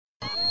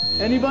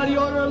Anybody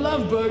order a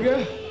love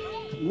burger?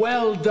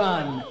 Well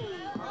done.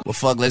 Well,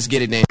 fuck, let's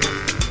get it then.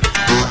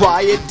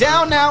 Quiet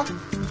down now.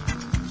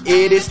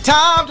 It is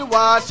time to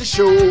watch the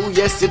show.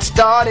 Yes, it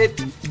started.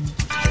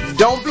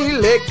 Don't be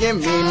licking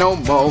me no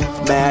more.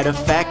 Matter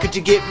of fact, could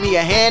you get me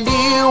a handy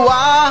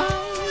wire?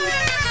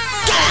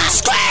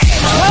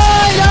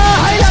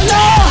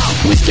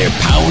 With their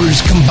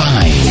powers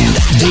combined,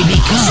 they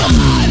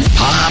become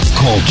pop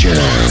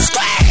culture.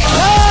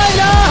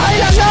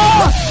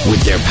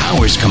 With their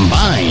powers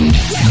combined,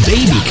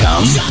 they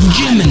become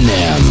Jim and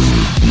Them,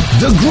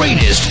 the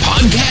greatest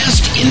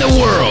podcast in the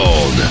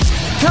world.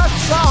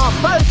 Cuts our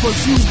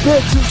papers, you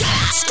bitches.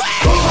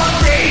 Who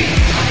wants me?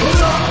 Who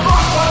the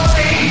fuck wants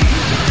me?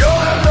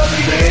 You'll have to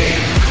be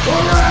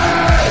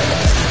correct.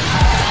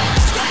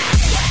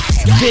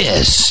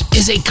 This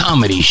is a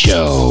comedy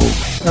show.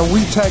 And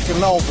we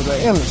taking over the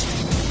industry.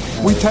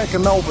 We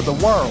taking over the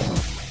world.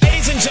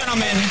 Ladies and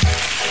gentlemen,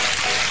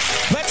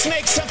 let's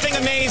make something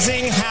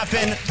amazing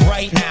happen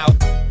right now.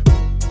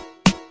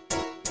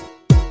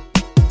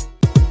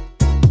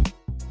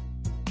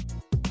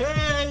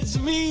 It's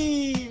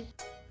me.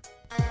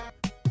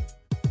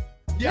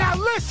 Now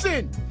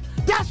listen,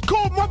 that's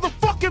called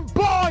motherfucking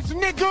bars,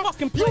 nigga.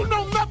 You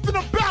know nothing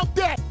about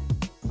that.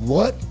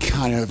 What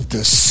kind of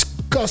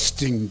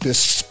disgusting,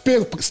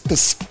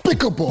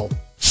 despicable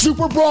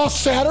Super Brawl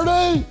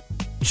Saturday?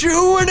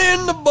 Chewing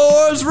in the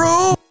boys'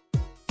 room.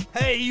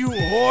 Hey, you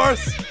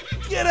horse.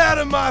 Get out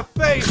of my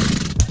face.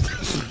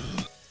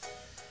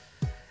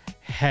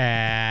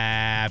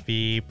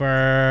 Happy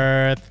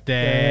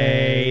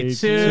birthday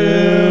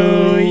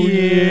to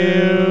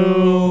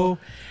you.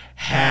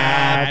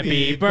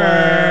 Happy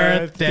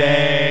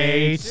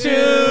birthday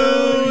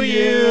to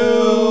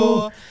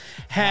you.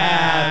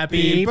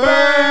 Happy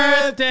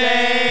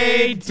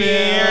birthday,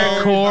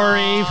 dear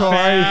Corey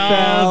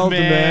Feldman.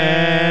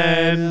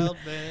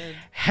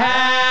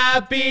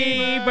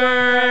 Happy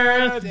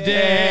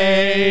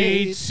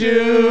birthday to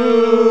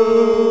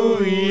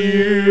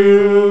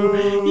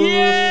you.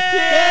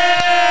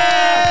 Yeah!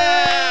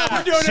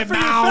 We're doing it for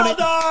you, Fell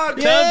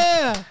Dogs.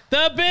 Yeah!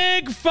 The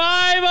big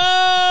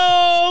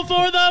 5-0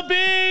 for the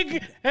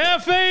big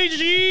FAG.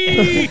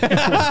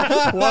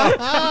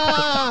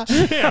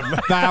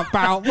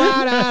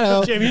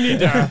 Jim, you need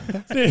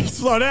to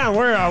slow down.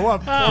 We're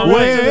what?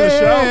 Wait, Into the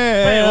show?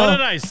 Wait, what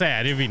did I say?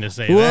 I didn't mean to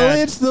say that. Well,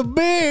 it's the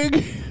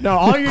big. No,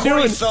 all you're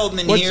Corey doing.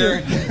 Feldman what's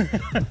here.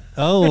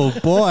 Oh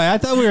boy, I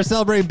thought we were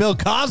celebrating Bill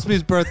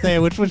Cosby's birthday,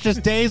 which was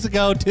just days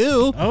ago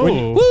too.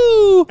 Oh.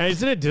 Woo! Hey,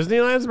 isn't it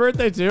Disneyland's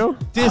birthday too?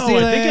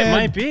 Disneyland. Oh, I think it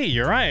might be.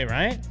 You're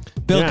right?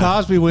 Bill Yeah.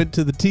 Cosby went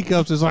to the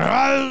teacups and was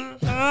like,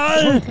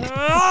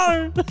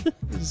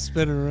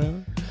 spinning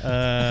around.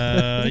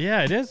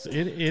 Yeah, it is.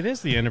 It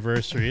is the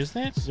anniversary, isn't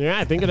it? Yeah,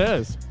 I think it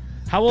is.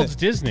 How old's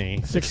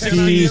Disney?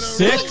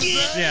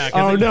 66? Yeah. 'cause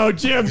Oh no,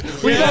 Jim!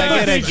 We Yeah, looked I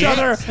at get each it.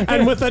 other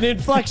and with an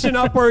inflection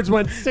upwards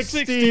went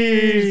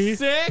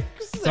 66.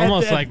 It's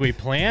almost like we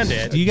planned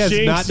it. Do you guys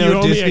Jinx, not you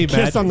know owe me Disney a kiss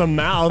magic? on the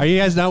mouth. Are you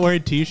guys not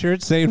wearing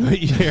T-shirts saying what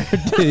year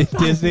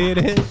Disney it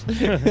is?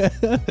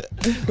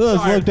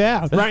 Let's look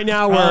down. Right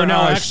now we're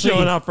actually-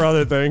 showing up for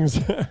other things.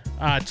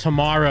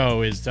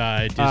 Tomorrow is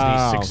Disney's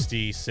Oh.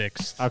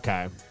 66th.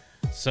 Okay.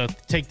 So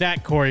take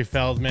that, Corey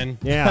Feldman.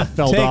 Yeah,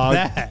 Fell Take Dog.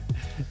 that.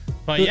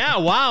 But yeah,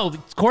 wow.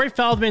 Corey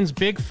Feldman's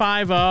Big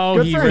 5-0.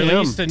 Good He for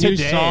released him. a new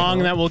Today. song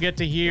that we'll get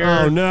to hear.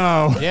 Oh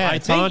no. Yeah, I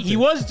think he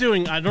was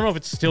doing, I don't know if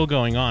it's still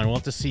going on. We'll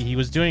have to see. He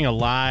was doing a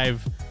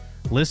live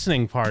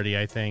listening party,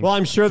 I think. Well,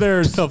 I'm sure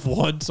there's Of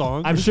one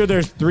song. I'm sure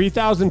there's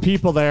 3,000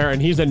 people there,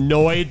 and he's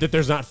annoyed that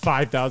there's not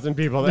 5,000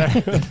 people there.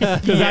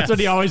 Because that's what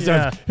he always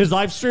does. His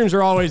live streams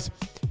are always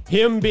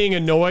him being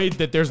annoyed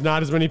that there's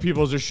not as many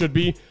people as there should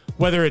be,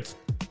 whether it's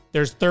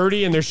there's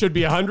 30 and there should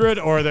be 100,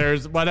 or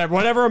there's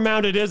whatever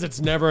amount it is,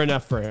 it's never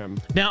enough for him.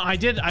 Now,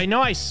 I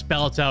know I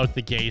spelt out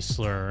the gay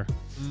slur,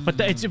 but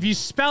if you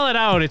spell it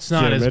out, it's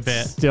not Jim, as it's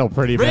bad. still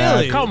pretty Really?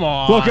 bad. Come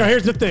on. Look,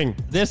 here's the thing.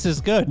 This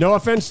is good. No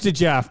offense to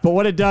Jeff, but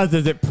what it does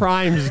is it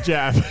primes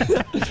Jeff.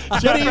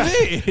 What do you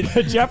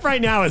mean? Jeff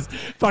right now is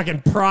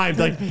fucking primed.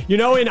 Like, you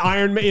know in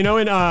Iron Man,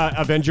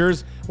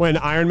 Avengers when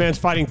Iron Man's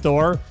fighting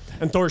Thor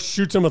and Thor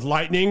shoots him with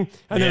lightning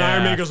and then Yeah.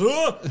 Iron Man goes,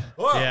 oh.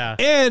 Yeah.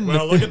 And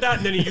Well, look at that.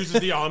 And then he uses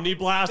the Omni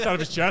Blast out of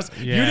his chest.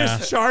 You Yeah.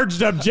 just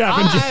charged up Jeff.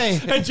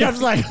 And Jeff's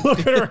like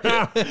looking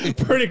around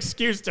for an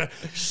excuse to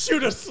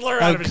shoot a slur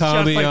out of his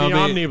chest like the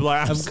Omni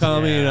Blast. I'm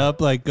coming it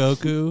up like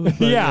Goku.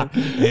 Yeah.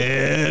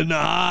 And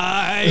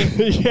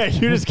Yeah,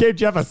 you just gave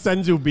Jeff a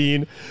Senzu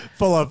bean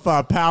full of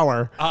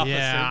power.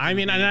 Yeah, I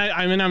mean,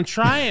 I'm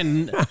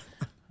trying.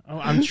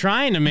 I'm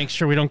trying to make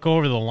sure we don't go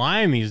over the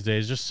line these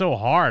days. Just so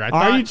hard.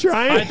 Are you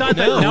trying? I thought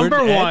that No,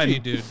 number we're one, edgy,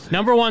 dude.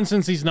 number one,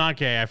 since he's not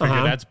gay, I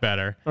figure that's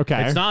better.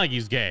 Okay. It's not like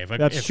he's gay.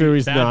 That's true,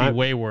 he's that'd not. be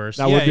way worse.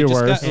 That would be he just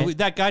worse.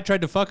 that guy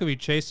tried to fuck him. He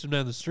chased him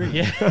down the street.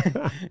 Yeah.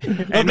 I'm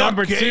and not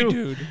number gay, two,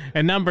 dude.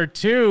 and number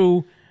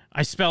two,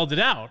 I spelled it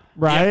out.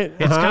 Right?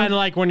 It's Uh-huh. kind of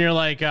like when you're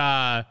like,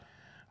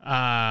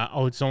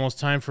 It's almost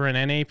time for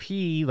an NAP.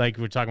 Like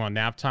we're talking about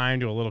nap time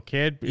to a little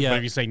kid. Yeah. But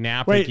if you say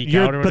nap Wait, and geek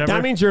out or whatever. but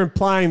that means you're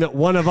implying that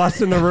one of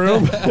us in the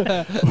room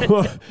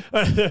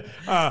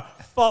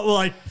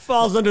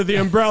falls under the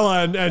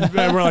umbrella, and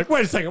we're like,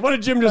 wait a second, what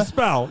did Jim just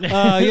spell? You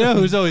know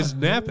who's always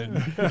napping?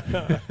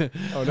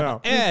 Oh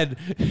no, Ed.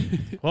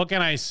 What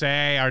can I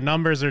say? Our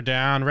numbers are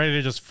down. Ready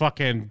to just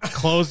fucking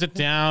close it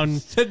down.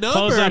 The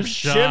Close up numbers.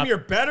 shop. Jim, you're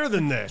better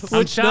than this. I'm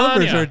Which telling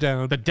numbers ya, are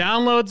down? The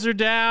downloads are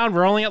down.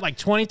 We're only at like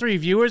 23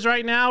 viewers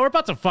right now. We're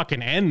about to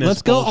fucking end this.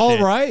 Let's go.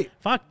 bullshit. All right.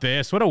 Fuck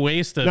this. What a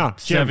waste of No,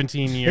 Jim,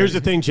 17 years. Here's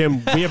the thing,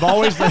 Jim. We have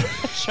always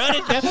Shut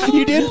it down.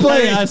 You did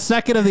play a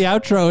second of the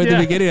outro in the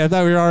beginning. I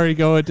thought we were already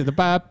going to the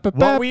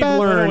what we've What a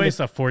learned waste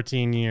of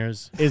 14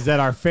 years. is that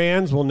our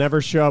fans will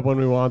never show up when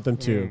we want them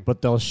to,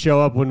 but they'll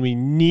show up when we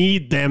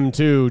need them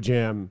to,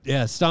 Jim.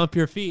 Yeah, stomp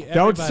your feet.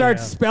 Don't everybody. start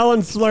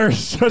spelling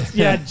slurs just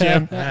yet,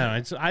 Jim.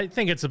 I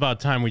think it's about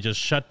time we just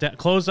shut down,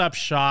 close up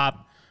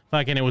shop.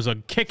 Fucking, it was a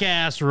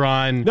kick-ass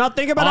run. Now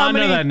think about how On to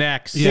many. the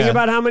next. Think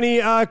about how many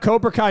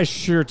Cobra Kai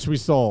shirts we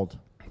sold.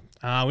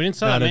 We didn't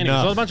sell Not that many. We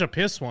enough. sold a bunch of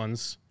piss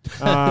ones.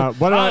 What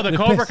about the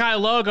Cobra Kai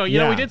logo. You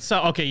know, we Yeah. did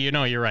sell. Okay,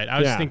 you're right. I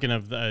was Yeah. thinking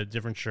of a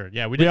different shirt.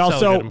 Yeah, we did We sell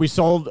also good. we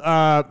sold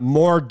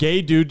more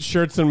gay dude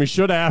shirts than we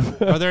should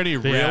have. Are there any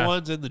real Yeah.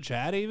 ones in the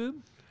chat even?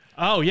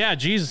 Oh yeah,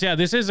 Jesus, yeah.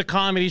 This is a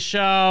comedy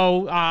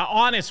show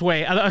on its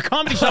way. A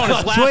comedy show on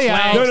its last way leg.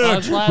 out. No. On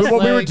its last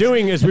What we were legs.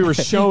 doing is we were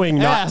showing,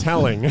 not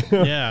telling.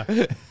 Yeah,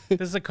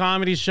 this is a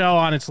comedy show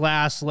on its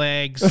last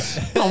legs.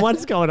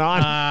 What's going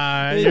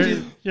on?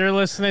 You're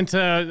listening to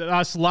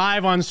us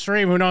live on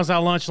stream. Who knows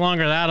how much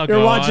longer that'll go?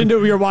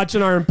 You're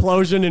watching our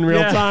implosion in real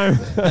Yeah.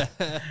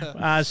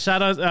 time.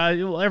 Shout out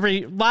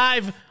every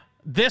live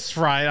this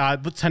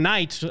Friday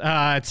tonight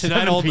at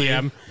 7 only.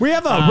 p.m. We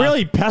have a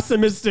really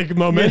pessimistic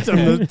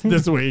momentum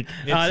this week.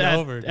 It's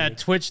over, dude. at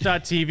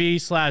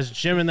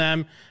twitch.tv/Jim and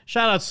them.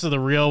 Shout outs to the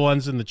real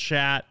ones in the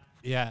chat.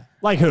 Yeah.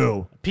 Like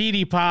who?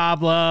 PD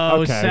Pablo,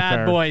 Okay, Sad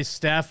fair. Boy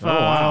Steffo, Oh,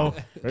 wow.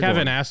 Big Kevin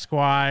one.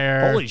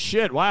 Esquire. Holy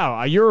shit!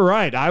 Wow, you were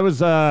right. I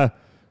was. I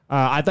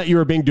thought you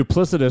were being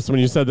duplicitous when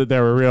you said that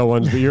there were real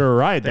ones, but you were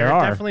right. There There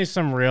are are. definitely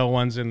some real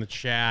ones in the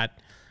chat.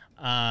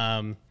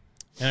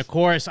 And of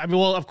course,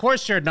 of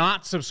course, you're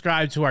not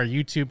subscribed to our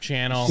YouTube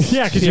channel.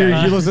 Yeah, because you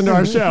listen to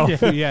our show.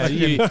 Yeah,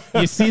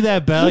 you see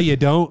that bell, you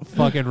don't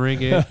fucking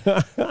ring it.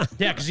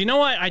 Yeah, because you know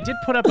what? I did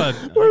put up a.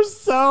 We're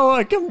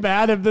so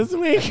combative this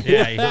week.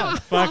 Yeah,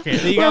 fuck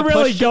it. You We're got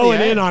really pushed to the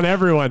going in end. on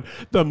everyone.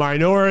 The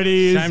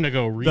minorities. Time to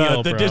go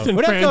real, the bro.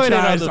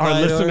 disenfranchised, our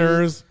minorities.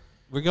 listeners.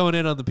 We're going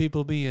in on the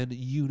people being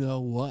you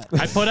know what.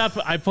 I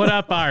put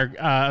up our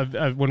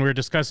when we were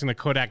discussing the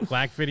Kodak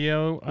Black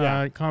video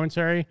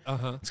commentary.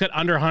 It's got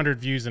under 100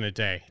 views in a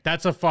day.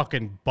 That's a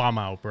fucking bum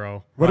out,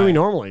 bro. What do we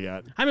normally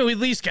get? I mean, we at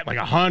least get like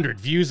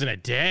 100 views in a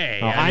day.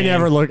 I mean,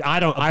 never look.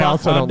 I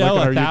also don't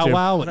look at our YouTube.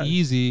 Wow,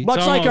 easy. Much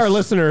like our almost-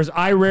 listeners,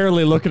 I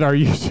rarely look at our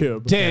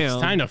YouTube. Damn.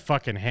 It's time to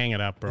fucking hang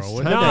it up, bro.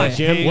 What, Nah,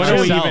 Jim. what are we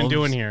ourselves. even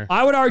doing here?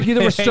 I would argue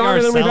that we're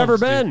stronger than we've ever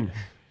ourselves, been.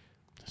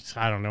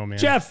 I don't know, man.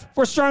 Jeff,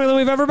 we're stronger than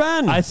we've ever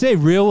been. I'd say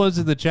real ones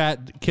in the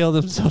chat kill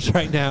themselves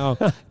right now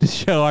to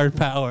show our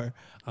power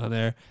on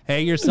there.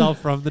 Hang yourself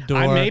from the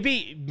door.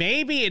 Maybe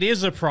it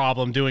is a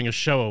problem doing a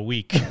show a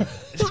week.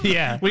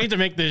 Yeah. We need to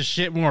make this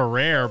shit more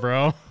rare,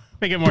 bro.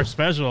 Make it more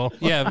special.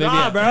 Yeah, maybe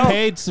Nah, a bro.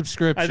 paid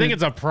subscription. I think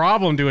it's a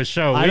problem to a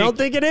show a week. I don't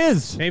think it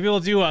is. Maybe we'll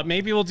do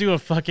a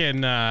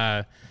fucking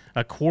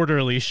a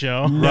quarterly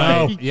show.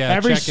 No. Right? Yeah,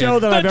 Every check show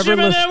in. that The I've ever Jim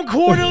and listened. Them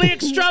quarterly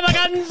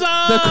extravaganza.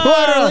 The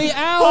quarterly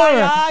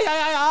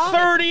hour.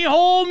 30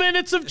 whole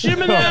minutes of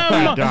Jim and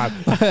Them. Oh, God.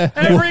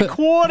 Every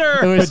quarter.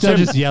 We're still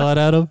just yelling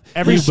at them.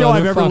 Every You show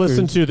I've ever motherfuckers.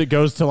 listened to that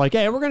goes to like,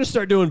 hey, we're going to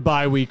start doing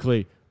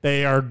bi-weekly.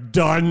 They are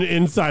done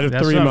inside of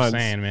That's 3 what months. I'm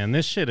saying, man.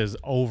 This shit is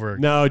over.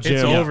 No, Jim.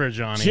 It's over,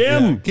 Johnny.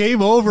 Jim,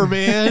 Game over,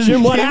 man.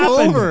 Jim, what Game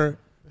happened? over.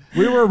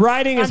 We were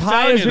riding as I'm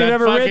high telling as you, we've that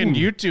ever fucking ridden.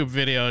 YouTube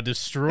video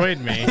destroyed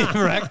me.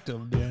 Wrecked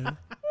him, dude.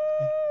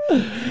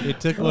 It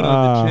took one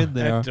on the chin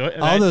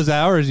there. All those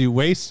hours you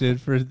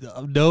wasted for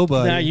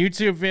nobody. That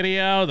YouTube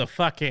video, the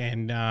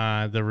fucking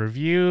the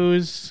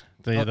reviews,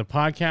 the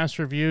podcast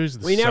reviews.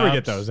 The We never subs.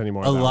 get those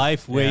anymore. A though.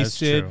 life Yeah,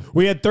 that's wasted. true.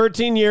 We had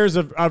 13 years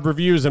of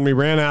reviews and we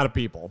ran out of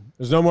people.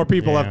 There's no more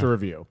people Yeah. left to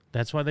review.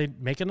 That's why they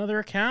make another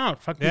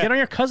account. Fucking Yeah. get on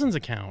your cousin's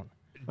account.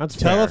 That's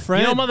Tell fair. a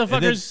friend. You know, and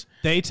then motherfuckers-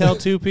 They tell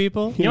two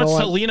people. You know know what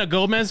what? Selena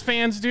Gomez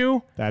fans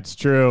do? That's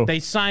true. They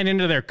sign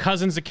into their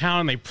cousin's account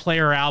and they play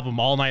her album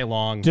all night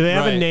long. Do they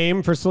have a Right.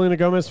 name for Selena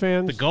Gomez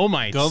fans? The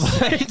Gomites.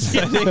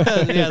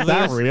 Is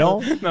that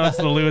real? No, it's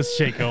the Louis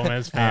J.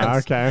 Gomez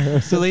fans. Okay.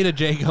 Selena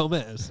J.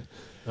 Gomez.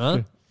 Huh?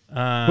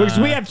 Because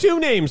we have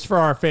two names for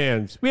our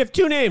fans. We have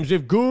two names. We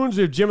have Goons,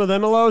 we have Jim of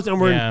Emelos, and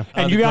we're Yeah.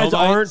 and Oh, you the guys Gomites?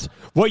 aren't.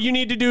 What you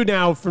need to do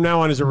now from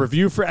now on is a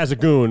review for as a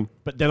Goon,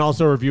 but then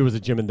also a review as a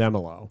Jim and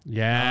Demelo.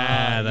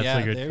 Yeah, that's Yeah,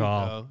 a good there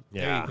call.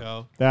 You go. There you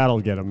go. That'll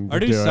get them. Or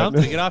to do it.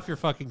 something. Get off your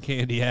fucking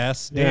candy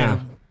ass. Yeah.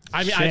 Damn.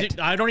 I mean, Shit.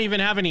 I don't even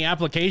have any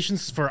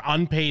applications for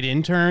unpaid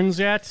interns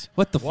yet.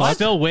 What the fuck?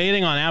 Still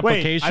waiting on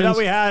applications. Wait, I thought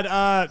we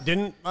had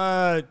didn't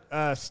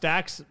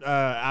Stacks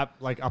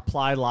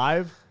apply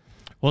live?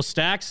 Well,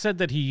 Stacks said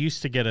that he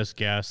used to get us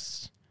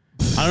guests.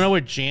 I don't know where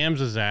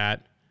Jams is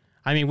at.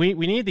 I mean, we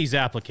need these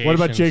applications. What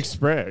about Jake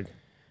Sprague?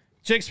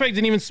 Jake Sprague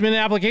didn't even submit an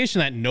application.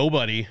 That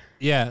nobody.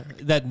 Yeah,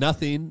 that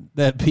nothing.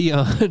 That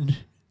peon.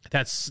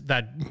 That's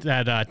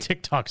that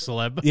TikTok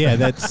celeb. Yeah,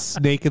 that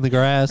snake in the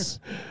grass.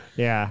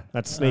 Yeah,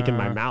 that snake in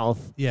my mouth.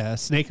 Yeah,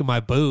 snake in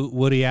my boot.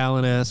 Woody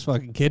Allen ass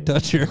fucking kid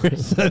toucher.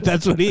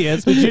 That's what he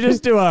is. Did you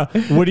just do a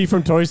Woody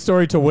from Toy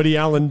Story to Woody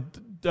Allen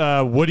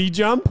Woody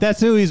jump? That's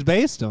who he's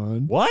based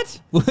on.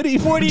 What? Woody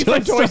from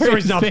Toy Story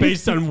is not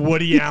based on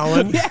Woody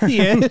Allen. Yeah, he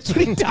is. What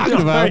are you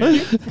talking about?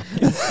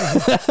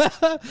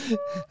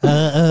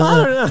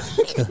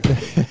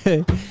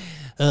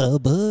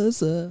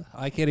 Buzz.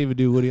 I can't even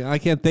do Woody. I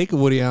can't think of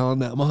Woody Allen,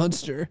 that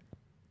monster.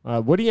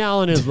 Woody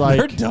Allen is like...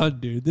 We're done,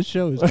 dude. This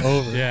show is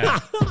over. Yeah.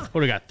 What,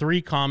 we got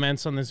 3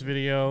 comments on this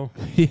video?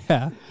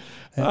 Yeah.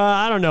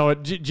 I don't know.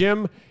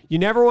 Jim, you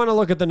never want to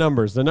look at the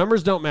numbers. The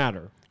numbers don't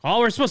matter. All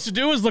we're supposed to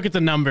do is look at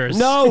the numbers.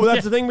 No,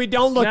 that's the thing we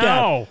don't look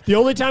No. at. The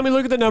only time we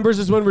look at the numbers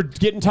is when we're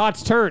getting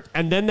Tots turnt,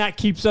 and then that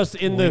keeps us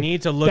in We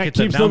need to look that at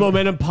the keeps the number.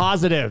 momentum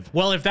positive.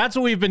 Well, if that's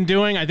what we've been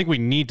doing, I think we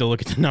need to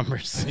look at the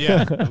numbers.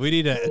 Yeah, we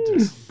need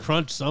to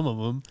crunch some of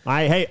them.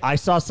 I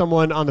saw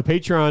someone on the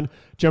Patreon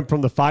jump from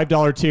the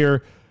 $5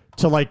 tier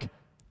to like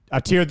a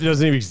tier that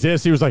doesn't even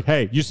exist. He was like,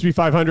 "Hey, used to be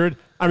 $500.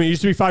 I mean, it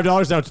used to be $5.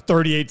 Now it's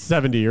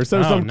 $38.70 or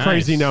some nice.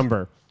 crazy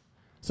number."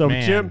 So,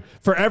 Man. Jim,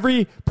 for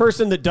every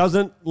person that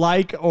doesn't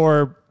like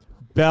or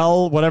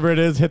bell, whatever it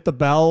is, hit the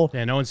bell.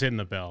 Yeah, no one's hitting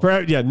the bell. For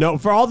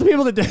all the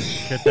people that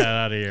Get that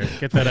out of here.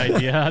 Get that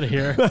idea out of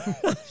here.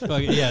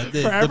 Yeah,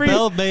 the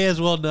bell may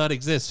as well not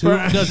exist. Who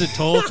does it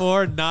toll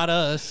for? Not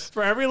us.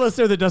 For every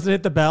listener that doesn't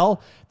hit the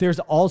bell, there's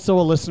also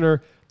a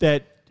listener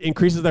that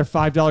increases their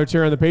 $5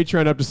 tier on the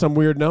Patreon up to some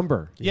weird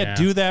number. Yeah,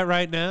 do that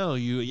right now.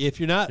 If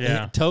you're not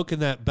token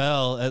that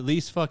bell, at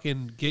least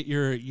fucking get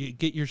your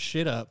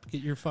shit up.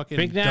 Get your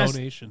fucking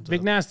donations.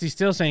 Big Nasty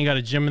still saying you got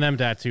a Jim and them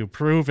tattoo.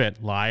 Prove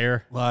it,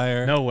 liar.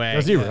 Liar. way.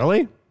 Does he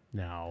really?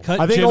 No.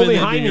 I think only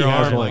Jaime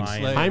has one.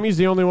 Jaime's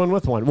the only one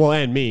with one. Well,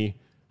 and me.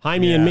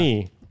 Jaime and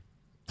me.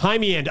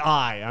 Jaime and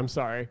I'm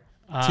sorry.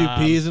 2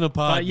 peas in a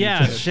pod. But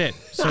yeah, shit.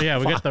 So yeah,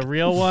 we got the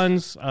real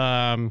ones.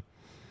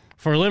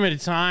 For a limited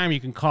time, you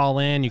can call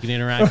in. You can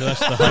interact with us,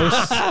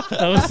 the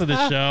host of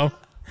the show.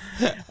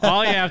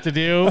 All you have to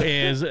do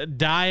is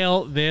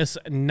dial this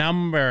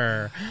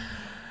number.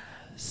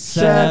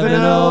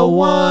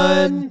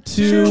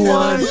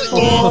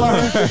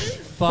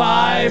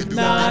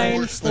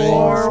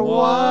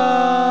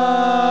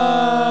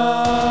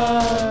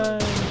 701-214-5941.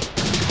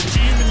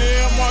 Jim and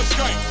them on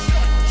Skype.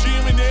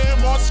 Jim and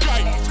them on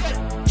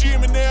Skype.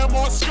 Jim and them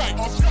on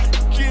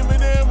Skype. Jim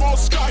and them on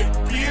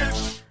Skype,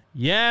 bitch.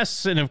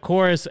 Yes, and of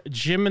course,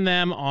 Jim and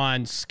them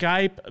on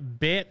Skype,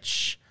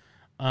 bitch.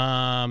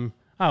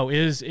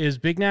 Is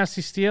Big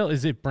Nasty Steel?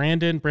 Is it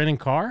Brandon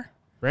Carr?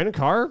 Brandon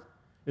Carr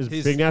is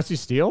Big Nasty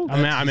Steel?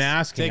 I'm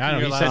asking. I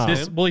don't know. He said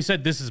this. Well, he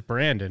said this is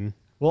Brandon.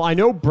 Well, I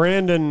know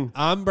Brandon.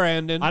 I'm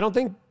Brandon. I don't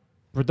think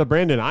the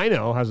Brandon I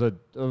know has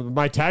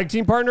my tag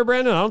team partner,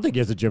 Brandon. I don't think he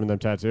has a Jim and them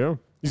tattoo.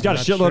 He's got a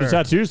shitload of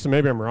tattoos, so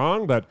maybe I'm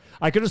wrong, but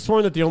I could have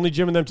sworn that the only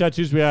Jim and them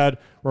tattoos we had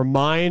were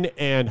mine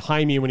and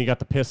Jaime when he got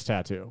the piss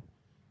tattoo.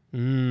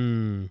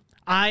 I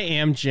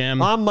am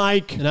Jim. I'm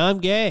Mike. And I'm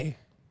gay.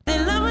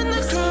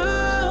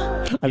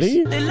 I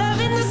think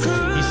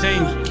He's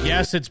saying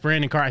yes, it's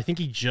Brandon Carr. I think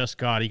he just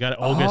got. He got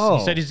August. Oh.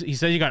 He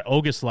said he got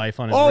August Life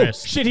on his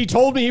wrist. Shit! He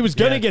told me he was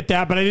gonna get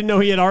that, but I didn't know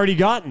he had already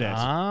gotten it.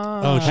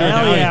 Oh, sure. Hell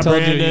Now yeah, he told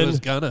Brandon. you he was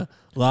gonna.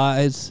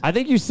 Lies. I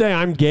think you say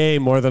I'm gay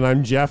more than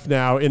I'm Jeff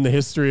now in the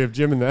history of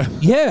Jim and them.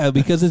 Yeah,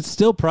 because it's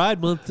still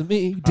Pride Month to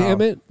me. Damn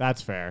it.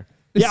 That's fair.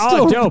 It's Yeah,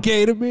 still dope.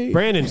 gay to me.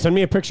 Brandon, send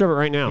me a picture of it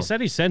right now. He said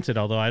he sent it,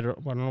 although I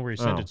don't know where he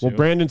sent it to. Well,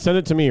 Brandon, send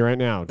it to me right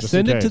now. Just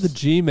Send in it to the case.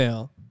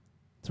 Gmail.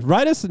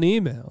 Write us an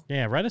email.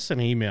 Yeah, write us an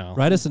email.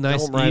 Write us a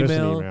nice Don't write us an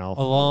email.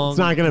 A long It's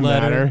not going to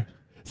letter. matter.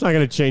 It's not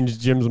going to change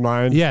Jim's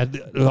mind. Yeah.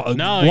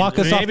 No, walk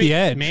us off the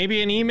edge.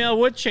 Maybe an email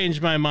would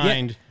change my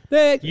mind.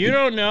 Hey, You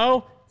don't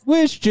know.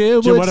 wish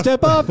Jim Jim, would what if-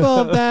 step off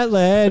of that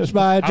ledge,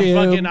 my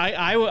Jim.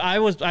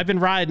 I've been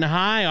riding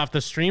high off the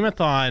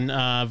Streamathon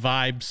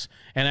vibes,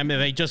 and I mean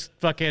they just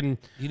fucking.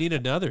 You need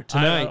another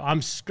tonight.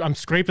 I'm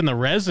scraping the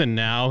resin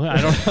now. I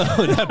don't.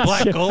 that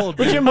black gold.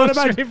 But Jim, what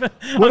about scraping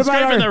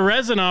our- the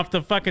resin off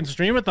the fucking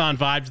Streamathon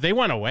vibes? They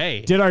went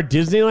away. Did our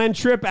Disneyland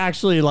trip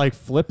actually like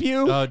flip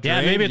you? Yeah,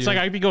 drained maybe it's you. like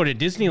I could be going to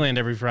Disneyland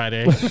every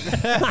Friday.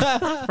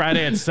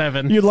 Friday at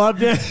 7. You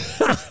loved it.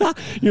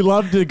 You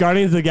loved the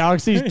Guardians of the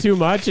Galaxy too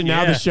much, and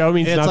now Yeah. the show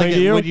means It's nothing like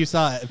to you. when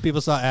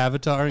people saw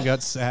Avatar and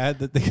got sad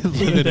that they could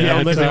live in They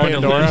don't live in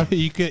Avatar.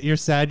 Pandora. You're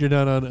sad you're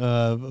not on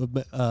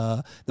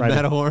the Right.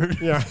 Matterhorn.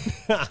 Yeah.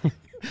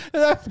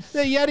 The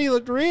Yeti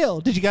looked real.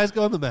 Did you guys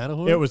go on the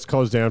Matterhorn? It was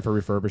closed down for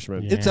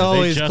refurbishment. It's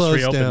always they just closed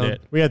reopened down.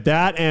 it. We had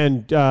that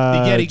and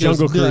Yeti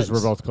Jungle goes Cruise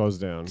nuts. were both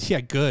closed down.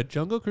 Yeah, good.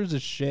 Jungle Cruise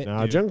is shit.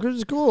 No, dude. Jungle Cruise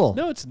is cool.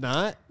 No, it's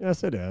not.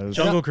 Yes, it is.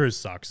 Jungle Cruise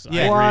sucks.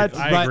 Yeah. What?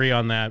 I agree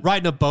on that.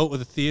 Riding a boat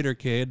with a theater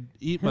kid.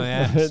 Eat my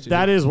ass. Dude.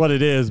 That is what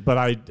it is, but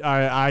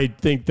I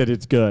think that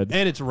it's good.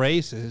 And it's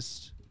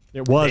racist.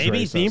 It was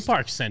Maybe racist. theme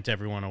parks sent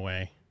everyone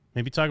away.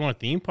 Maybe talking about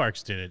theme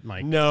parks did it,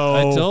 Mike. No.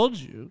 I told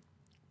you.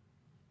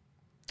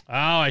 Oh,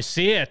 I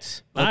see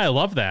it. I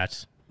love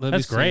that. Let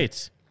That's me see.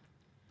 great.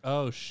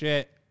 Oh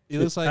shit! It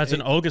looks like That's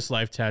an August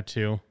Life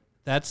tattoo.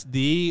 That's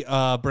the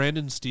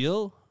Brandon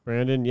Steele.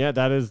 Brandon, yeah,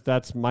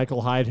 that's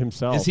Michael Hyde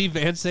himself. Is he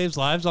Van Saves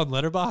Lives on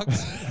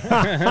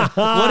Letterboxd?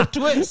 What a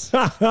twist!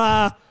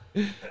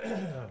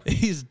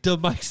 He's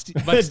Mike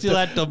Steele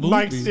at the movies.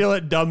 Mike Steele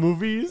at dumb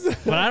movies.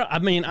 But I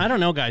mean, I don't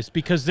know, guys,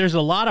 because there's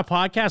a lot of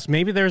podcasts.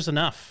 Maybe there's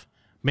enough.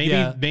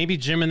 Maybe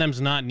Jim and them's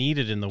not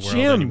needed in the world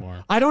Jim,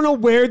 anymore. I don't know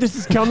where this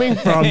is coming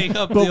from, Hang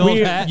up but the old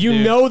hat, you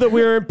dude. know that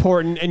we're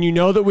important, and you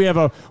know that we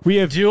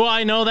have. Do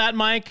I know that,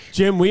 Mike?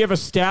 Jim, we have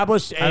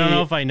established. I don't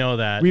know if I know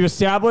that. We've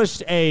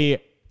established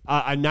a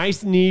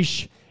nice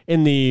niche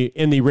in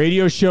the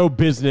radio show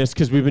business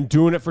because we've been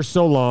doing it for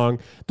so long.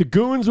 The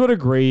goons would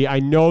agree. I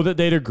know that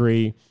they'd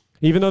agree.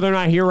 Even though they're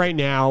not here right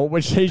now,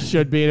 which they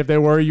should be, and if they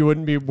were, you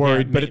wouldn't be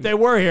worried. Yeah, but if they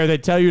were here,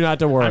 they'd tell you not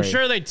to worry. I'm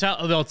sure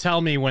they'll tell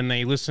me when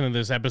they listen to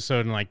this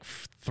episode in like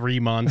 3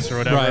 months or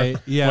whatever. Right?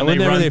 Yeah. When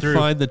Whenever run they through,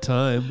 find the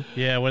time.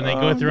 Yeah, when they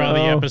go through all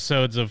the no.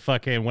 episodes of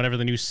fucking whatever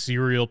the new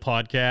serial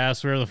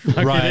podcast, where the fuck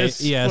it Right?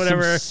 is, Yeah.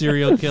 whatever. Some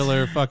serial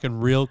killer, fucking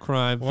real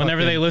crime.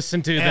 Whenever they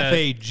listen to the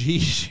FAG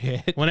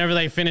shit. Whenever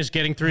they finish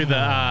getting through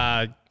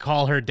the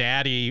Call Her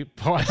Daddy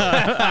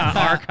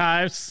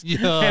archives,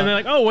 and they're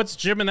like, "Oh, what's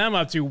Jim and them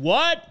up to?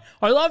 What?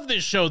 I love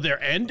this show. They're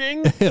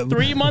ending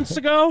 3 months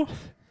ago.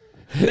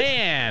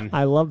 Man,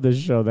 I love this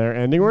show. They're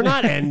ending. We're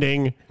not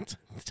ending.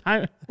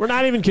 We're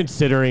not even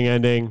considering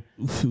ending.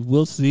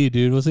 We'll see,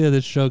 dude. We'll see how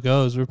this show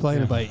goes. We're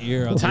playing it by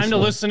ear. On Time this to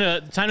one. listen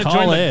to Call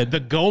join in. the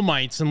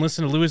Gomites and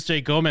listen to Louis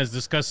J. Gomez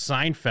discuss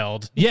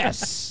Seinfeld.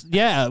 Yes.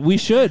 Yeah, we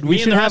should. We Me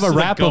and should the have rest a of the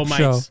wrap-up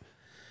show. Gomites.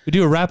 We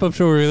do a wrap-up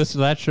show where we listen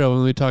to that show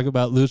when we talk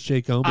about Louis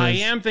J. Gomez. I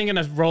am thinking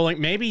of rolling.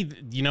 Maybe,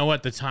 you know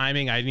what, the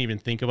timing, I didn't even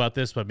think about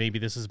this, but maybe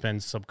this has been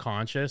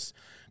subconscious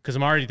because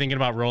I'm already thinking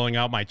about rolling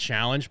out my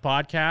challenge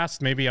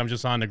podcast. Maybe I'm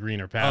just on to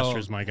greener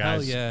pastures, my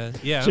guys. Hell yeah.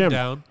 Yeah, Jim, I'm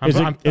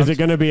down. Is it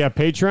going to be a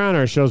Patreon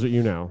or shows what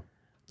you know?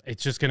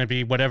 It's just going to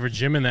be whatever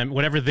Jim and them,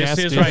 whatever this Gas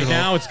is digital. right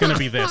now, it's going to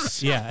be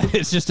this. Yeah,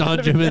 it's just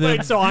on Jim and them.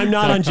 Wait, so I'm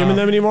not on Jim and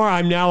them anymore?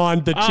 I'm now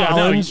on the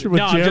challenge with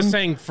Jim? I'm just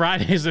saying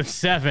Fridays at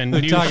 7,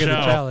 We're new talking show. the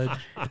challenge.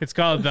 It's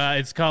called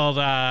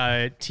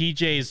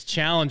TJ's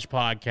Challenge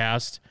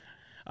Podcast.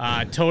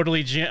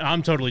 Totally Jim.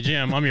 I'm Totally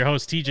Jim. I'm your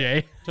host,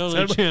 TJ.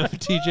 Totally Jim,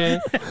 TJ.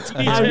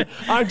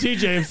 I'm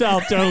TJ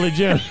himself, totally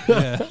Jim.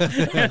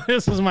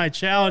 This is my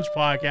challenge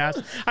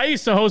podcast. I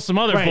used to host some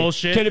other Right.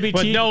 bullshit, Can it be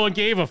but no one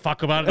gave a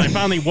fuck about it. I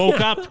finally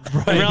woke up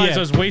and realized I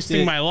was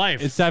wasting my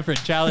life. It's time for a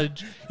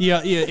challenge. You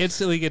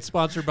instantly get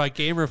sponsored by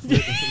Gamer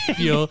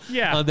Fuel.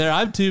 Yeah. On there.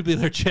 I'm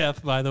Tubular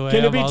Jeff, by the way.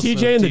 Can it I'm be also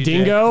TJ and the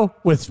Dingo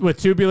with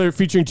Tubular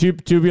featuring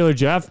Tubular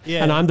Jeff?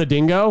 Yeah. And I'm the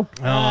Dingo?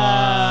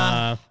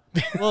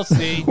 We'll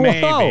see.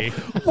 Maybe.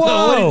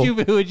 Whoa.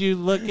 Would you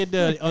look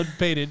into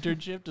unpaid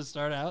internship to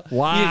start out?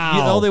 Wow.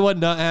 You the only one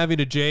not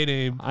having a J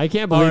name. I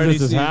can't believe already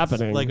this is seems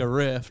happening. Like a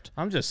rift.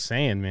 I'm just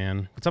saying,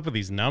 man. What's up with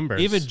these numbers?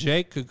 Even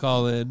Jake could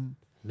call in.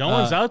 no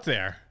one's out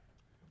there.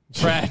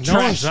 Trash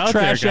one's out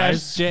there, ass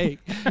guys. Jake.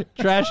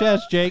 Trash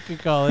ass Jake could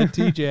call in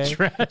TJ.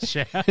 Trash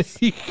ass.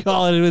 He could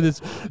call in with his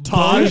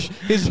Taj.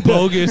 his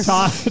bogus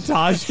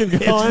Taj can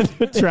go on.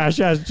 Trash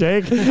ass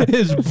Jake.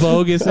 his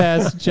bogus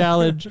ass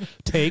challenge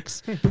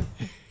takes.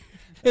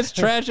 It's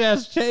trash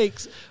ass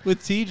Jakes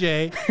with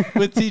TJ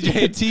and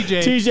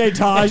TJ. TJ,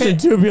 Taj, and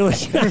Tubular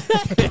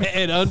Jeff.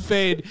 and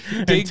unpaid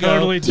Dingo.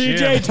 Totally TJ,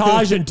 Jim.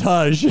 Taj, and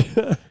Taj.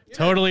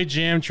 Totally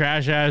Jim,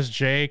 Trash Ass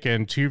Jake,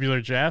 and Tubular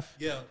Jeff.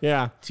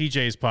 Yeah.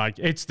 TJ's podcast.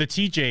 It's the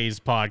TJ's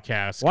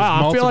podcast. 'cause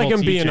Wow, I feel like I'm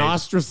multiple being TJs.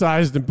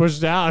 ostracized and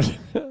pushed out.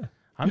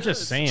 I'm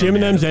just saying. Jim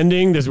and man. them's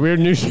ending. This weird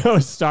new show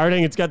is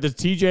starting. It's got this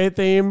TJ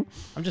theme.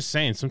 I'm just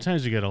saying.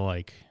 Sometimes you gotta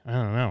I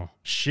don't know,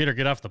 shit or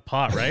get off the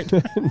pot, right?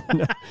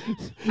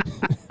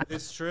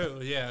 It's true.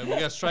 Yeah, we got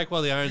to strike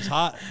while the iron's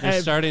hot. We're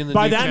Hey, starting the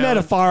by new that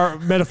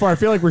challenge. metaphor, I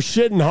feel like we're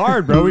shitting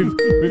hard, bro.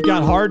 We've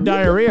got hard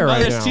diarrhea right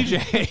There's now.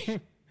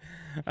 TJ.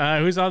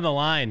 Who's on the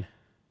line?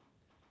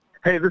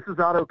 Hey, this is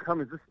Otto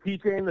Cummins. This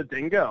is TJ and the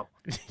Dingo.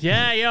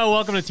 Yeah,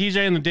 welcome to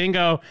TJ and the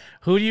Dingo.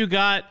 Who do you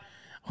got?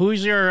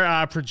 Who's your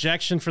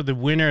projection for the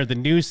winner of the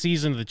new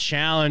season of the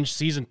challenge,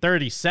 season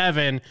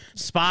 37,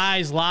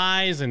 Spies,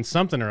 Lies, and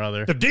something or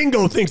other? The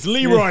Dingo thinks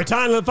Leroy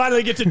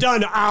finally gets it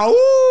done.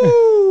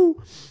 Ow!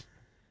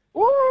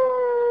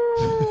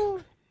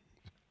 Woo!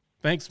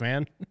 Thanks,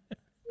 man.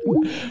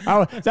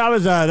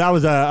 That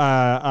was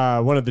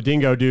one of the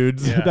Dingo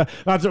dudes. Yeah.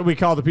 That's what we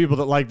call the people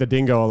that like the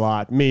Dingo a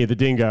lot. Me, the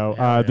Dingo,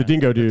 the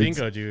Dingo dudes.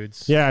 Dingo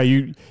dudes. Yeah,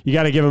 you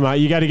got to give him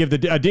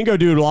a Dingo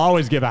dude will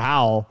always give a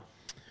howl.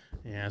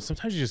 Yeah,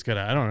 sometimes you just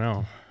gotta. I don't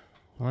know,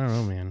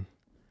 man.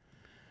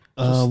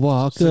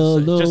 Walk just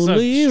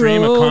a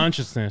stream of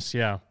consciousness.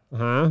 Yeah.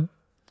 Huh?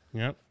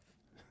 Yep.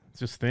 It's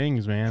just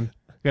things, man.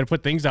 You got to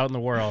put things out in the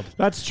world.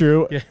 That's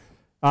true.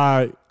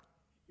 Yeah.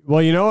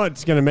 Well, you know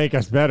what's going to make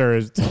us better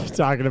is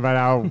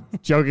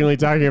jokingly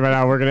talking about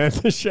how we're going to end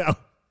the show.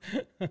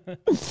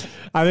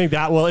 I think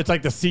it's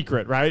like the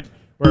secret, right?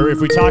 Where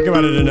if we talk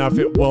about it enough,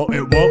 it won't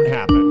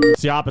happen.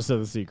 It's the opposite of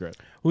the secret.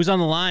 Who's on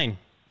the line?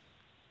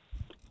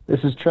 This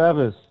is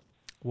Travis.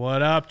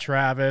 What up,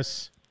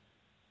 Travis?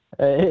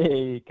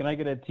 Hey, can I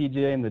get a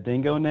TJ and the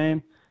Dingo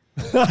name?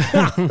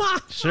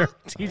 Sure.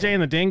 TJ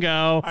and the Dingo.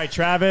 All right,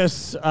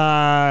 Travis.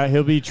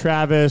 He'll be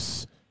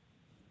Travis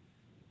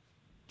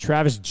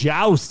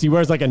Joust. He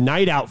wears like a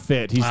night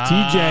outfit. He's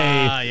TJ.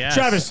 Yes.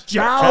 Travis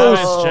Joust. Travis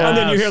Joust. And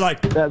then you hear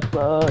like, that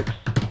sucks.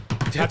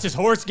 That's his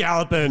horse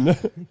galloping.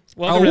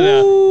 Welcome to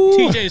the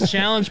TJ's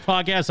Challenge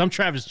podcast. I'm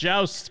Travis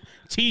Joust.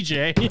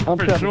 TJ, I'm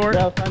for Travis short.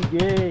 Joust. I'm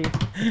gay.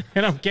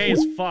 And I'm gay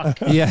as fuck.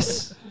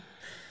 Yes.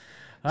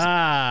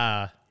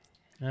 I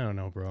don't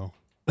know, bro.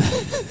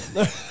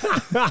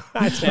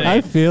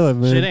 I feel it,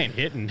 man. Shit ain't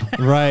hitting.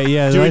 Right,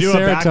 yeah. Do we do a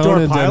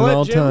backdoor pilot,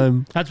 all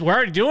Jim? time. We're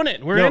already doing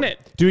it. We're in it.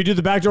 Do we do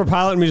the backdoor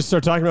pilot and we just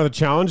start talking about the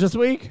challenge this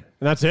week?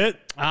 And that's it?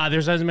 There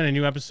hasn't been a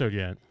new episode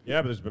yet.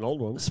 Yeah, but there's been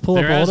old ones. Let's pull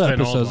up old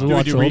episodes. We'll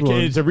watch old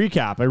ones. It's a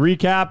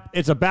recap.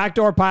 It's a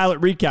backdoor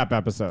pilot recap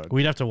episode.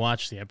 We'd have to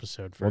watch the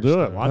episode first. We'll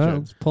do it. Watch it.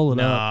 Let's pull it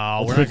No,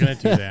 up. we're not going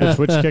to do that. Will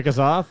Twitch kick us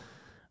off?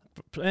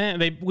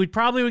 We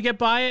probably would get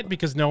by it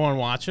because no one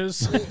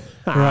watches.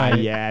 Right.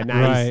 Yeah,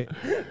 nice.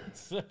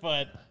 Right.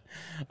 But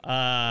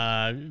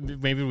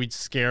maybe we'd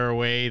scare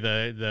away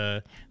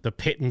the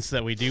pittance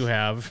that we do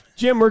have.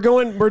 Jim, we're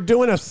doing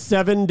a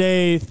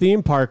 7-day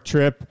theme park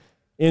trip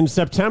in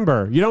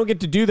September. You don't get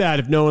to do that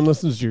if no one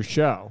listens to your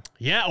show.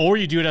 Yeah, or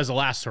you do it as a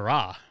last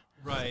hurrah.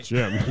 Right.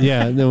 Jim.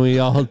 Yeah, and then we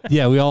all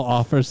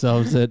off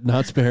ourselves at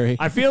Knott's Berry.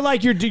 I feel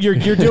like you're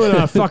doing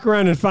a fuck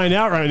around and find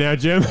out right now,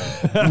 Jim.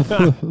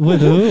 With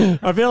who?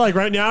 I feel like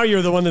right now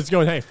you're the one that's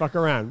going, hey, fuck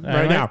around.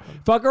 Right now.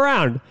 Fuck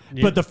around.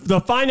 Yeah. But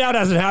the find out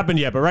hasn't happened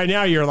yet. But right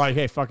now you're like,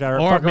 hey, fuck Or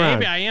around.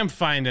 maybe I am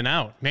finding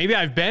out. Maybe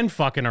I've been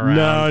fucking around.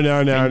 No.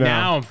 And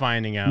now I'm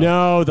finding out.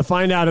 No, the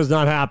find out has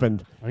not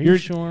happened. Are you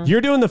sure?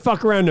 You're doing the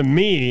fuck around to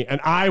me,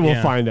 and I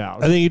will find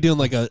out. I think you're doing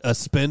like a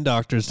spin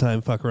doctor's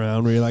time fuck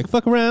around where you're like,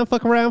 fuck around,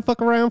 fuck around,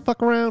 fuck around,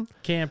 fuck around.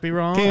 Can't be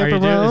wrong. Can't Are be you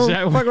doing, wrong. is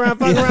that Fuck around,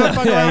 fuck around,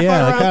 fuck around,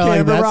 Yeah, fuck kind around. of like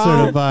Can't be that sort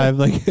wrong. of vibe.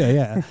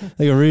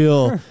 Like a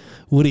real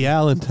Woody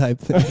Allen type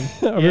thing.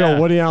 A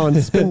real Woody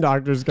Allen spin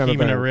doctor's kind of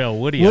Keeping thing. a real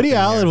Woody. Woody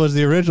Allen was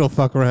the original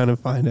fuck around and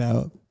find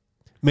out.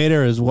 Made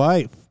her his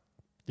wife.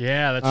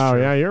 Yeah, that's Oh,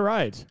 true. yeah, you're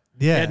right.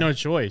 Yeah. He had no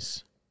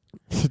choice.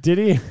 Did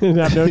he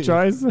have no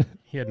choice?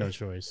 He had no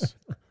choice.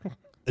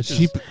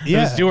 It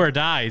was do or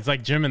die. It's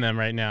like Jim and them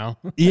right now.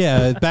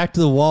 Yeah, back to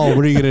the wall.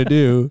 What are you going to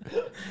do?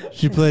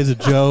 She plays a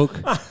joke.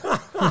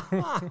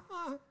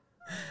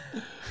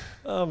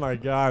 Oh, my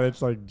God.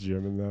 It's like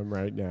Jim and them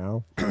right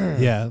now.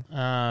 Yeah.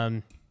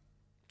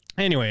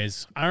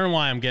 Anyways, I don't know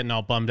why I'm getting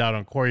all bummed out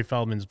on Corey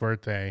Feldman's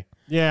birthday.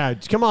 Yeah,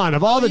 come on.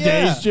 Of all the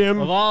days,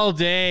 Jim. Of all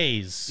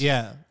days.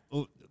 Yeah.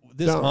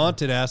 This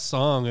haunted-ass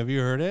song. Have you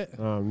heard it?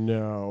 Oh,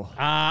 no.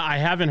 I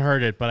haven't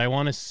heard it, but I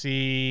want to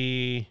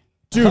see...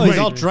 Dude, he's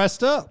all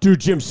dressed up. Dude,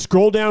 Jim,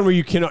 scroll down where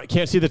you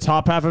can't see the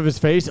top half of his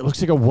face. It looks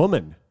like a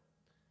woman.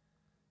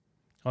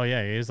 Oh,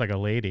 yeah, he is like a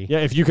lady. Yeah,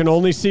 if you can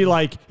only see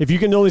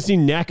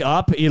neck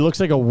up, he looks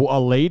like a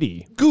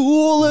lady.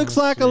 Ghoul looks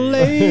like a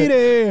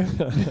lady.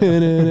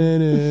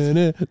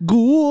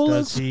 Ghoul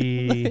Does looks like a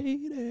he...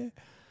 lady.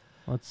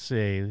 Let's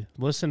see.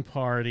 Listen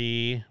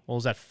party. What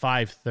was that?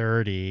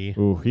 5:30.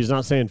 Ooh, he's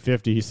not saying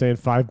 50. He's saying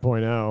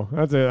 5.0.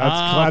 That's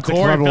a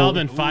Corey clever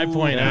Feldman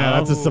 5.0. Yeah,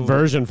 that's a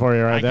subversion for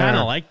you right I there. kind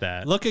of like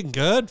that. Looking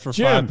good for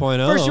Jim,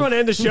 5.0. First you want to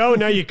end the show,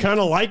 now you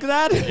kind of like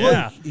that?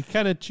 Yeah. He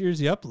kind of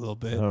cheers you up a little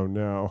bit. Oh,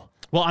 no.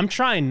 Well, I'm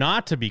trying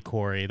not to be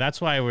Corey. That's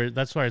why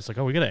it's like,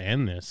 we got to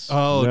end this.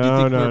 Oh, No, do you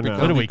think no, we're no.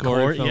 becoming What are we,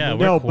 Corey? Feldman? Yeah,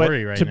 No, we're but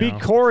Corey right to now. be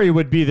Corey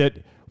would be that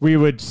we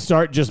would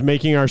start just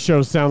making our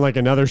show sound like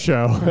another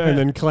show and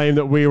then claim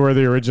that we were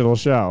the original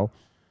show.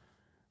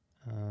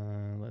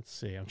 Let's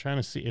see. I'm trying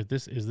to see if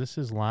this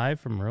is live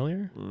from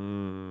earlier.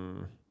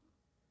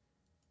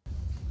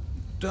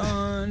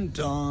 Dun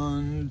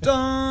dun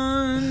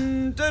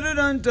dun dun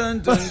dun dun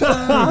dun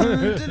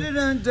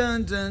dun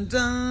dun dun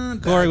dun.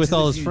 Corey with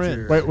all his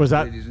friends. Wait, was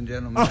that? Ladies and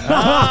gentlemen. He just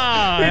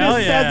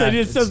says it. He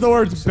just says the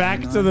words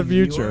 "Back to the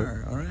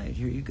Future." All right,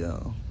 here you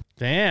go.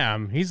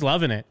 Damn, he's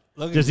loving it.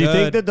 Looking Does he think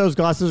good. that those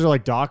glasses are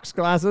like Doc's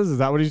glasses? Is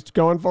that what he's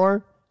going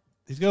for?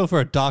 He's going for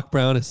a Doc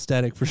Brown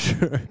aesthetic for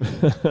sure.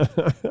 Hold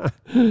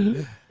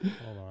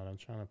on, I'm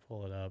trying to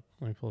pull it up.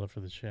 Let me pull it up for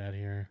the chat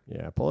here.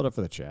 Yeah, pull it up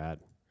for the chat.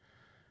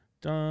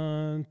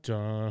 Dun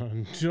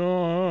dun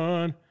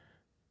dun.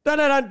 Dun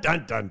dun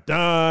dun dun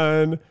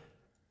dun.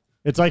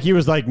 It's like he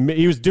was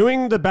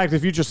doing the Back to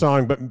the Future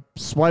song, but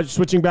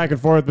switching back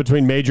and forth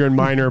between major and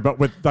minor, but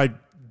with like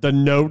the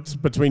notes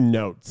between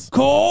notes.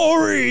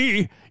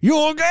 Corey,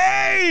 you're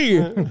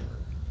gay.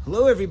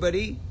 Hello,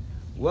 everybody.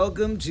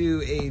 Welcome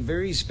to a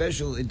very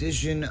special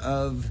edition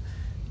of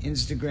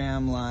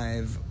Instagram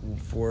Live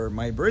for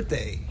my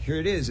birthday. Here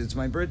it is. It's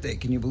my birthday.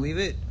 Can you believe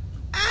it?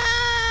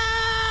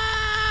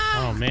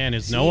 Oh man,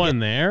 is no one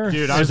there?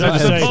 Dude, I was Is it about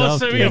to say,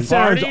 supposed to be a it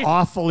sounds party?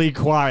 awfully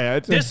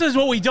quiet. This is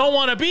what we don't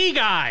want to be,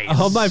 guys.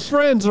 All my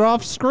friends are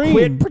off screen.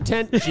 Quit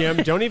pretend, Jim.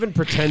 Don't even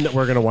pretend that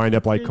we're going to wind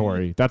up like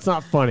Corey. That's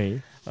not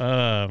funny.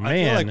 Man.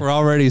 I feel like we're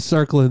already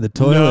circling the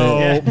toilet. No.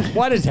 Yeah.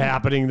 What is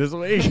happening this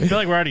week? I feel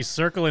like we're already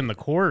circling the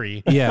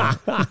quarry. Yeah.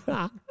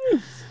 You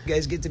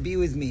guys get to be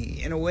with me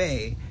in a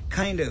way,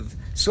 kind of,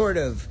 sort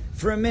of,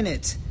 for a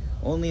minute,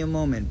 only a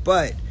moment.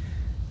 But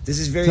this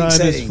is very Time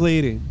exciting. is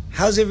fleeting.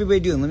 How's everybody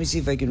doing? Let me see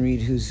if I can read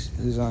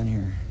who's on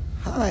here.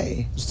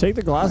 Hi. Just take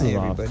the glasses Hi,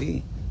 off.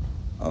 everybody.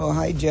 Oh,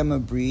 hi, Gemma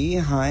Bree.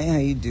 Hi, how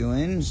you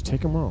doing? Just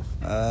take them off.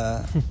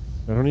 I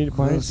don't need to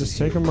play. Just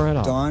take them right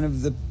off. Dawn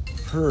of the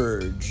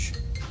Purge.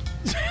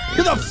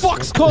 Who the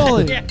fuck's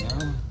calling? Yeah.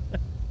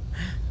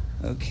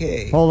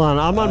 Okay. Hold on.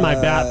 I'm on my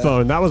bat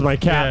phone. That was my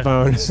cat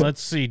phone.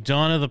 Let's see.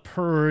 Dawn of the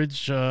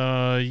Purge.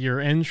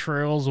 Your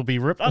entrails will be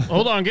ripped. Oh,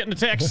 hold on. Getting a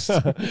text.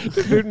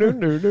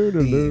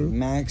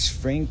 Max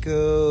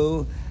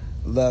Franco.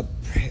 La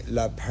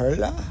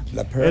Perla?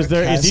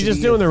 Is he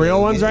just doing the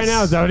real ones right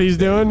now? Is that what he's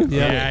doing?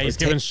 Yeah, he's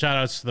giving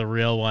shout-outs to the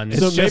real ones.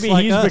 So maybe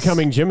he's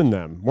becoming Jim and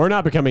them. We're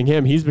not becoming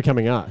him. He's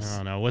becoming us. I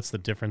don't know. What's the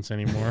difference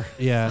anymore?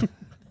 Yeah.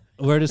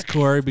 Where does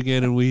Corey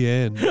begin and we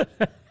end?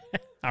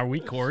 Are we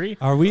Corey?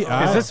 Are we?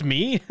 Is this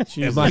me?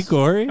 Am I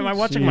Corey? Am I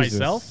watching Jesus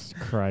myself?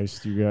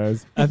 Christ, you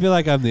guys. I feel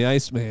like I'm the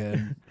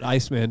Iceman,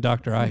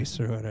 Dr. Ice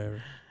or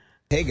whatever.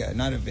 Ortega,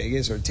 not a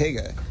Vegas,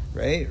 Ortega,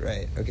 right?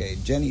 Right. Okay.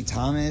 Jenny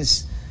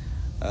Thomas,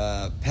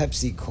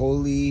 Pepsi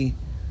Coley.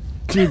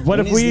 Dude, what When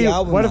if is the we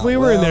album what if out? we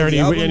were in Well, there and the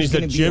he album's said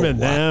gonna be Jim a and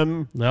what?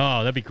 them?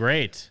 No, that'd be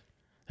great.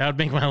 That would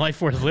make my life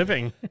worth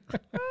living.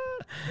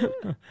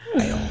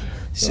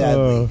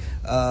 Sadly,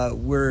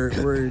 we're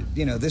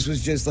this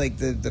was just like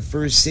the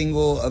first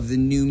single of the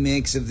new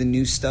mix of the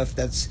new stuff.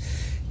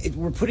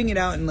 We're putting it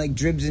out in like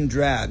dribs and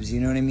drabs. You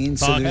know what I mean?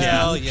 Fuck there's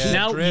yeah. no-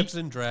 Now, Dribs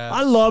and drabs.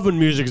 I love when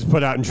music is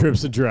put out in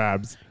drips and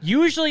drabs.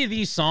 Usually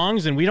these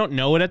songs, and we don't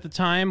know it at the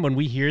time when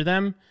we hear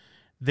them,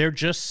 they're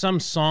just some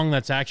song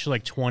that's actually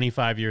like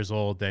 25 years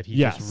old that he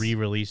Yes. just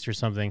re-released or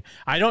something.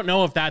 I don't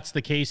know if that's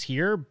the case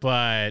here,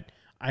 but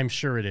I'm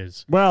sure it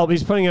is. Well,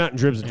 he's putting it out in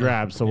dribs and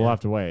drabs, so we'll have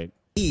to wait.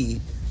 The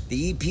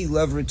EP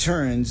Love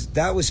Returns,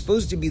 that was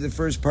supposed to be the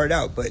first part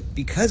out, but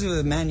because of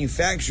a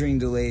manufacturing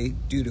delay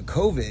due to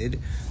COVID,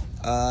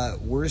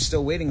 we're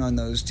still waiting on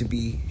those to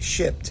be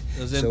shipped.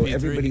 Those So MP3s.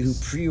 everybody who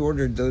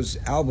pre-ordered those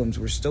albums,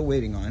 we're still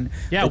waiting on.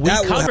 Yeah, But we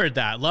that will covered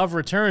that. Love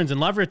Returns, and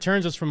Love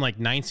Returns is from like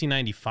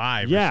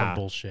 1995 or Yeah. some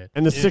bullshit.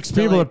 And the six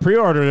people that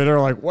pre-ordered it are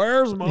like,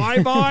 "Where's my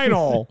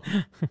vinyl?"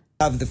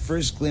 have the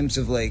first glimpse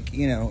of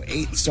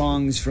 8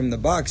 songs from the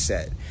box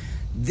set.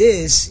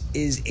 This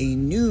is a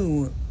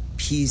new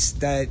piece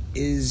that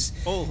is,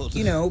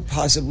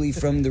 possibly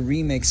from the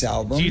remix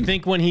album. Do you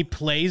think when he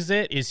plays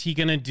it, is he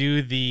gonna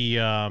do the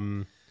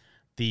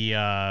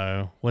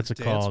what's it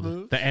Dance called?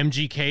 moves? The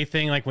MGK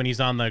thing, like when he's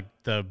on the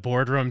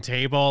boardroom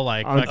table,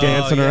 like Oh, fucking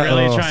dancing around.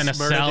 really Oh. trying to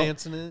Smyrna sell.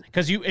 dancing it?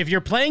 Because if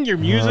you're playing your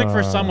music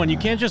for someone, you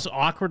can't just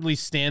awkwardly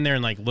stand there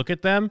and like look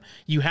at them.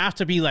 You have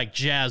to be like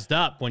jazzed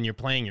up when you're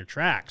playing your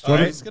tracks. Oh,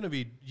 Right? it's going to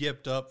be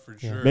yipped up for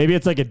sure. Maybe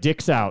it's like a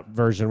dicks out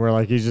version where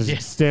like he's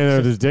just standing there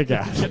with his dick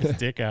out. His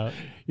dick out.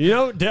 You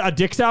know, a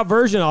dicks out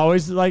version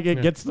always like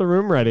it gets the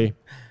room ready.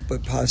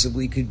 But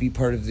possibly could be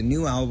part of the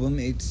new album.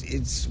 We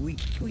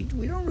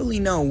don't really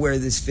know where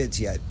this fits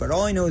yet, but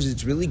all I know is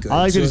it's really good.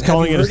 I like that he's have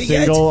calling you it a heard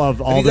yet? single of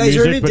Have all you the guys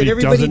music, heard it? but Did he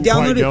everybody doesn't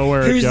download quite know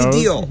where Here's it the goes.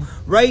 deal.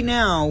 Right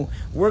now,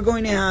 we're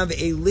going to have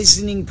a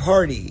listening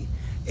party,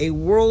 a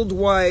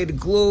worldwide,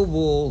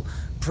 global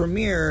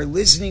premiere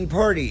listening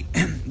party,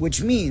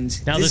 which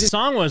means Now this the is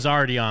song was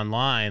already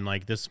online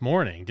like this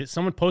morning. Did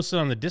someone post it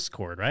on the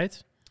Discord, right?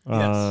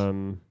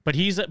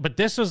 But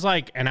this was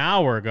like an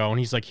hour ago, and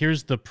he's like,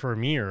 "Here's the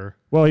premiere."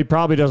 Well, he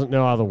probably doesn't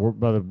know how the world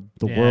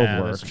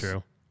works. That's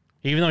true.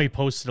 Even though he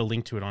posted a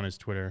link to it on his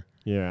Twitter.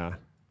 Yeah.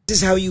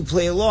 this is how you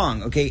play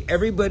along. Okay,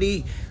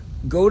 everybody,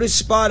 go to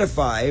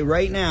Spotify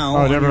right now. Oh,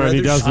 on never your mind. He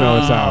other does know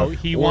it's screen. out.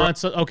 He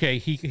wants. Okay,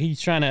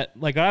 he's trying to,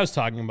 like I was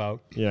talking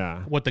about. Yeah.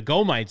 What the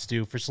Gomites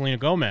do for Selena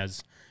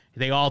Gomez.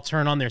 They all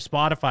turn on their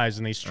Spotifys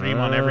and they stream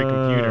on every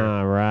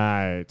computer.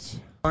 Right.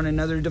 On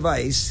another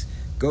device,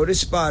 go to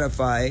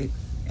Spotify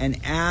and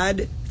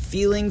add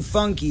Feeling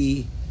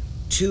Funky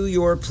to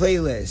your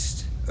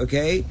playlist.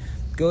 Okay?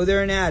 Go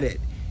there and add it.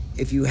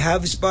 If you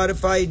have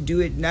Spotify, do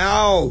it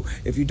now.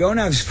 If you don't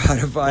have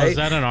Spotify, Was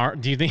that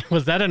do you think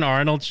was that an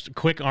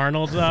quick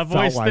Arnold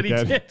voice like that he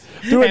it. did?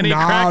 Do it And he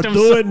now. cracked Do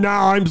himself- it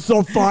now. I'm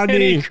so funny.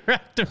 And he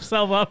cracked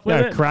himself up with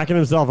Yeah, it. cracking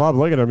himself up.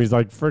 Look at him. He's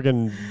like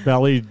freaking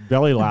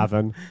belly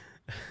laughing.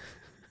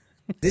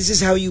 this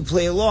is how you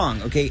play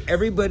along. Okay?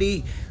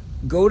 Everybody,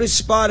 go to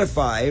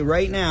Spotify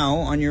right now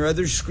on your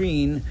other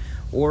screen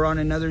or on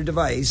another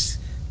device.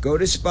 Go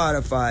to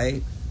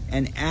Spotify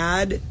and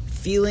add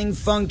Feeling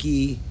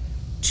Funky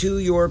to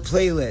your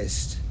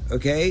playlist.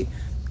 Okay?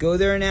 Go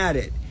there and add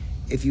it.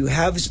 If you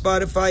have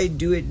Spotify,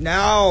 do it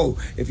now.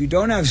 If you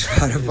don't have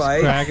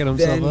Spotify, cracking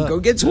himself then up. go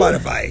get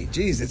Spotify.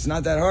 Jeez, it's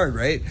not that hard,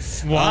 right?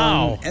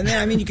 Wow. And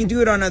then, I mean, you can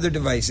do it on other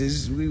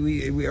devices.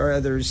 We our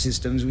other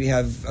systems. We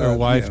have Our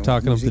wife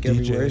talking up music the DJ.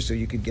 everywhere, so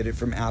you could get it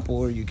from Apple,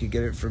 or you could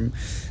get it from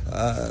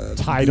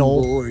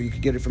Tidal, Google, or you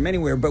could get it from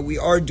anywhere. But we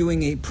are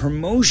doing a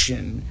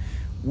promotion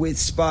with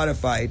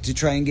Spotify to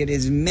try and get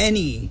as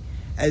many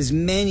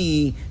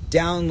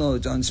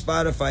downloads on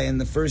Spotify in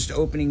the first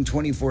opening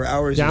 24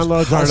 hours.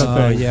 Downloads as aren't a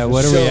possible. thing. yeah,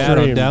 what are we at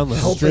on downloads?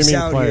 Help us Streaming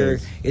out plays. here.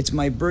 It's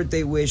my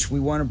birthday wish. We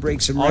want to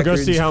break some I'll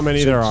records. go see how many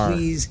so there are.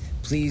 Please.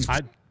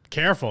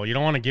 Careful. You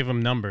don't want to give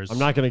him numbers. I'm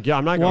not gonna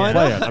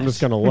play it. I'm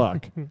just gonna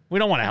look. We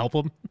don't want to help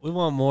him. We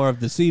want more of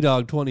the Sea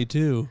Dog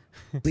 22.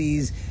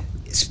 Please,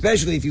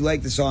 especially if you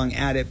like the song,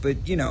 add it.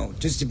 But,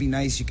 just to be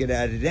nice, you could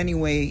add it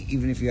anyway,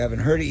 even if you haven't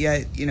heard it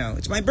yet.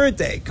 It's my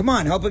birthday. Come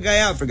on, help a guy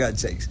out, for God's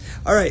sakes.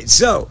 All right,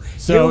 so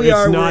here we it's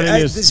are. not We're in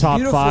at his this top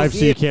beautiful 5, so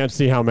you theater. can't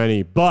see how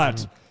many.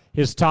 But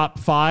his top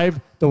 5,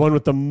 the one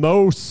with the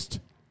most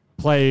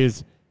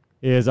plays,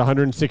 is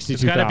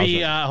 162,000. It's got to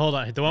be, hold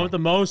on, the one with the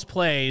most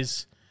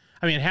plays.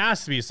 I mean, it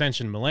has to be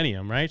Ascension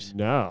Millennium, right?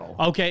 No.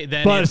 Okay,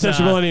 then But it's,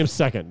 Ascension Millennium's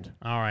second.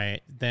 All right,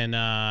 then...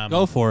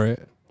 Go for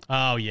it.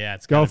 Oh, yeah,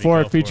 it's Go gotta be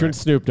for it, featuring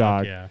Snoop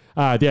Dogg. Yeah.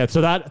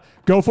 So that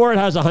Go For It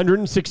has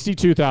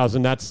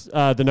 162,000. That's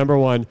the number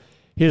one.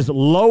 His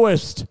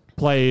lowest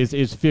plays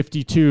is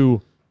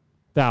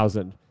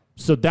 52,000.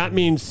 So that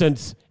means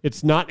since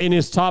it's not in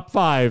his top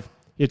 5,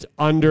 it's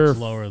under. It's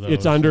lower, though,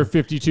 it's under so-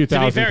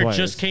 52,000. To be fair, plays. it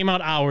just came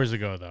out hours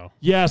ago, though.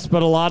 Yes,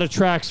 but a lot of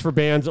tracks for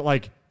bands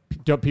that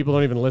people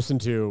don't even listen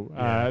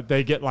to.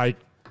 They get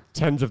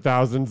tens of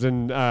thousands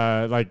in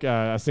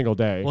a single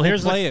day. Well,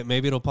 here's play it.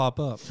 Maybe it'll pop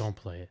up. Don't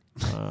play it.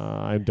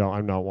 I'm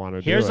not want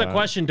to. Here's do a it.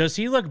 question: does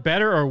he look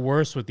better or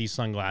worse with these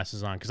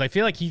sunglasses on? Because I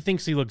feel like he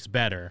thinks he looks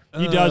better.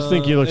 He does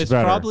think he looks it's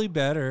better. probably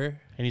better.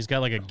 And he's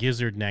got like a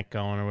gizzard neck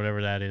going, or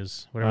whatever that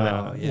is. Whatever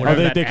that. yeah.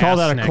 Whatever they call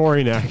ass that a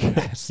Corey neck.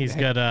 He's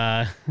got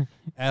a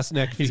ass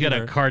neck. He's got a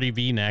fever. Cardi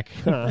B neck.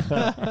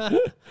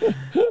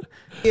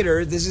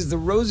 Theater. This is the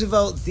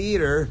Roosevelt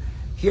Theater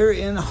here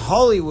in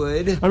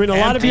Hollywood. I mean, a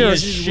lot of your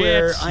This is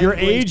where I'm your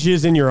going age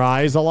is in your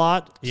eyes a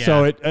lot,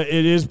 so Yeah.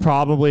 it is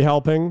probably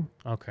helping.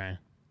 Okay.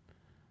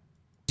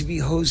 to be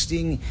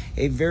hosting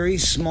a very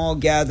small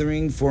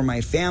gathering for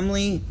my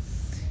family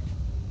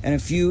and a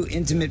few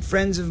intimate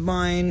friends of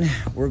mine.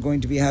 We're going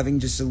to be having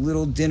just a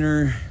little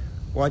dinner,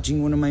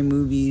 watching one of my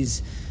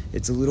movies.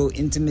 It's a little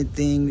intimate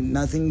thing,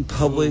 nothing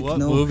public. What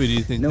no movie do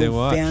you think no they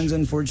watch? fans,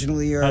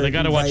 unfortunately, are they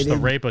got to watch invited. The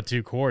Rape of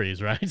Two Corys,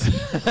 right?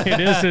 It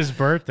is his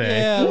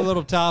birthday. Yeah, a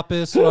little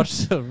tapas. Watch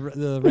the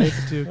Rape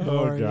of Two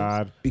Corys. Oh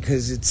God!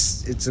 Because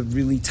it's a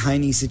really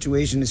tiny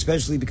situation,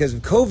 especially because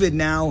of COVID.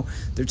 Now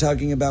they're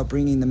talking about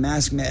bringing the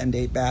mask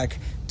mandate back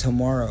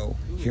tomorrow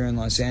here in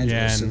Los Angeles.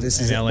 Yeah, so this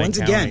in is LA once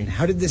County. again.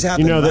 How did this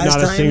happen? You know that Last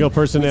not a time single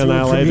person we in threw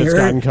a LA that's premiere.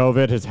 gotten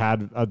COVID has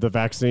had the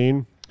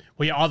vaccine.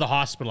 Well, yeah, all the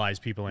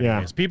hospitalized people,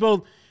 Yeah.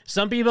 anyways.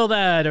 Some people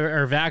that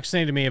are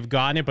vaccinated may have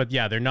gotten it, but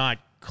yeah, they're not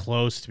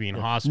close to being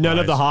hospitalized. None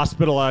of the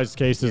hospitalized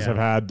cases have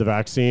had the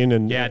vaccine,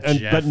 and Jeff.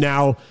 but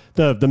now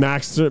the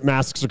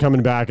masks are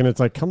coming back, and it's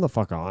like, come the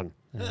fuck on.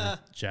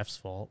 Jeff's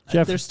fault.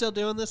 Jeff, They're still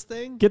doing this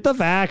thing? get the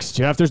vax,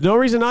 Jeff. There's no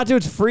reason not to.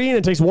 It's free, and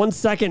it takes 1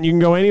 second. You can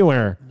go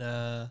anywhere.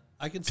 Nah,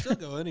 I can still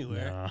go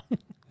anywhere.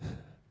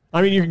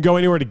 I mean, you can go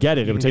anywhere to get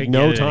it. It would take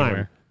no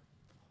time.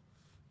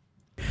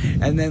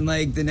 And then,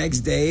 like, the next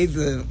day,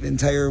 the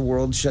entire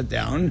world shut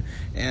down,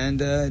 and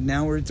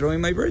now we're throwing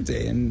my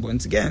birthday. And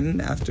once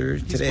again, after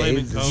today,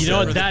 You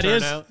know what,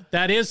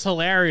 that is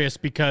hilarious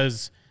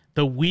because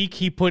the week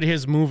he put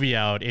his movie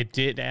out, it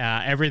did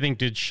everything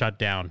did shut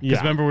down. Because Yeah.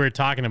 remember we were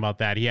talking about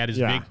that. He had his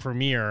Yeah. big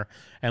premiere,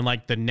 and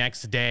like the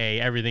next day,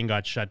 everything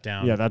got shut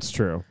down. Yeah, that's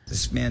true.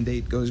 this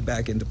mandate goes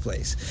back into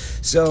place.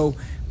 So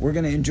we're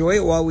going to enjoy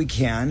it while we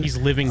can. He's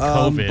living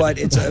COVID. But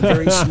it's a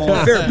very small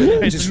affair.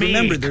 But It's just me,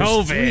 remember, there's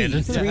COVID.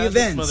 three Yeah, how's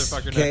this events.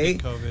 motherfucker not Okay.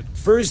 get COVID?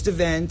 First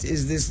event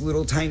is this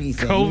little tiny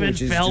thing, COVID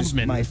which is just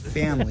Feldman. my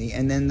family,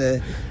 and then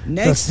the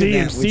next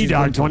event, which CMC is Dog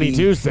going to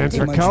 22 be stands a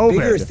for much COVID.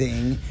 bigger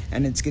thing,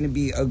 and it's going to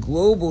be a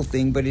global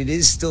thing, but it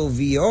is still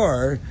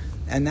VR.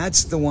 And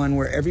that's the one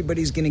where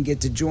everybody's going to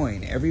get to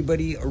join.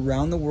 Everybody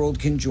around the world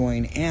can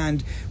join,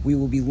 and we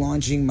will be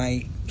launching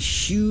my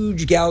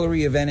huge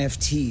gallery of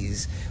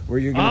NFTs where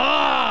you're going to...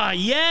 Ah,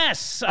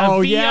 yes! A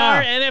Oh, VR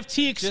yeah.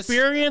 NFT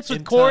experience with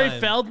in Corey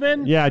time.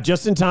 Feldman? Yeah,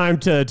 just in time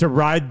to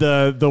ride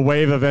the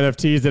wave of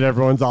NFTs that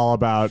everyone's all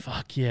about.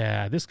 Fuck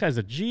yeah, this guy's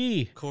a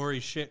G. Corey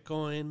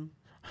Shitcoin.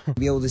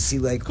 be able to see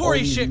like all Corey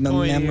these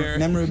Shitcoin here.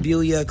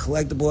 memorabilia,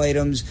 collectible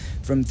items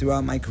from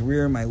throughout my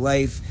career, my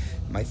life,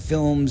 my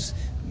films,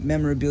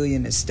 memorabilia,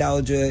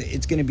 nostalgia.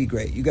 It's going to be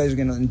great. You guys are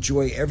going to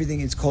enjoy everything.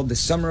 It's called the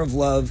Summer of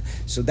Love.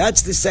 So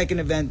that's the second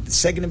event. The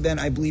second event,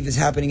 I believe, is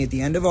happening at the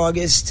end of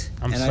August.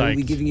 I'm and I will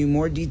be psyched. giving you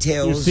more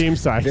details You seem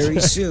psyched. very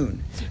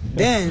soon.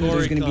 Then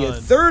there's going to be a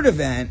Corey-Con. third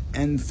event,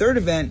 and the third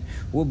event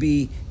will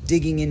be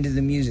digging into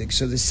the music.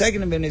 So the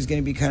second event is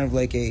going to be kind of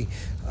like a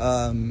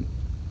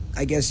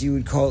I guess you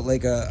would call it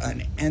like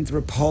an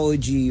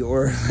anthropology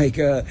or like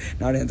a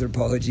not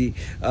anthropology,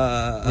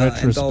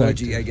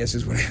 anthology. I guess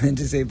is what I meant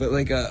to say, but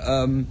like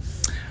a.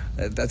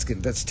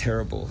 That's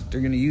terrible.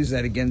 They're going to use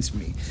that against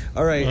me.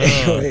 All right.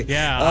 Anyway,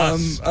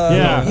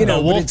 You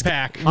know,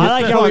 Wolfpack. I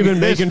like how we've been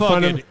making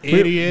fun of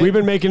we've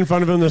been making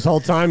fun of him this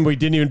whole time. We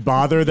didn't even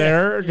bother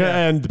there,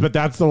 but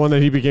that's the one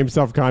that he became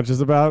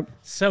self-conscious about.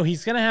 So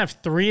he's going to have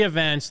 3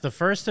 events. The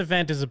first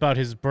event is about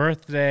his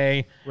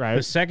birthday. Right.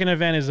 The second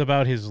event is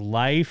about his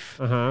life.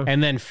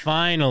 And then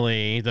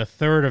finally, the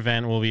third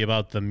event will be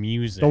about the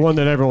music. The one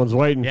that everyone's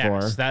waiting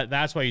Yes, for.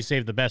 that's why you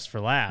saved the best for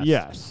last.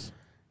 Yes.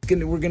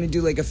 We're going to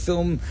do like a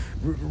film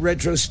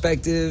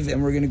retrospective,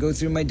 and we're going to go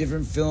through my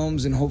different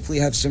films and hopefully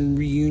have some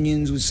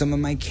reunions with some of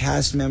my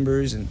cast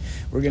members, and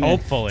we're going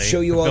to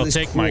show you all this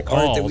cool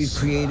art that we've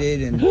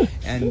created,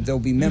 and there'll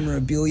be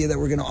memorabilia that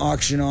we're going to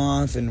auction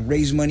off and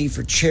raise money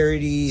for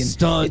charity, and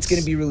it's going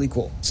to be really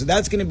cool. So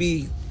that's going to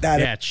be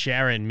that. Yeah,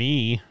 Sharon,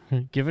 me.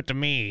 Give it to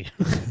me.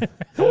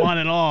 I want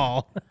it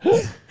all.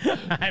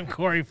 I'm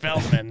Corey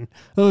Feldman.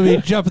 We'll be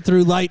jumping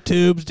through light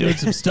tubes, doing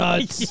some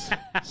stunts,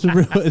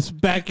 some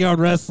backyard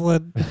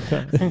wrestling.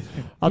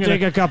 I'll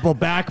take a couple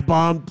back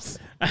bumps.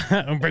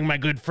 I'll bring my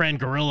good friend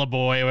Gorilla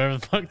Boy, whatever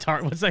the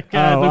fuck. What's that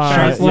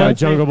guy?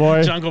 Jungle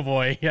Boy. Jungle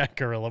Boy. Yeah,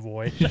 Gorilla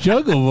Boy.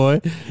 Jungle Boy.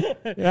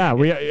 Yeah,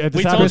 we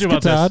told you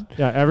about this.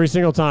 Yeah, every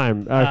single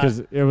time because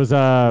it was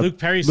Luke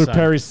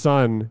Perry's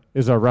son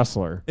is a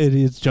wrestler. It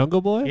is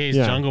Jungle Boy. Yeah, he's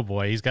Jungle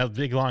Boy. He's got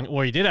big long.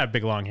 Well, he did have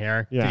big long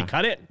hair. Yeah. Did he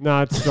cut it?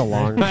 No, it's still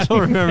long. I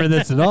don't remember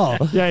this at all.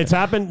 Yeah, it's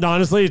happened.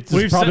 Honestly, it's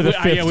probably the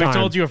 5th time. We've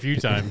told you a few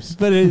times.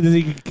 But is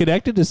he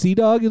connected to Sea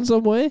Dog in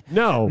some way?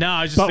 No. No,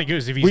 I just think it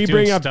was if he's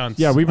doing stunts.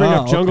 Yeah, we bring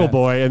up Jungle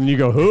Boy, and you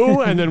go,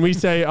 who? And then we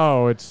say,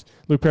 oh, it's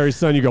Luke Perry's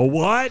son. You go,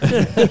 what?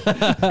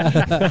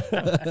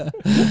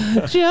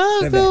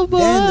 Jungle Boy.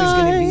 Then there's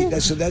going to be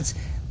so that's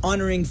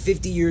honoring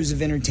 50 years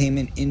of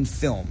entertainment in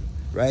film,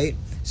 right?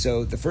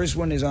 So the first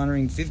one is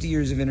honoring 50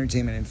 years of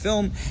entertainment in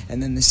film,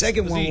 and then the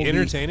second one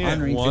will be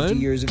honoring 50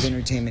 years of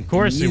entertainment in music. Of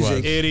course he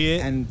was.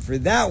 Idiot. And for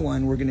that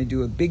one, we're going to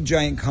do a big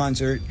giant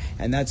concert,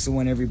 and that's the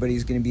one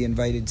everybody's going to be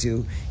invited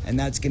to, and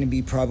that's going to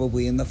be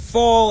probably in the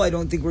fall. I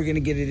don't think we're going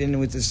to get it in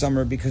with the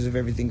summer because of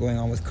everything going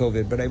on with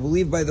COVID, but I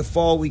believe by the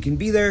fall we can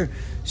be there,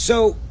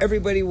 so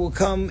everybody will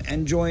come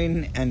and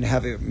join and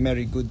have a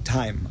very good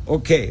time.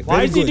 Okay.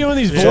 Why is he doing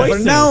these So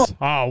voices? for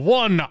now,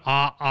 1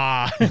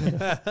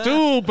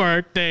 2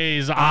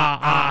 birthdays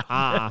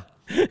The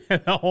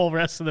whole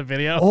rest of the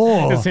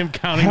video is him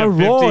counting to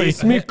 50. Hello,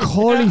 it's me,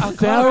 Corey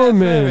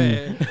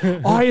Feldman.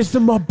 It's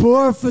my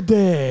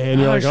birthday.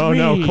 And you're like, oh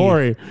no,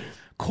 Corey.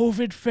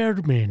 COVID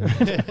Feldman.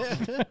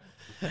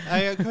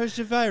 I got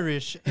the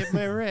virus in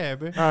my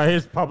rib.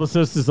 His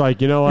publicist is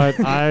like, you know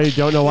what? I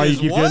don't know why you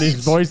keep doing these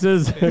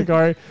voices,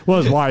 Corey.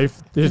 Well, his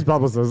wife, his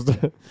publicist.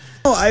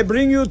 I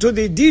bring you to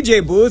the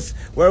DJ booth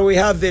where we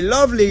have the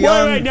lovely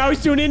young... Wait, now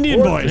he's doing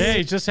Indian voice. Hey,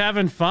 he's just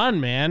having fun,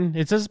 man.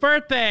 It's his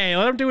birthday.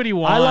 Let him do what he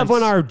wants. I love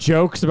when our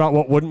jokes about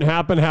what wouldn't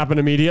happen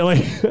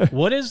immediately.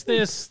 What is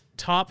this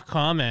top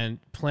comment?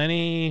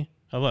 Plenty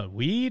of what?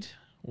 Weed?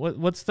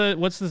 What's this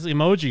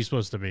emoji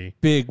supposed to be?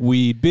 Big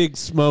weed, big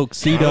smoke,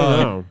 Sea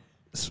Dog.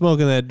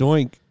 Smoking that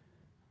doink.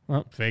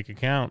 Well, fake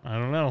account. I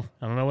don't know.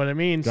 I don't know what it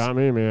means. Got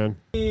me, man.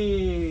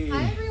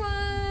 Hi,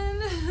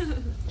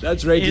 everyone.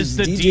 That's right. Is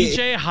the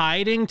DJ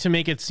hiding to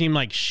make it seem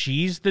like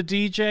she's the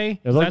DJ?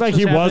 It looked like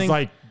he was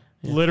like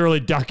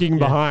literally ducking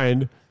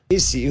behind.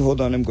 See,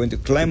 hold on. I'm going to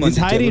climb on He's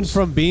the hiding tables.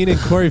 from being in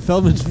Corey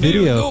Feldman's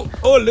video.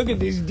 Oh, look at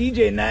this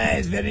DJ.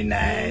 Nice. Very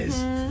nice.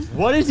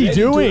 What is he Ready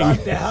doing? to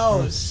rock the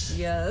house.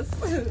 Yes.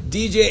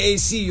 DJ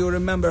AC, you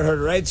remember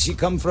her, right? She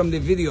come from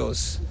the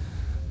videos.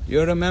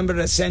 You remember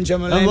the Senja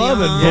Millennium? I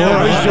love it.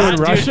 He's doing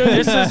Russian?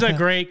 This is a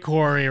great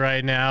Corey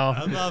right now.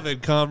 I love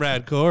it,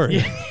 Comrade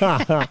Corey.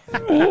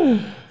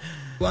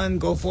 One,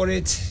 go for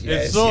it.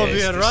 Yes, Soviet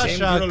yes, the same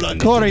girl on Russia.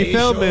 the Corey Today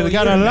Feldman Show,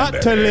 got you a lot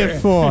to remember live her.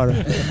 for.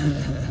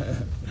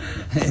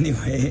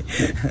 Anyway,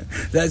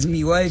 that's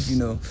me wife, you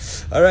know.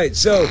 All right,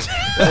 so...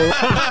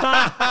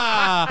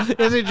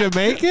 Is he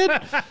Jamaican?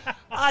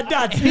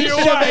 That's He's me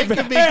wife.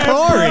 Jamaican be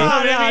Corey.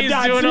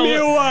 That's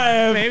me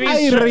wife.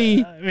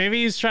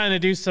 Maybe he's trying to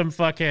do some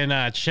fucking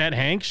Chet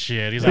Hanks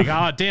shit. He's like,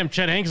 oh, damn,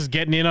 Chet Hanks is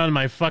getting in on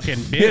my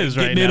fucking biz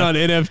right Getting in now. on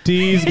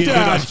NFTs, getting in on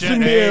That's Chet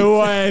me Hanks.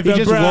 wife, He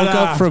just brother. woke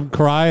up from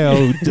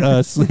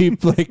cryo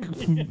sleep, like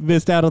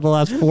missed out on the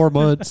last 4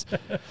 months.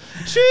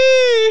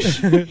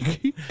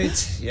 Sheesh.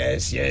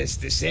 Yes,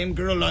 the same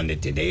girl on the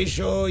Today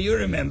Show. You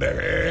remember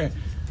her.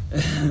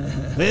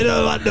 They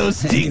don't want no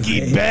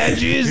stinky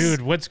badges.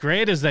 Dude, what's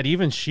great is that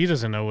even she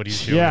doesn't know what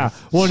he's doing. Yeah.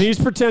 Well, he's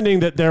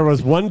pretending that there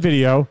was one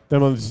video,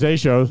 then on the Today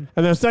shows, and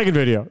then a second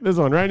video, this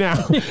one right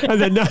now.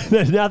 And then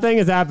nothing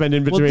has happened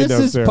in between Well, this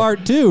those is two.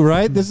 part 2,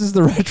 right? This is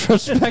the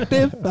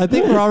retrospective. I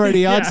think we're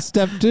already on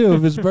step 2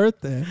 of his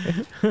birthday.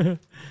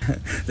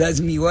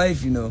 That's me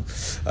wife, you know.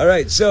 All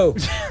right, so...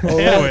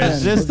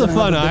 Anyways, just the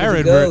fun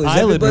island Is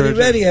island everybody version.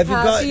 ready? Have you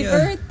Happy got...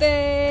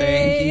 birthday.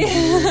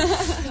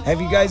 Thank you.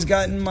 Have you guys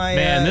gotten my...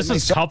 Man, this my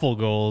is couple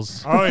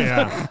goals. Oh,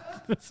 yeah.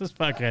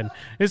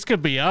 This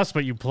could be us,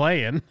 but you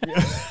playing.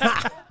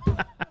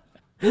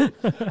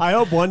 I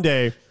hope one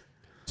day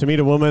to meet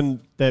a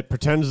woman that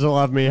pretends to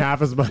love me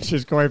half as much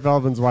as Corey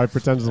Feldman's wife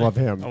pretends to love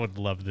him. I would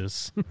love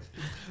this.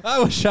 I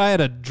wish I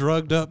had a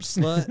drugged up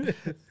slut.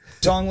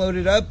 Song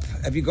loaded up.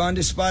 Have you gone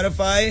to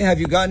Spotify? Have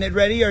you gotten it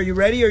ready? Are you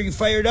ready? Are you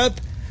fired up?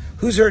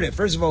 Who's heard it?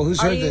 First of all, who's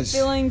heard this? Are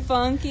you feeling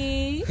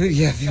funky?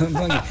 Yeah, feeling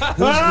funky.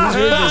 Who's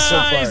heard this so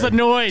far? He's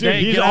annoyed. Dude,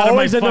 Hey, he's get out of my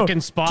always annoyed.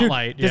 fucking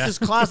spotlight. Dude, this is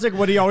classic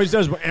what he always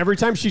does. Every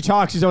time she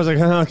talks, he's always like,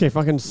 okay,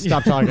 fucking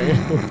stop talking.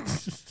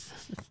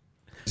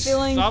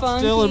 Feeling Stop funky?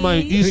 stealing my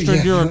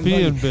Eastern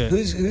European bit.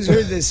 Who's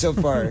heard this so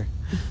far?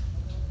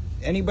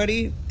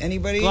 Anybody?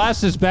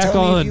 Glasses back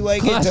Tell me on. if you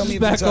like it. Tell me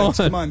if it sucks.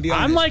 Come on, be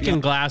honest. I'm be liking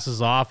honest.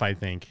 glasses off, I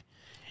think.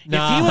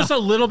 Nah. If he was a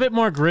little bit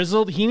more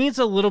grizzled, he needs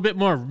a little bit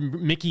more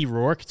Mickey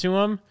Rourke to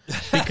him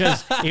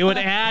because it would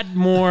add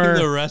more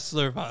The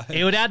wrestler vibe.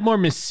 It would add more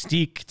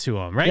mystique to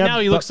him. Right Yeah, now,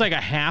 he but- looks like a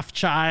half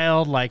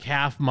child, like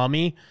half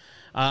mummy,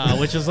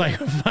 which is like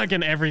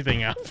fucking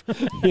everything up.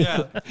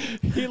 Yeah.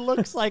 He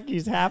looks like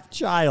he's half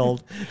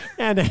child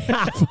and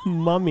half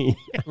mummy.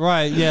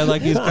 Right, yeah,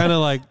 like he's kind of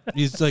like,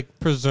 he's like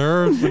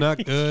preserved, but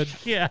not good.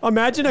 Yeah.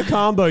 Imagine a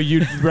combo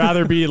you'd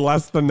rather be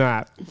less than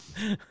that.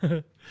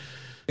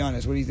 Be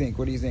honest. What do you think?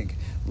 What do you think?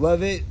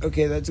 Love it.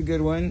 Okay, that's a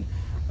good one.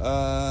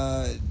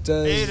 Does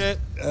Hate it.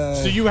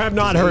 So you have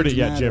not does heard age it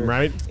yet, Jim,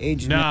 matter? right?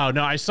 Age No,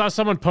 I saw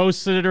someone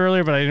posted it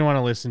earlier, but I didn't want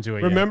to listen to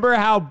it Remember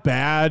how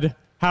bad,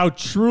 how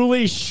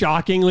truly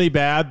shockingly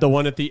bad the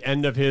one at the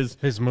end of his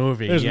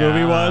movie. His Yeah,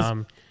 movie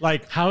was?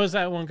 Like, how does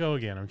that one go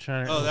again? I'm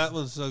trying to. Oh, that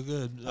one's so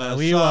good.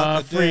 We suck are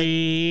a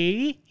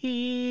dick.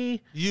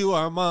 free. You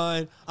are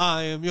mine.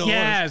 I am yours.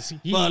 Yes,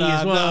 he but is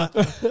I'm one. not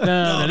No,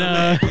 gonna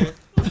no. make it.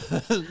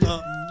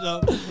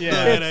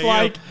 Yeah. It's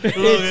like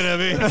looking at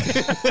me.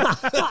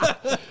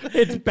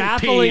 it's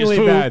bafflingly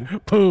Pee is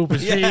bad. Poop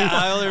is pee. Yeah,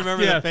 I only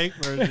remember Yeah. the fake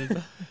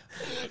version.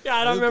 Yeah,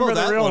 I don't Pull remember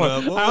the that real one one.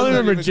 up. What I was only that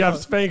remember even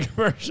Jeff's called? fake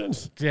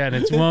versions. Yeah, and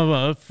it's one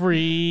of a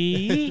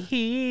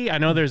free. I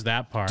know there's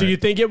that part. Do you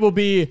think it will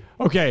be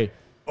okay?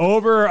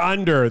 Over or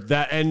under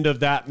that end of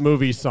that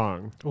movie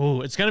song?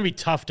 Oh, it's gonna be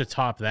tough to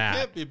top that.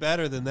 Can't be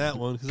better than that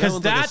one because that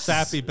one's like a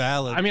sappy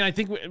ballad. I mean, I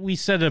think we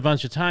said it a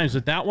bunch of times,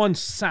 but that one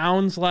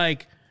sounds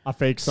like a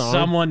fake song.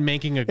 Someone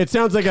making a It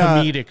sounds like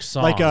comedic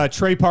song, like a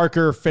Trey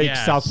Parker fake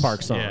Yes, South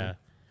Park song. Yeah.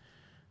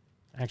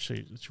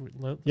 Actually, let's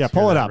Yeah, hear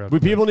pull it that up. real We,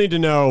 quick. people need to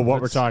know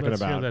what Let's- we're talking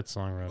let's hear about. that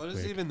song real What is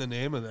quick. even the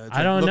name of that? It's I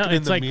like don't know. looking in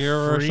It's the like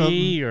mirror or free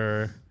something?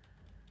 or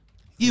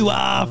You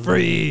are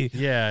free.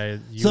 yeah,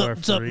 you Something, are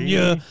free. something,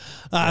 yeah.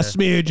 I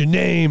smeared your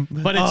name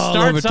But it all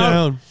starts over out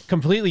town.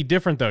 completely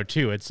different though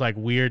too. It's like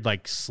weird,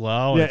 like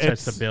slow, and it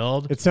starts to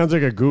build. It sounds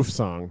like a goof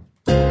song.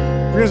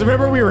 Because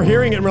remember we were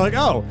hearing it and we're like,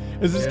 oh,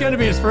 is this going to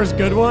be his first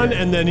good one?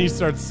 And then he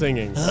starts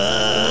singing.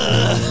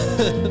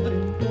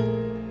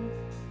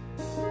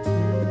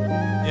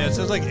 Yeah, it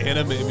sounds like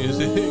anime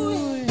music.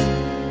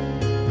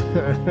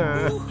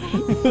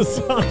 This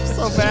song's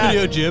so bad.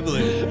 Studio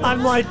Ghibli.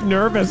 I'm like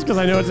nervous because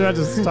I know it's about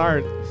to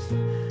start.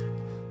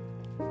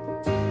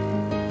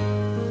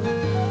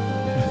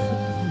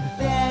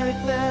 Very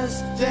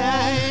first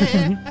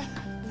time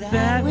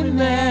that we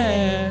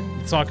met,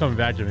 It's all coming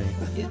back to me.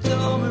 you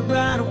told me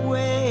right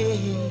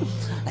away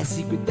a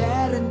secret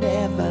that I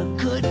never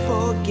could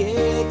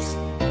forget.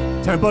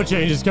 Tempo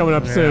change is coming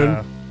up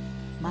soon.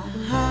 My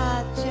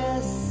heart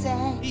just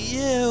sang.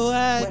 You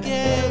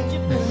again.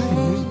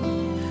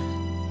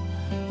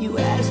 You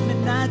asked me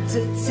not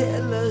to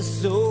tell her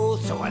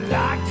so I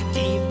locked it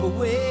deep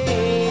away.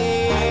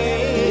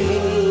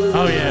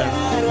 Oh yeah.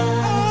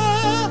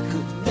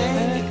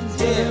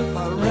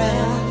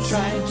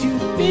 Trying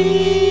to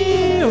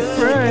be a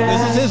friend.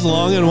 This is his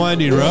long and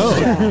winding road.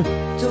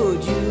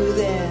 Told you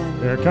then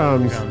Here it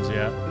comes.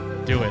 Yeah.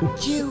 Do it.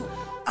 you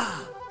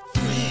are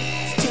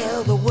free to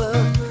tell the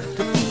world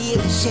to feel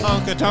ashamed.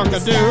 Tonka tonka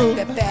It's do. not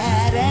that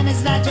bad and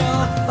it's not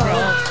your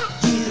fault.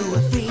 You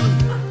are free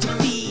to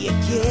be a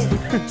kid.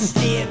 Just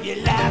live your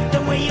life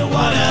the way you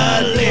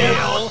wanna live.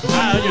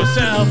 Out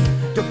yourself.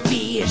 Don't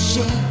be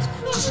ashamed.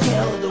 Just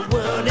tell the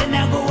world and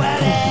now go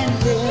out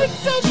and live. It's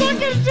so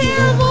fucking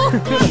terrible.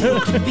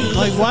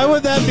 Like, why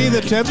would that be the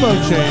tempo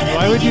change?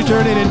 Why would you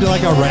turn it into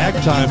like a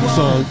ragtime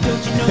song?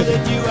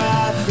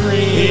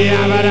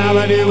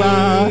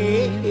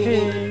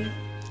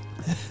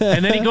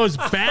 And then he goes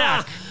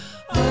back.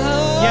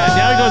 Yeah,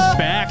 now he goes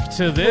back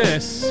to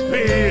this.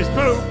 Please,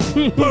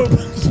 poop, poop.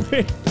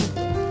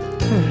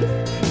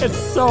 It's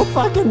so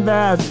fucking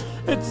bad.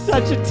 It's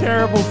such a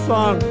terrible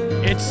song.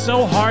 It's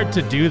so hard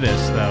to do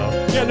this,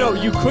 though. Yeah, no,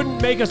 you couldn't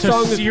make a To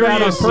song that's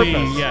bad on seriously,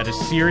 purpose. yeah, to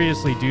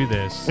seriously do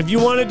this. If you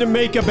wanted to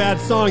make a bad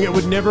song, it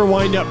would never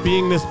wind up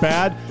being this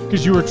bad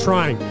because you were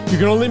trying. You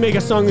can only make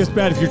a song this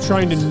bad if you're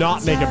trying to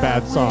not make a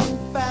bad song.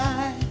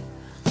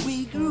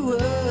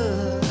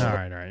 All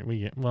right.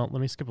 Well,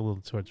 let me skip a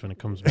little towards when it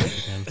comes back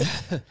again.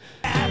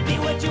 Be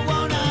what you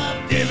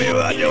wanna. Give me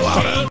what you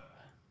wanna.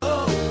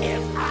 Oh,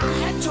 if I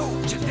had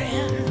told you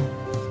then,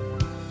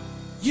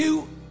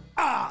 you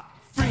are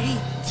free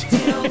to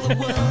tell the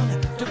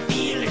world to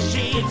feel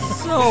ashamed.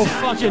 So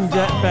fucking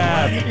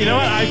bad. You know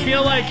what? I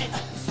feel like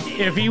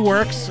if he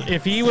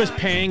was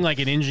paying like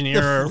an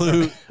engineer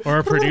or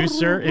a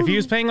producer, if he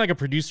was paying like a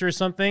producer or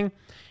something,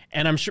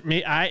 and I'm sure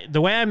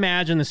the way I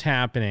imagine this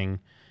happening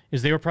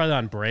is they were probably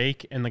on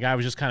break and the guy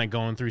was just kind of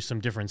going through some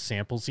different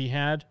samples he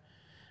had.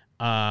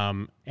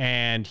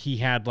 And he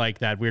had like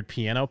that weird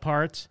piano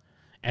part,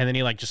 and then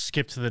he like just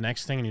skipped to the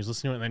next thing and he was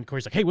listening to it, and then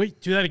Corey's like, hey,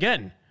 wait, do that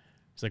again.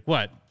 He's like,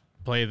 what?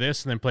 Play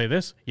this and then play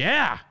this?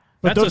 Yeah.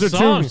 But That's those a are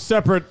song. two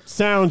separate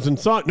sounds and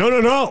songs.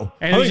 No.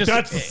 And I it's think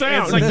that's the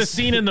sound. It's like the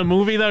scene in the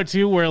movie, though,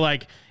 too, where,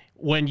 like,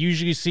 when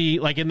usually you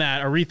see, like, in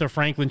that Aretha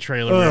Franklin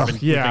trailer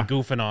we've been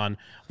goofing on,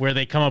 where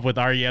they come up with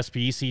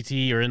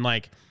R-E-S-P-E-C-T, or in,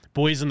 like,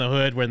 Boys in the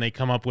Hood, when they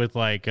come up with,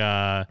 like,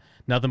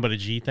 Nothing But a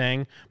G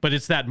thing. But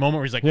it's that moment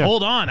where he's like,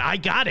 hold on, I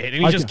got it.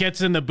 And he just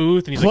gets in the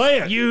booth, and he's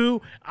Play like, it.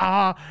 you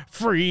are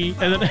free.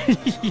 And then...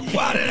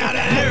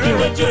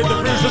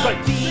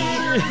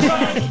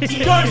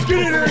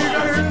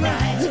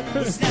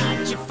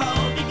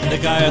 The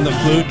guy on the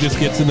flute just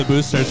gets in the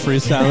booth, starts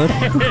freestyling.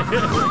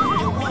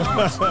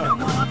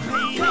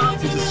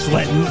 He's just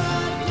sweating.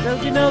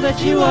 Don't you know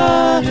that you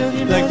are?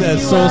 Like the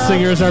soul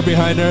singers are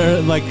behind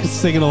her, like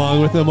singing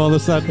along with them all of a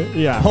sudden.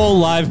 Yeah. Whole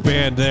live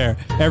band there.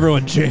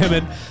 Everyone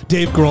jamming.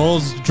 Dave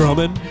Grohl's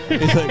drumming.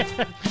 He's like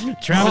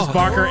Travis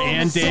Barker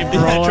and Dave Grohl.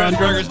 Yeah, Travis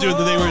Barker's doing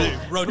the thing where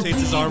he rotates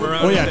his arm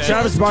around. Oh yeah, his head.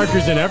 Travis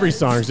Barker's in every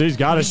song, so he's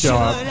got to show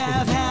up.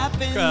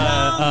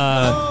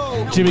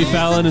 Jimmy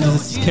Fallon and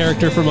his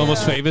character from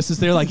Almost Famous is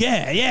there, like,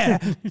 yeah.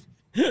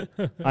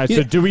 All right,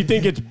 so do we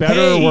think it's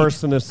better or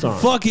worse than this song?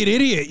 Fucking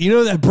idiot. You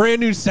know that brand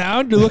new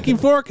sound you're looking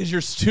for because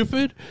you're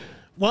stupid?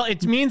 Well,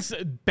 it means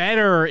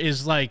better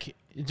is like,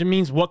 it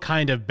means what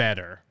kind of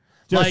better?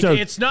 Just Like, so-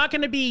 it's not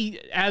going to be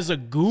as a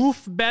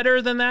goof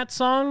better than that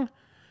song.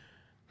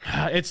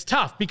 It's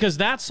tough because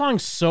that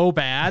song's so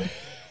bad,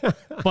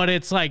 but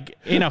it's like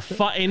in a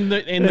in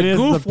the It is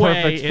goof the way,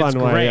 perfect it's fun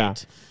way, great. yeah.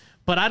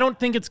 But I don't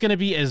think it's going to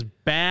be as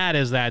bad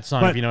as that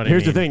song, But if you know what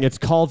here's I mean. the thing: it's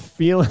called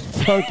 "Feeling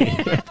Funky."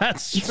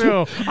 That's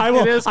true. I It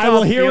will. is I will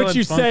called hear what Feelin'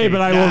 you say, Funky.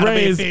 but I will Gotta be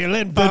raise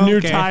feeling the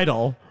new funky.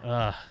 title.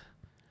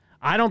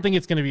 I don't think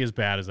it's going to be as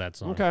bad as that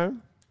song. Okay.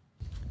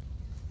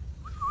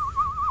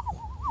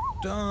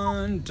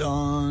 Dun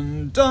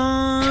dun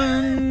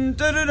dun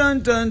dun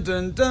dun dun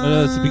dun dun. Oh,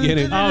 no, it's the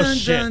beginning. Oh, dun,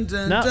 shit. dun,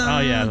 dun, No. dun. Oh,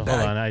 yeah. Hold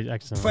on. I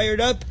accidentally.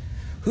 Fired up.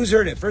 Who's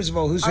heard it? First of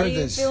all, who's Are heard you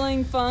this?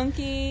 feeling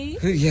funky?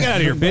 Yeah, Get out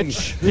of here, funky.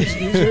 bitch.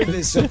 Who's heard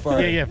this so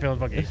far? Yeah, feeling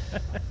funky.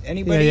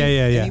 Anybody? Yeah.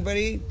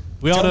 Anybody?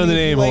 We all Tell know me the if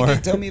you name, like or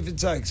it. Tell me if it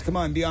sucks. Come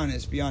on, be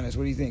honest. Be honest.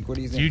 What do you think? What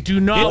do you think? You do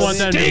not It want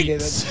them to be.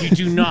 stinks. You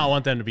do not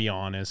want them to be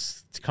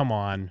honest. Come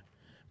on,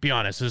 be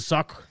honest. Does it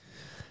suck?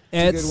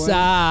 It good one.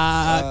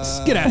 sucks.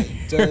 Get out of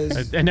here.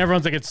 Does And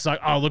everyone's like, it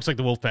sucks. Oh, it looks like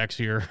the Wolfpack's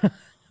here.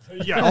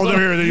 Yeah. Oh, they're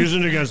here. They're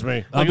using it against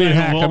me. I'm being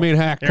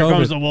hacked. Here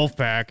comes the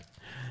Wolfpack.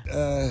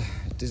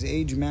 does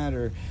age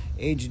matter?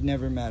 Age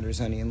never matters,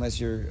 honey,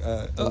 unless you're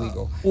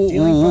illegal.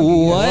 Feeling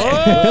funky.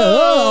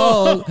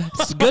 What?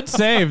 It's a good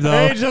save,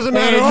 though. Age doesn't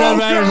matter. Age doesn't Oh,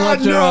 matter God,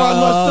 unless you're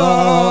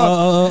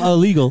no, unless,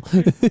 illegal.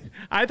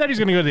 I thought he was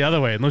going to go the other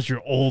way, unless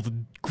you're old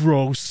and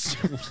gross.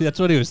 That's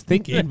what he was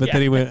thinking, but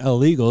then he went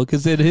illegal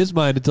because in his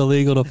mind it's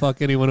illegal to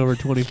fuck anyone over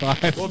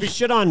 25. Well, if you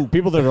shit on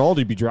people that are old,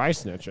 you'd be dry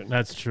snitching.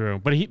 That's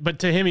true. But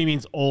to him, he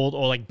means old,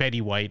 or like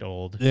Betty White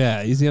old.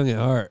 Yeah, he's young at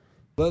heart.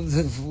 Love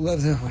the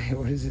wait,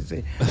 what does it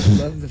say?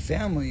 Love the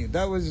family.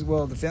 That was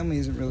the family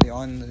isn't really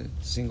on the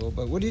single,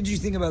 but what did you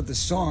think about the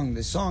song?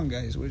 The song,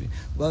 guys,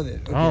 love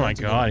it. Okay, Oh my that's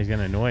a good God, one. he's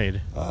getting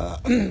annoyed.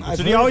 I've That's what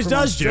heard he it always from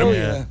does, Jim.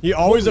 Australia. He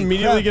always Holy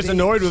immediately crap, gets they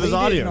annoyed with his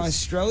played it in audience.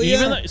 Australia.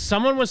 Even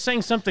someone was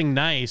saying something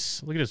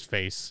nice. Look at his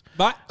face.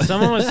 But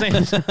Someone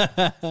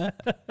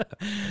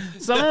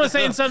was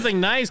saying something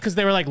nice because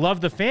they were like,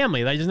 "Love the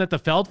family." Like, isn't that the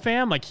Feld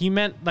fam? Like he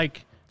meant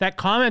like that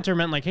commenter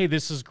meant like, "Hey,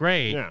 this is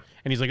great." Yeah.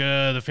 And he's like,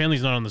 "The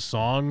family's not on the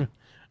song.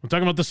 I'm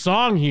talking about the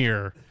song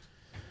here."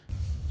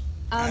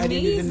 I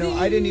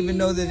didn't even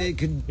know that it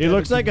could. He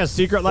looks like a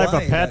Secret Life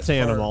fly of Pets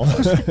that far. animal,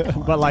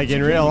 but like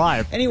in real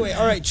life. Anyway,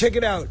 all right, check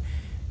it out.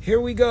 Here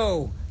we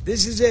go.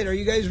 This is it. Are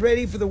you guys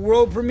ready for the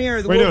world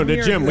premiere? The Wait, world no,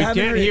 premiere. Jim, If we you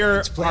haven't can't heard it, hear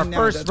it's playing our now.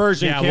 first That's-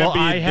 version. Yeah, Can't well, be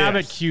I have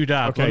this. it queued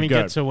up. Okay, Let me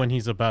good. get to when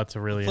he's about to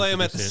really Play 'em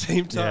at the introduce it.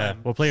 same time.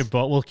 Yeah, we'll play it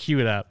both. We'll cue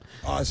it up.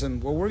 Awesome.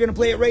 Well, we're gonna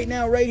play it right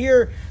now, right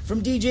here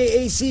from DJ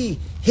AC.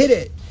 Hit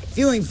it.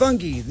 Feeling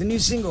Funky, the new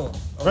single.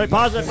 Right,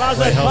 pause it, pause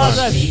Wait, it, hold pause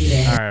on.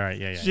 it. All right,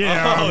 yeah.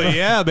 Yeah. oh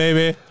yeah,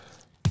 baby.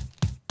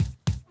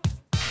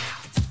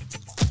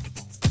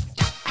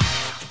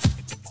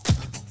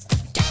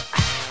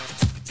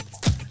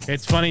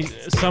 It's funny.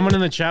 Someone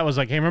in the chat was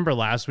like, "Hey, remember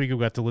last week we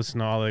got to listen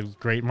to all the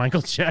great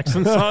Michael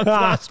Jackson songs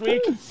last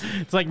week?"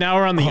 It's like now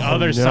we're on the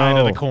other side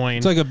of the coin.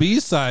 It's like a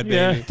B-side, baby.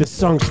 Yeah. This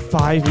song's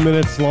 5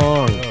 minutes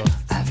long.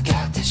 I've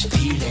got this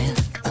feeling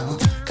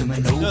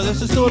coming over. No,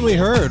 this is the one we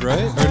heard, right?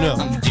 Or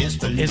no?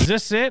 Is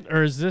this it,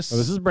 or is this? Oh,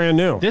 this is brand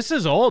new. This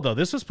is old though.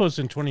 This was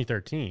posted in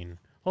 2013.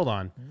 Hold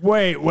on.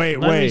 Wait. Let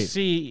me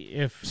see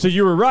if. So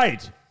you were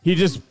right. He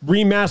just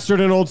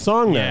remastered an old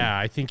song then. Yeah,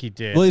 I think he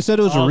did. Well, he said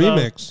it was a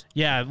remix.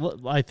 Yeah,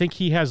 I think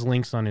he has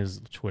links on his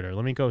Twitter.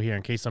 Let me go here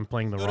in case I'm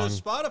playing the Go wrong. to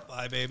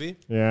Spotify, baby.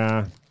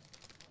 Yeah.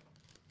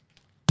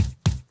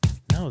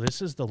 No,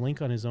 this is the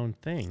link on his own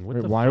thing. What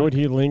Wait, the why fuck? would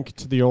he link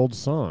to the old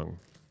song?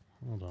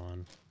 Hold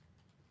on.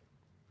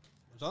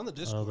 It's on the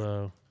Discord.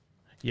 Although,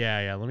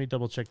 yeah. Let me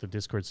double check the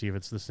Discord, see if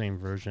it's the same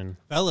version.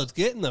 Fellas,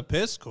 get in the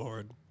piss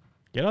cord.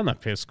 Get on the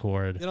piss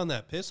cord. Get on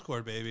that piss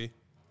cord, baby.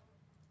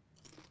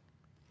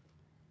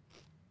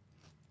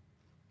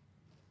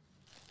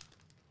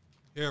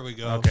 Here we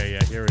go. Okay,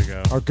 yeah, here we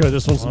go. Oh, good.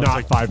 This one's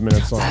not 5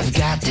 minutes long. I've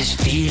got this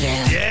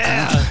feeling.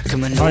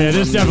 Coming Oh, yeah, over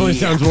this definitely me.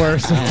 sounds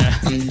worse.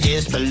 I'm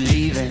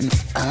disbelieving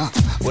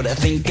what I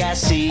think I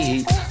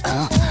see.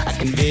 I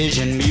can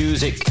vision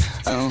music.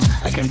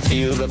 I can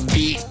feel the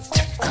beat.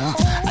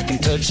 I can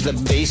touch the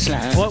bass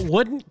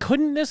line.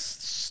 Couldn't this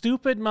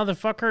stupid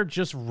motherfucker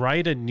just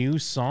write a new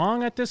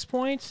song at this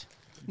point?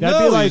 That'd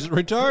be like he's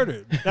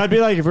retarded. That'd be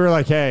like if we were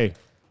like, hey,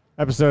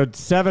 episode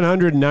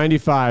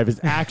 795 is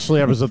actually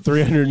episode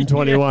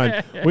 321.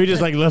 Yeah. We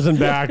just like listen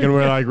back and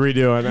we're like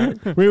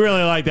redoing it. We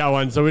really like that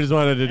one, so we just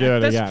wanted to do it At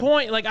this again.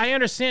 point, like I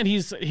understand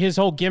his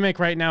whole gimmick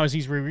right now is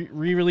he's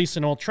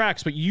re-releasing old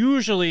tracks, but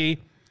usually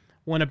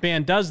when a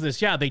band does this,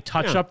 they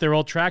touch up their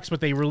old tracks, but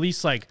they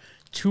release like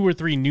 2 or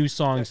 3 new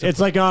songs.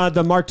 It's like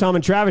the Mark, Tom,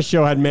 and Travis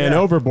show had Man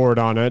Overboard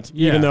on it,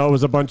 even though it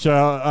was a bunch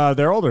of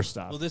their older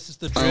stuff. Well, this is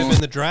the Drib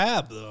and the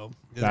Drab, though.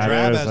 The That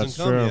Drab is, hasn't that's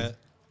come true. yet.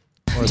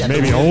 Or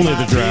maybe only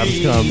the Drabs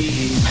come.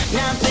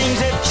 Now things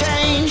have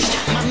changed.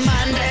 My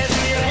mind has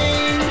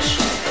rearranged.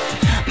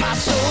 My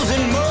soul's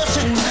in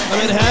motion.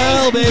 I'm in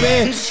hell,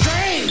 baby.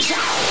 Strange.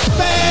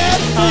 Bad,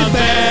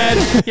 bad.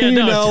 Yeah, You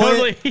no, know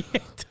totally,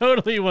 it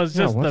totally was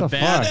just what the the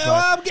bad. fuck?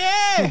 Now I'm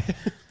gay.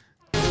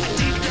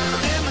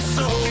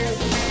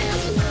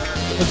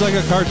 It's like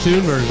a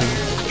cartoon version.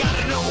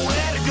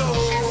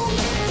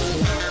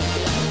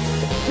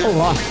 A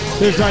lot.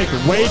 There's like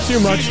way too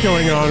much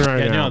going on right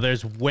Yeah, now. no,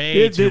 there's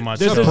way too much.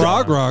 This It's a is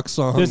prog rock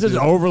song. This is dude.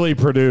 overly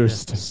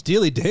produced.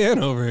 Steely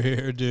Dan over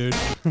here, dude.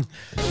 Are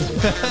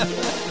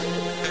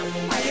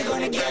you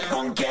gonna get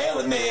funky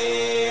with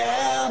me?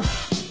 Yeah.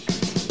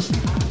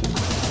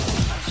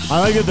 I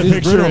like that the He's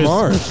picture Bruno is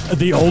Mars.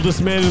 the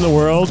oldest man in the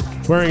world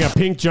wearing a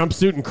pink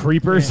jumpsuit and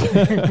creepers.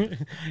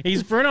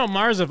 He's Bruno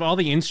Mars if all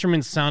the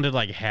instruments sounded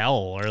like hell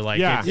or like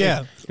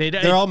Yeah.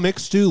 They're all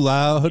mixed too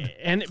loud.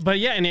 But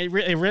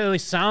it really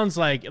sounds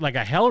like a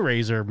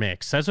Hellraiser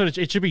mix. That's what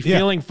it should be.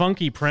 Feeling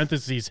funky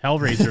parentheses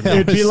Hellraiser mix.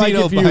 It'd be like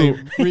if you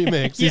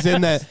remix. He's in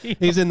that.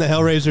 He's in the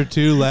Hellraiser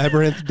 2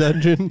 Labyrinth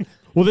dungeon.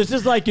 Well, this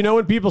is like,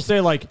 when people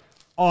say like,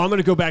 oh, I'm going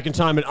to go back in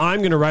time and I'm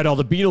going to write all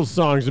the Beatles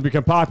songs and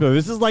become popular.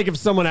 This is like if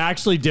someone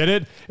actually did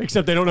it,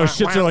 except they don't know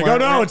shit. So they're like, oh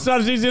no, it's not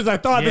as easy as I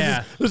thought.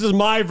 Yeah. This is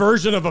my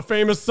version of a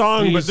famous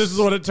song, but this is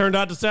what it turned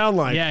out to sound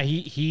like. Yeah,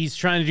 he's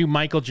trying to do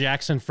Michael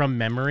Jackson from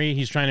memory.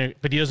 He's trying to,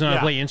 but he doesn't know how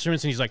to play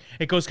instruments, and he's like,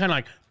 it goes kind of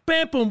like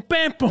bam, boom,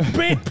 bam, boom,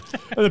 bam.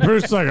 And the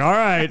producer's like, all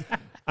right.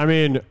 I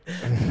mean,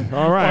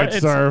 all right,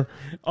 sir.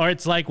 Or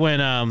it's like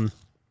when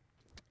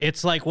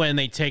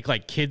they take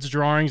like kids'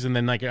 drawings and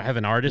then like have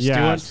an artist do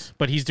it,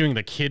 but he's doing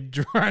the kid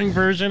drawing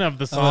version of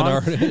the song. An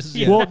artist.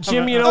 Yeah. Well,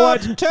 Jim, you know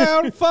what?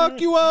 Uptown,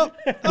 fuck you up.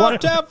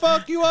 Uptown,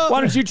 fuck you up.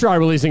 Why don't you try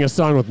releasing a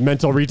song with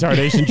mental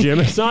retardation, Jim?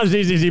 It's not as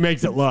easy as he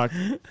makes it look.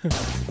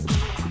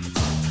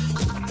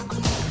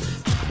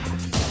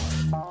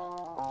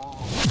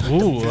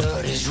 Ooh.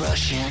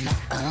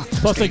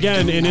 Plus,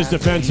 again, in his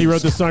defense, he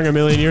wrote the song a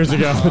million years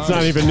ago. It's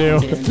not even new.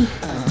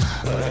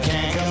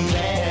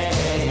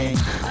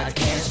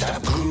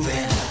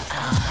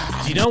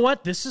 You know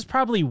what? This is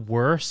probably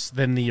worse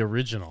than the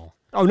original.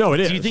 Oh, no, it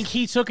is. Do you think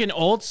he took an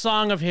old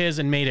song of his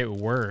and made it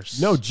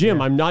worse? No,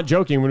 Jim, I'm not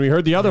joking. When we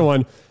heard the other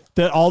one,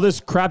 that all this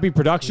crappy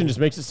production just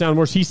makes it sound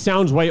worse. He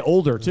sounds way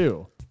older,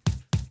 too.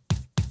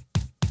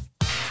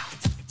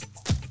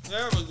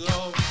 There we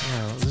go.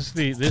 No,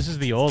 this is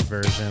the old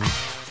version.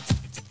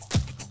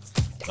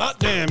 God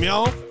damn,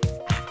 y'all.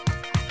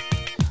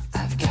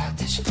 I've got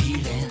this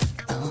feeling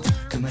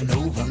coming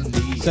over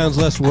me. Sounds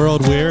less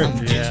world weird.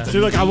 Yeah. See,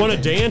 look, I want to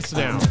dance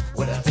now.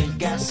 What I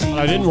think I see.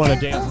 I didn't want to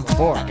dance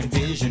before. I can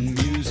vision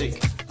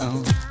music.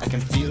 I can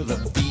feel the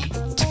beat.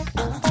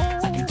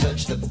 I can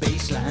touch the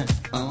bass line.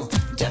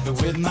 Tap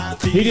it with my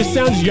feet. He just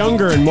sounds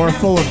younger and more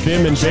full of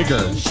vim and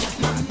vigor.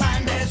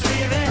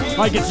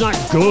 Like, it's not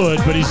good,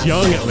 but he's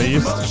young at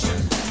least.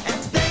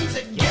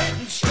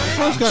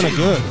 Sounds kind of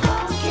good.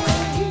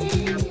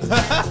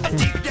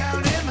 Deep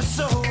down in my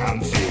soul, I'm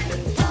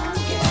feeling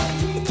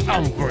funky.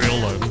 I'm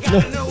feeling.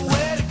 Gotta know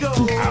where to go.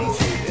 I'm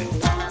feeling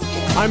funky.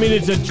 I mean,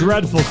 it's a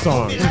dreadful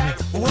song.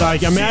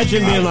 Like,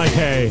 imagine being like,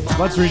 hey,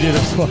 let's redo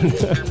this one. Are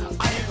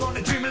you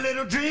gonna dream a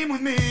little dream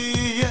with me?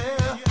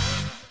 Yeah.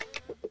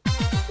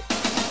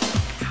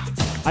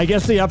 I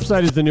guess the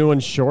upside is the new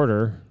one's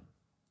shorter.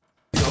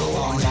 Go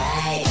all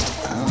night.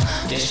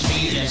 This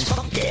feeling's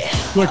funky.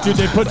 Look, dude,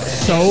 they put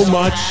so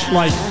much,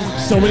 like,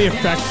 so many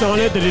effects on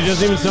it that it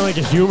doesn't even sound like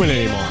a human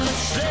anymore.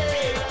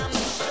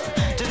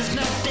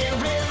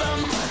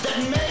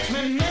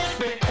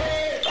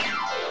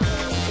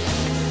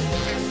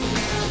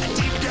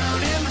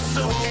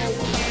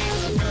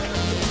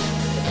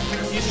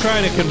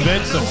 trying to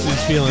convince us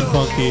he's feeling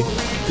funky.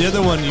 The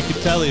other one, you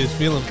could tell he was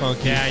feeling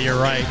funky. Yeah, you're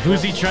right.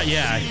 Who's he trying?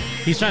 Yeah,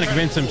 he's trying to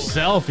convince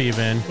himself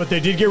even. But they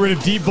did get rid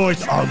of deep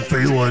voice. I'm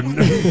feeling.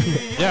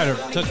 Yeah,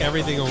 it took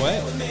everything away.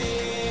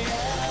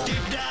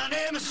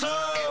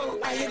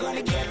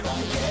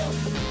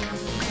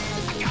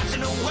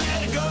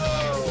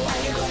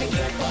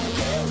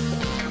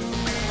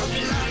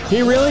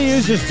 He really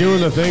is just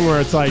doing the thing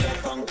where it's like,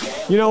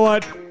 you know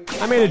what?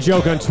 I made a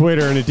joke on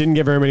Twitter and it didn't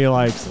get very many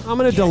likes. I'm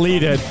going to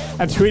delete it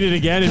and tweet it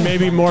again, and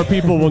maybe more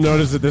people will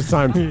notice it this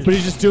time. But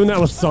he's just doing that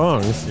with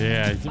songs.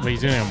 Yeah, but he's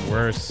doing it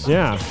worse.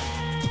 Yeah.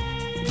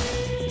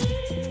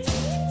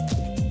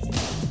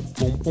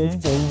 Boom, boom,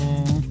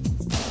 boom.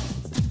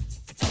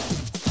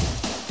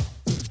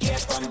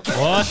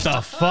 What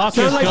the fuck Sounds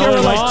is like going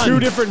there were on? like two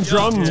different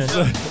drums.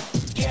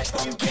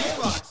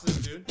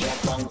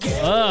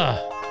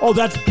 Oh,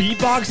 that's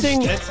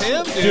beatboxing? That's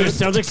him, dude. Dude, it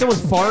sounds like someone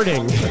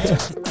farting.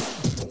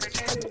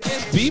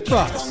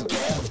 Beatbox.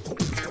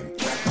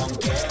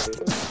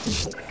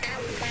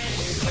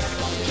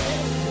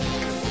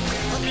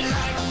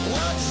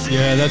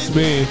 Yeah, that's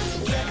me.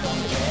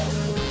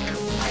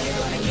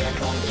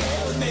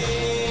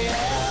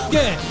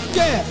 Get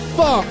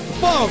funk,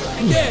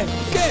 get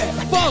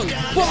funk.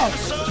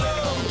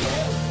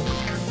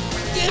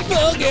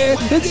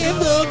 Get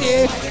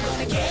funky.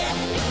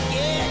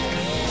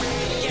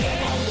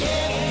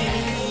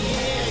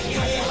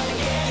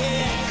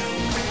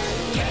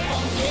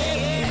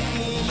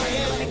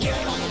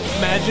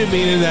 Imagine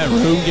being in that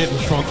room getting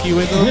funky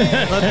with him.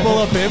 Let's pull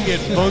up him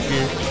getting funky.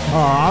 Oh,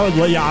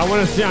 I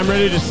want to see. I'm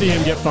ready to see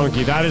him get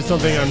funky. That is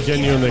something I'm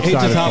genuinely He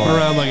excited just hopping for.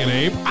 around like an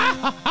ape.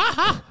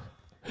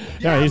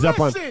 Yeah, he's up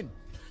on.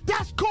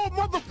 That's called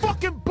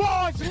motherfucking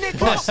bars,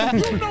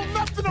 nigga. You know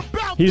nothing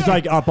about He's that.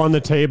 like up on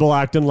the table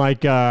acting like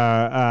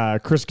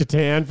Chris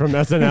Kattan from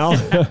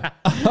SNL.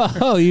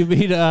 Oh, you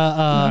mean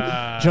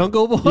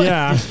Jungle Boy?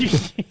 Yeah.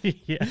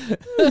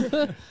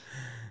 Yeah.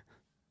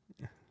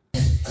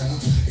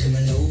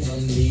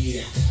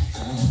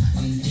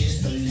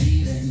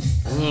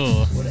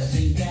 Ooh.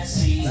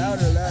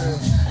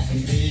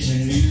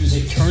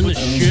 Turn the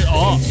shit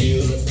off.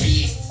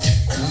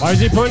 Why is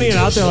he pointing it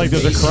out there like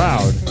there's a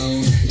crowd?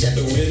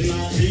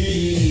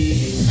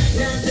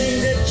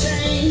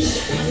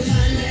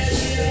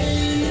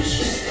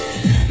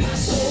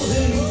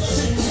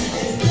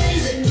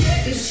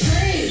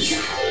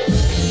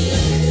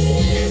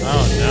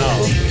 Oh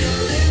no.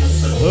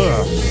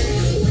 Ugh.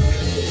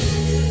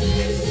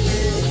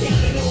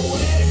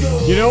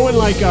 You know when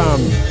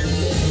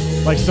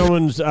like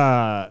someone's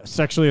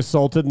sexually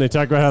assaulted and they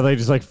talk about how they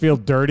just like feel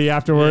dirty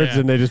afterwards, Yeah.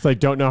 and they just like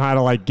don't know how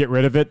to like get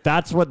rid of it?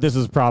 That's what this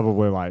is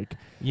probably like.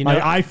 You know-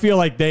 like, I feel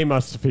like they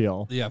must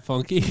feel. Yeah,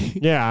 funky.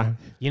 Yeah.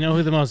 You know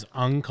who the most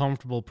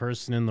uncomfortable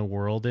person in the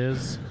world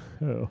is?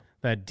 Who?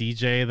 That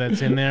DJ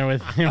that's in there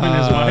with him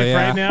and his wife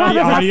yeah. right now. The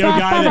audio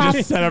guy that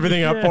just set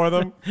everything up for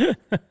them.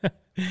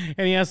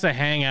 And he has to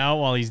hang out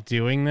while he's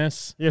doing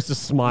this. He has to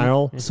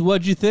smile. So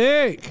what'd you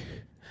think?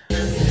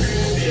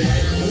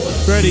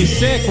 Pretty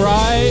sick,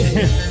 right?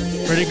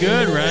 Pretty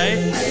good, right?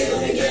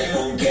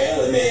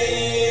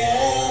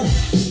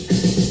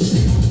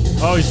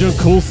 Oh, he's doing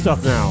cool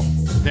stuff now.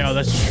 No,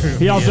 that's true.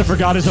 He also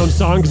forgot his own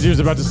song because he was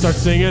about to start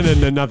singing,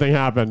 and then nothing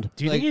happened.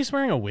 Do you think he's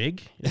wearing a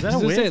wig? Is that I a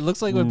was gonna wig? say, it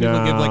looks like when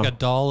people give No. like a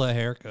doll a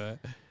haircut,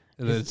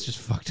 and then it's just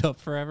fucked up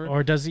forever.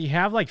 Or does he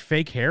have like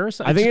fake hair or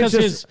something? I think it's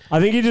just. I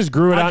think he just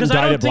grew it out and because I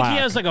dyed don't it think black. he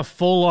has like a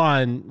full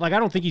on. Like I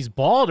don't think he's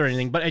bald or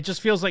anything, but it just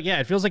feels like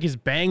it feels like his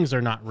bangs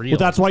are not real. Well,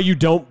 that's why you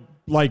don't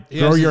like He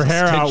grow has your his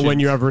hair out when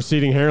extensions. you have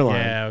receding hairline.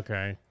 Yeah.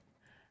 Okay.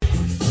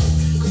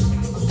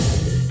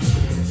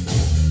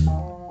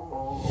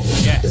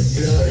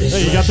 Yes.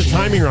 Hey, you got the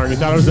timing wrong. You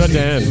thought it was about to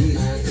end.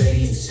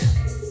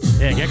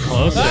 Yeah. Get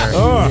closer.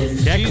 Oh,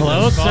 Get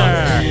closer.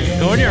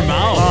 Go in your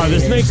mouth. oh,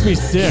 this makes me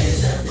sick,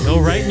 Go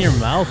right in your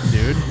mouth,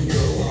 dude.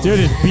 dude.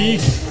 His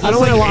beak. I don't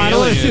want to. like I don't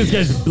want to see Alien.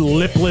 this guy's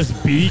lipless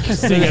beak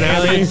singing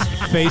at me. Aliens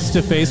face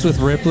to face with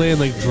Ripley and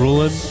like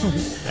drooling.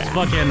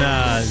 Fucking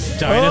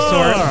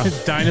dinosaur,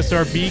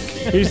 dinosaur beak.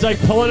 He's like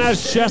pulling out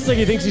his chest like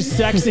he thinks he's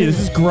sexy. This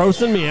is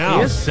grossing me He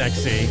out. is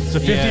sexy. It's a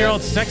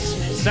 50-year-old sex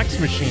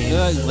machine.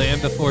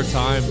 Land Before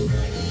Time.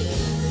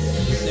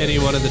 Just any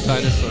one of the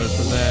dinosaurs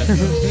from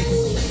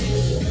that.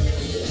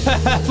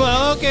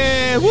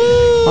 Okay,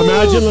 woo!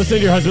 Imagine listening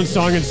to your husband's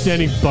song and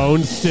standing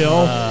bone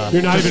still.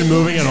 You're not even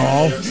moving at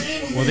all.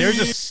 Well, they're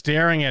just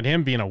staring at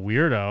him being a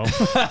weirdo.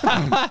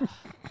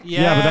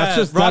 Yeah, but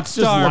that's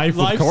just life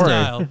with Corey.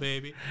 lifestyle,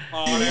 baby.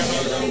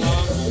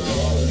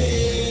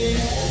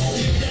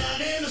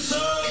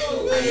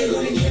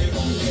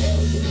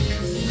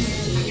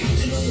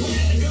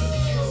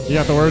 You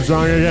got the words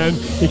wrong again?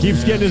 He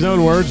keeps getting his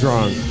own words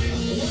wrong.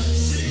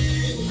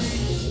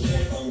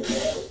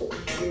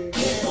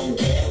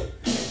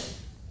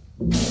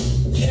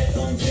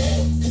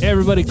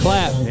 Everybody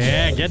clap.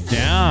 Yeah, get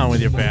down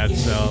with your bad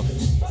self.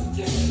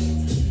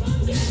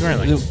 He's wearing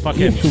like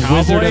fucking The cowboy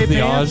Wizard of the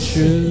pants. Oz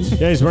shoes.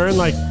 Yeah, he's wearing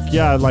like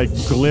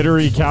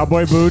glittery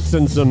cowboy boots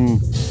and some.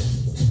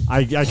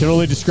 I can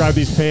only describe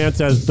these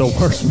pants as the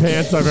worst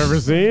pants I've ever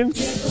seen.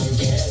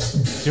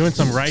 Doing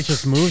some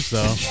righteous moves,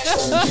 though.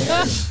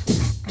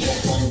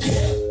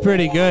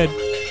 Pretty good.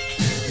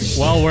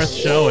 Well worth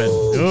showing.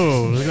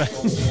 Ooh, look at that.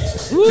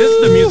 This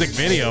is the music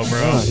video,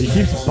 bro. He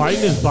keeps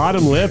biting his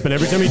bottom lip, and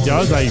every time he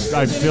does,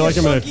 I feel like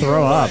I'm going to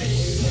throw up.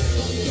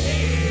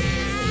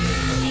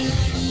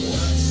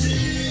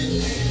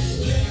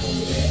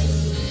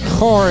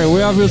 Corey, we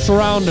have you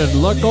surrounded.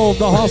 Let go of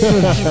the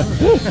hostage.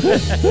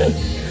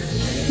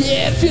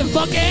 Yeah, feel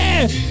funky.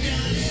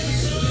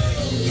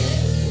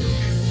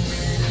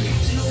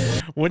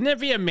 Wouldn't it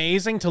be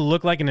amazing to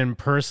look like an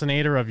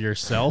impersonator of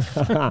yourself?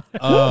 Oh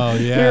yeah,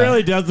 he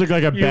really does look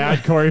like a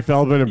bad Corey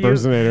Feldman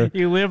impersonator.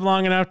 You live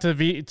long enough to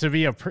be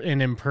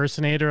an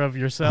impersonator of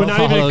yourself, but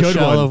not even a good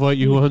one. Of what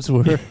you once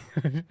were.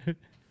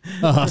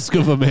 A husk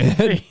of a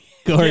man.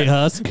 Corey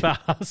Husk. The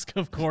husk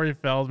of Corey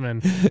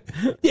Feldman.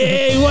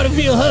 Yeah, you want to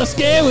feel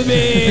husky with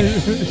me?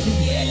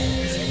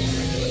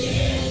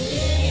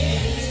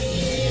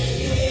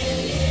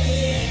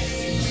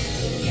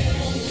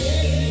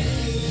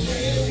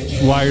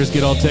 Wires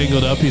get all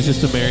tangled up. He's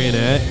just a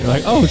marionette. You're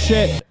like, oh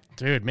shit.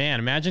 Dude, man,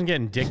 imagine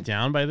getting dicked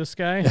down by this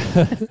guy.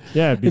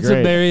 Yeah, it'd be it's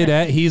great. A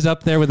marionette. He's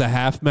up there with a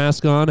half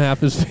mask on. Half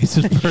his face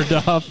is burned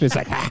off. It's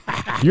like,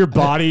 your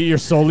body, your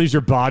soul leaves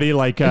your body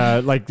like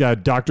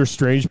Doctor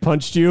Strange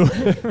punched you.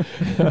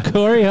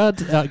 Corey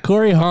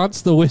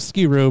haunts the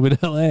whiskey room in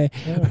L.A.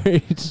 where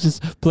he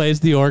just plays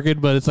the organ,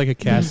 but it's like a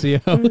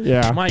Casio.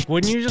 Yeah, Mike,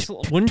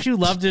 wouldn't you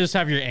love to just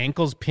have your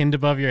ankles pinned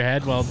above your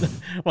head while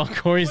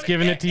Corey's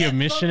giving it to you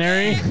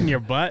missionary in your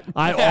butt?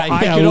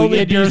 I can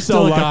only be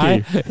so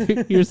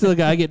lucky. You're still a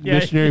guy getting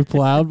missionary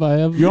plowed by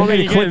him. You want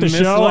me to quit the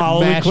show?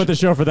 I'll only quit the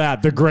show for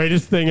that. The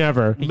greatest thing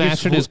ever.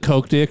 Mashing his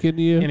coke dick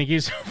into you. And he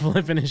keeps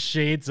flipping his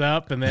shades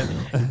up and then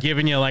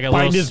giving you like a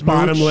biting little his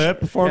bottom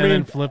lip for and me.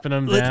 then flipping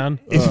them down.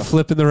 He's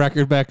flipping the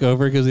record back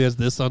over because he has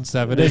this on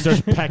 70. He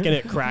starts pecking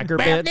at cracker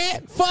bits.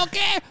 Funky.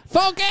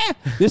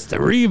 This is the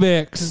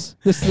remix.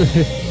 This is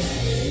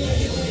the...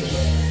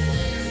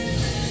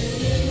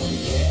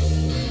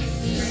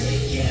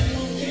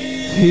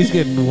 He's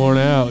getting worn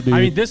out, dude.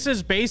 I mean, this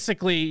is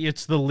basically,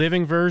 it's the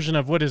living version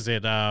of, what is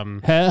it?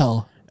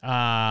 Hell.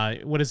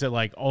 What is it,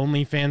 like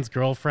OnlyFans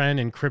girlfriend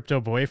and crypto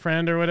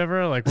boyfriend or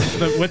whatever? Like,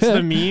 what's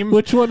the meme?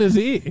 Which one is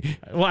he?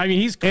 Well, I mean,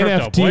 he's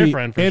crypto NFT,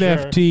 boyfriend for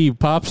NFT sure.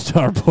 pop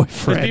star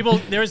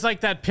boyfriend. There's like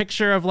that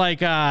picture of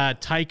like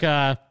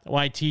Taika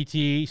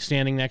Waititi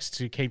standing next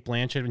to Cate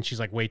Blanchett and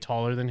she's like way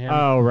taller than him.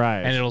 Oh, right.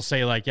 And it'll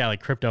say like, yeah,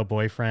 like crypto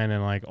boyfriend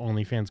and like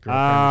OnlyFans girlfriend.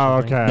 Oh,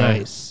 okay.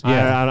 Nice.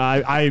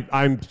 Yeah.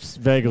 I'm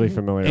vaguely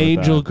familiar with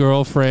Angel that.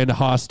 girlfriend,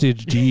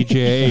 hostage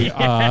DJ,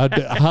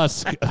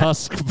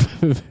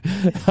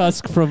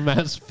 Husk from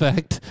Mass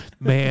Effect,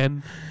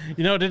 man.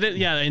 You know,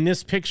 in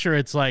this picture,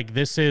 it's like,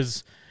 this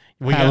is,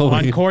 we got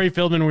Halloween. on Corey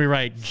Feldman, we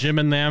write Jim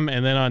and Them,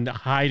 and then on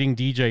Hiding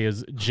DJ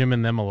is Jim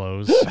and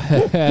Them-a-Lows.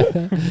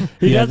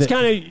 This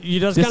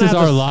is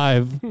our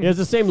live. He has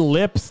the same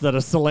lips that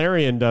a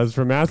Solarian does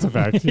from Mass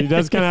Effect. He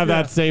does kind of have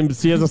that same,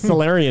 he has a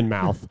Solarian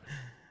mouth.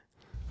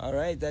 All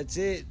right, that's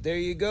it. There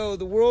you go.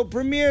 The world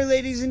premiere,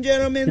 ladies and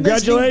gentlemen.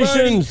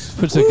 Congratulations.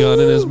 Puts a gun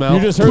in his mouth. You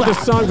just heard this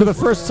song for the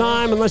first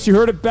time, unless you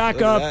heard it back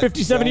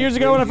 57 years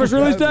ago when I first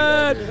released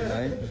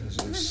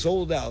it.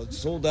 Sold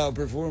out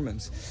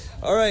performance.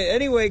 All right,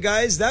 anyway,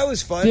 guys, that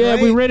was fun. Yeah,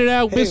 right? we rented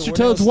out Hey, Mr. when Toad's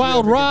else do you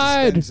Wild ever get to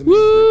Ride. spend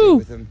somebody's birthday Woo!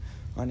 with him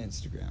on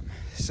Instagram.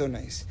 So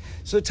nice.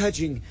 So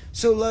touching,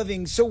 so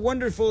loving, so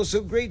wonderful,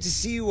 so great to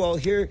see you all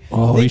here.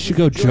 Oh, Thank we you should for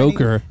go joining,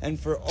 Joker. And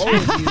for all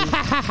of you,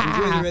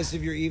 enjoy the rest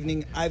of your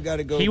evening. I've got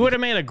to go. He would have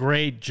made a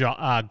great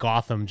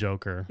Gotham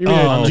Joker. Do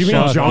you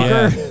mean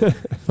Joker? Yeah.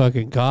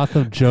 Fucking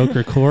Gotham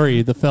Joker,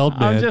 Corey, the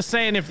Feldman. I'm just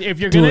saying, if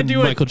you're gonna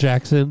do Michael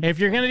Jackson, if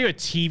you're gonna do a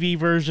TV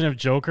version of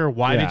Joker,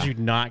 why did you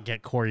not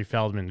get Corey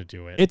Feldman to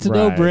do it? it's a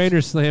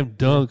no-brainer, slam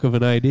dunk of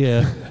an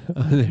idea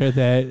there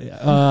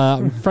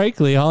that,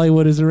 frankly,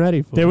 Hollywood isn't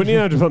ready for. They wouldn't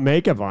even have to put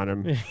makeup on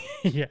him.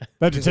 Yeah,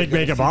 they have to take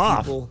makeup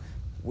off. People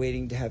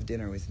waiting to have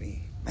dinner with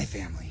me. My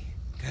family.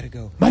 Gotta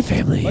go. My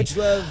family. Much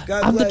love.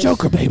 God I'm bless. the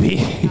Joker,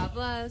 baby. God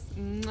bless.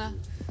 Mwah.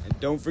 And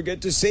don't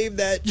forget to save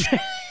that.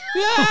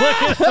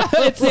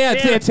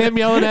 It's him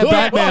yelling at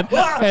Batman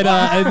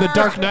and in the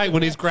Dark Knight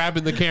when he's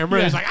grabbing the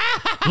camera. He's like,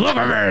 Look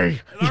at me!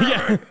 Look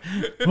at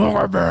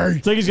me!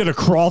 It's like he's gonna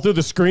crawl through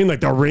the screen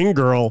like the Ring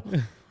Girl.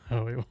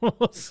 Oh, he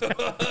was.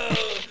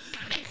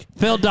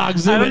 Phil Dog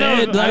zooming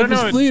in. Life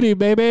is fleeting,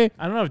 baby.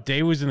 I don't know if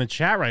Daewoo's in the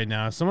chat right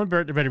now. Someone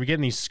better be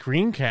getting these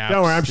screen caps.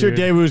 Don't worry, I'm sure dude.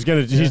 Daewoo's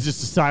gonna. He's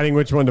just deciding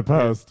which one to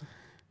post.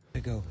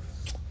 Go.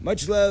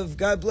 Much love.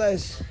 God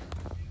bless.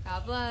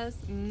 God bless.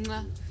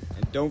 Mwah.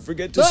 And don't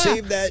forget to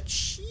save that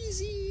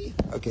cheesy.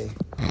 Okay.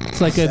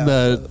 It's like in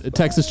the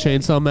Texas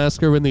Chainsaw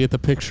Massacre when they get the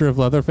picture of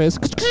Leatherface.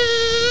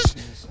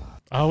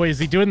 Oh, wait, is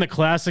he doing the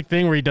classic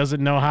thing where he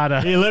doesn't know how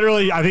to... He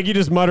literally, I think he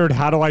just muttered,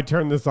 "How do I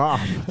turn this off?"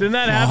 Didn't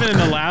that happen in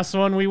the last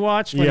one we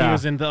watched when he Yeah.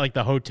 was in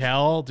the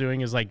hotel doing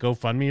his like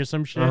GoFundMe or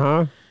some shit?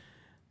 Uh-huh.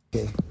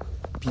 Okay.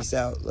 Peace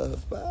out.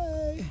 Love.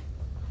 Bye.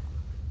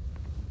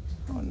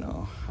 Oh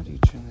no! How do you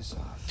turn this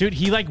off? Dude,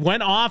 he like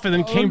went off and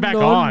then came back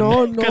no,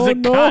 on because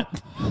it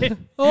cut.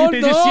 Oh,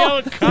 Did you see how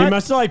it cut? He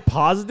must have like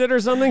paused it or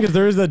something because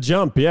there is a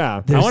jump.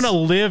 Yeah. I want to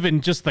live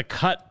in just the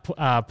cut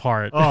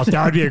part. Oh,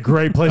 that would be a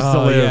great place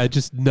to live. Yeah,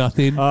 just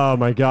nothing. Oh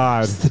my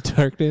god. Just the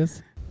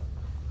darkness.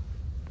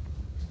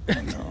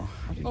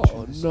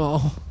 Oh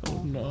no!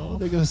 Oh no!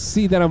 They're gonna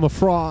see that I'm a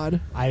fraud.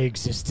 I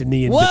exist in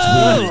the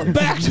Whoa!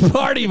 Back to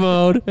party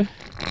mode.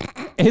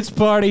 It's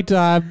party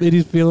time. And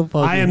he's feeling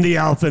funky. I am the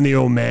Alpha and the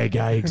Omega.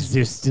 I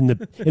exist in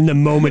the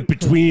moment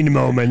between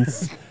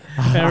moments.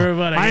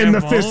 Everybody, I am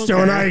Mephisto,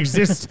 and I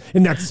exist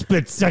in that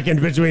split second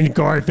between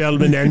Corey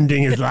Feldman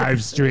ending his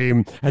live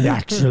stream and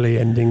actually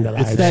ending the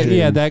live It's that, stream.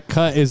 yeah, that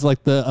cut is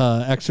like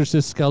the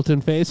Exorcist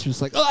skeleton face.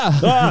 Just like,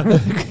 ah!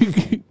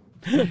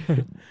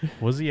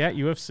 Was he at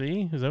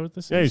UFC? Is that what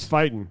this is? Yeah, he's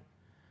fighting.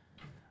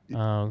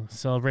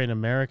 Celebrating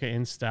America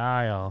in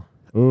style.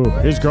 Ooh,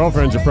 his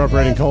girlfriend's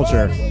appropriating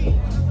culture.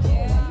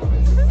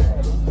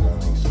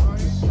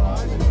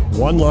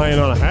 One lion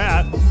on a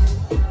hat.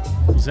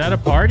 He's at a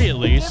party at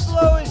least.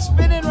 Diplo is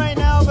spinning right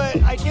now,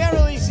 but I can't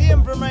really see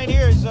him from right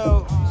here,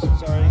 so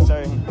sorry.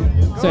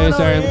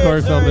 Sorry, I'm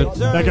Corey Feldman.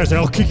 That guy said,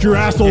 "I'll kick your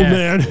ass, old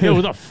man." Yeah,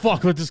 what the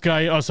fuck with this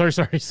guy? Oh, sorry.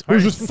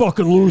 Who's this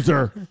fucking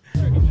loser?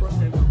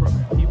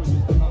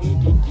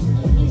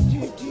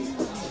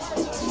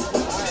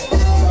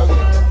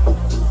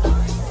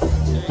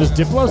 Does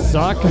Diplo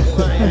suck?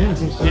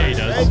 Yeah, he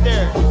does. Right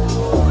there.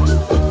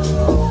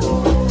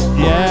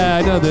 Yeah,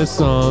 I know this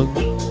song.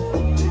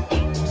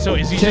 So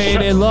is he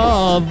Chain in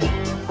Love?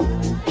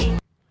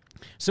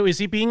 So is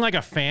he being like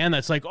a fan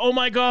that's like, oh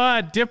my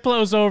god,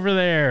 Diplo's over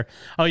there?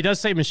 Oh, he does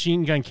say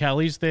Machine Gun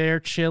Kelly's there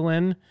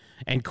chilling,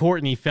 and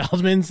Courtney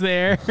Feldman's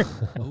there.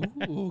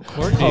 Ooh,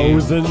 Courtney.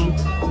 Posing.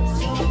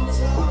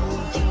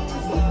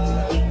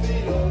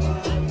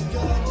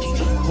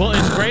 Well,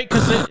 it's great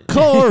because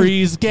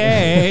Corey's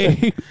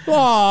gay.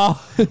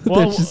 Aw.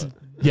 They're just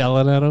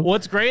yelling at him.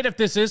 What's great if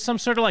this is some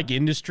sort of like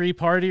industry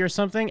party or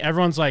something,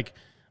 everyone's like,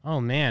 oh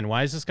man,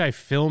 why is this guy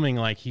filming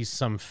like he's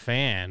some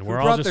fan? We're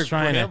all brought just their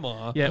trying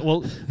grandma? to. Yeah,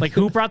 well, like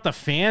who brought the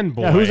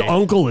fanboy? Yeah, whose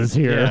uncle is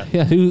here?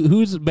 Yeah,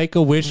 whose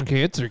Make-A-Wish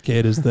cancer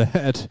kid is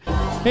that?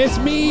 It's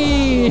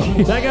me.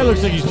 That guy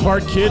looks like he's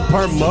part kid,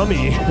 part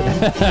mummy.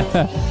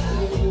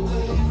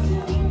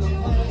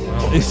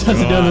 He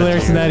doesn't know the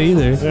lyrics to that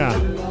either.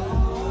 Yeah.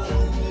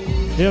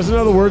 He doesn't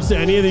know the words to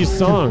any of these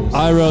songs.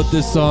 I wrote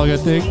this song, I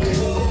think.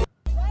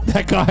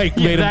 That guy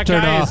made him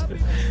turn off.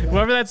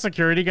 Whoever that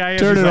security guy is,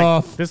 Turn he's it like,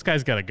 off. This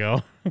guy's got to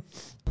go.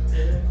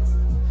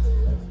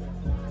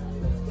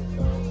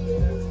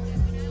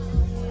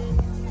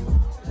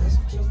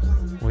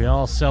 We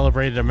all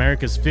celebrated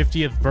America's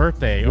 50th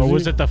birthday, or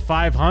was it the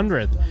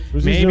 500th?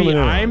 Who's he Maybe zooming in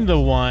on? I'm the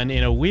one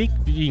in a week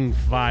being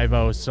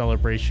 5-0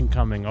 celebration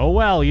coming. Oh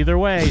well, either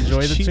way,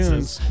 enjoy the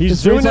tunes. He's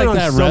It's doing like on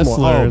that someone.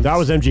 wrestler. Oh, that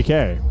was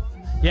MGK.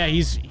 Yeah,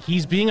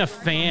 he's being a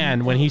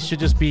fan when he should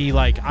just be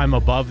like, I'm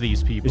above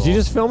these people. Is he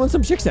just filming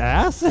some chick's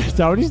ass? Is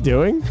that what he's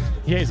doing?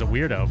 Yeah, he's a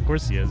weirdo. Of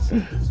course he is.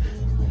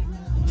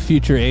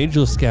 Future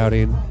angel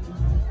scouting.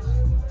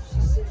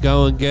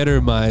 Go and get her,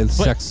 my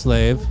sex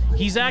slave.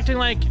 He's acting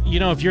like, you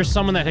know, if you're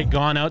someone that had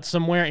gone out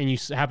somewhere and you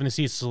happen to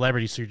see a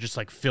celebrity, so you're just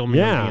like filming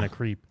him Yeah. being a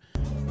creep.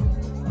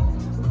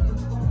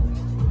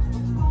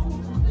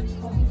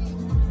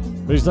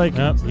 But he's like,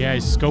 yeah,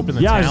 he's scoping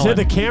the yeah, I talent. said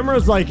the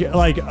camera's like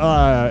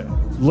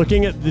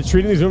looking at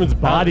treating these women's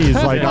bodies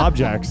like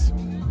objects.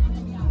 Jackie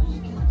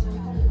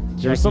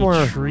There's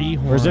somewhere.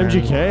 Treehorn. Where's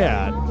MGK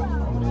at?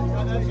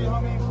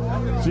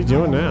 What's he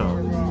doing now?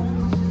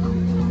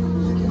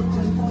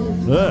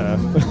 Ugh.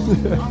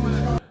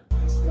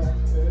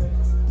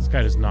 This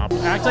guy does not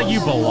act like you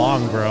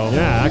belong, bro.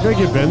 Yeah, act like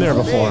you've been there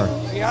before.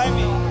 Behind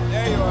me.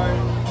 There you are.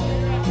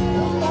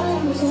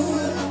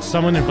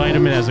 Someone invite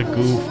him in as a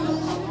goof.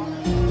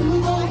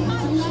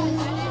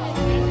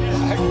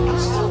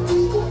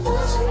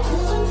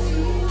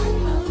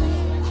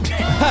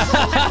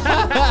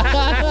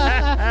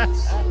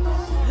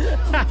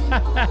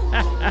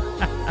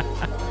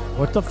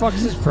 What the fuck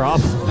is his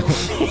problem?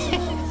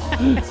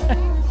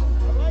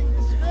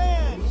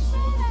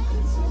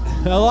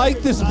 I like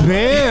this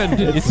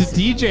band. It's a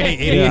DJ,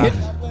 idiot.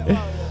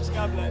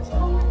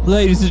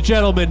 Ladies and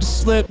gentlemen,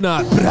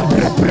 Slipknot.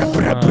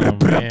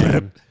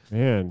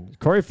 Man,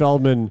 Corey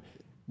Feldman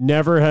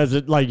never has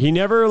it. Like he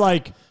never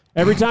like.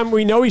 Every time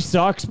we know he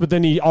sucks, but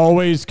then he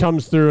always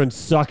comes through and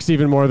sucks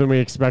even more than we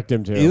expect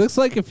him to. He looks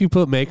like if you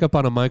put makeup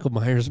on a Michael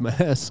Myers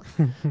mask.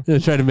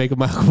 Try to make a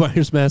Michael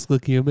Myers mask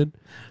look human.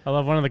 I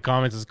love one of the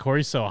comments is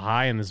Corey's so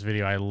high in this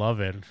video. I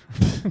love it.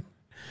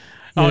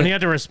 Oh, and he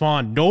had to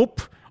respond, nope.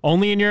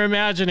 Only in your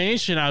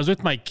imagination. I was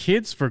with my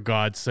kids, for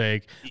God's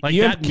sake. Like,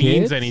 You that have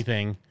means kids?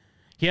 anything.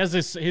 He has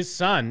his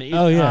son.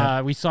 Oh,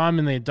 yeah. We saw him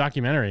in the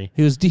documentary.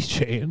 He was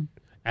DJing.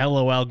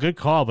 LOL. Good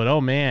call, but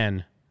oh,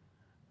 man.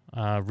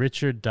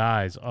 Richard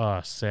dies.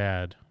 Oh,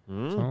 sad. Oh,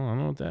 I don't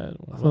know what that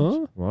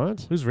Huh?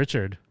 What? Who's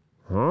Richard?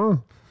 Huh?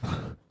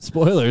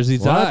 Spoilers, he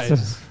What?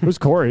 dies. Who's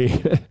Corey?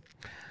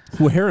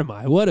 Where am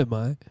I? What am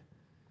I?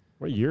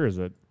 What year is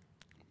it?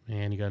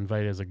 Man, he got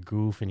invited as a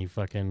goof, and he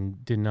fucking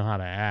didn't know how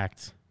to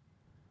act.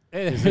 He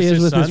this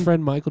is with his son?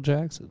 friend Michael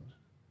Jackson.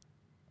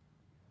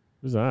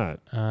 Who's that?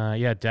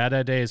 Yeah,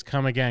 Dada Day has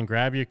come again.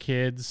 Grab your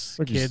kids.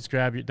 Look, Kids,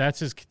 grab your... That's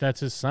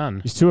his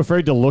son. He's too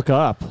afraid to look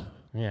up.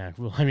 Yeah,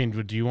 well, I mean,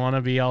 do you want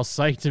to be all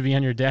psyched to be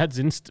on your dad's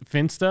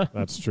Finsta?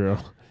 That's true.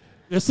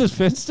 This is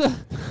Finsta?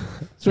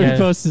 That's where he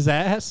posts his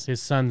ass?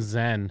 His son,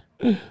 Zen.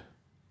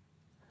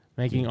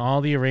 Making all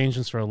the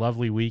arrangements for a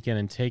lovely weekend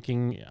and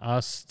taking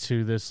us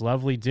to this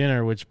lovely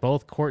dinner, which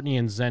both Courtney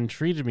and Zen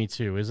treated me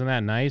to. Isn't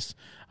that nice?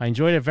 I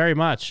enjoyed it very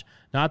much.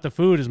 Not the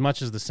food as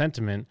much as the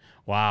sentiment.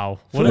 Wow.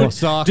 Food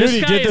sucks. This Dude,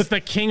 he guy did is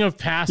the king of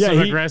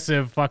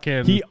passive-aggressive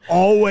fucking... He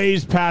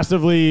always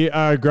passively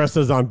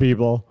aggresses on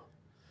people.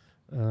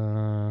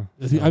 I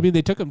mean,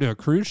 they took him to a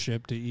cruise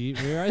ship to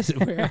eat. Where is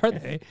it? Where are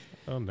they?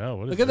 Oh, no.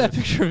 What is Look at that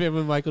picture of him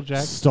with Michael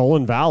Jackson.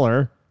 Stolen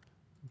valor.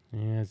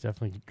 Yeah, it's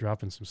definitely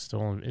dropping some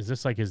stolen... Is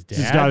this like his dad's?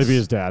 It's got to be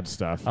his dad's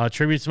stuff.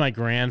 Tribute to my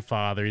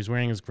grandfather. He's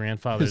wearing his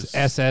grandfather's... His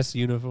SS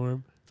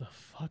uniform. What the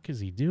fuck is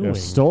he doing? Yeah,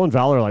 stolen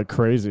valor like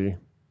crazy.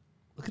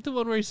 Look at the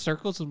one where he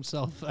circles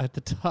himself at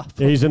the top.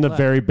 Yeah, he's in the left.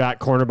 very back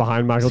corner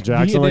behind Michael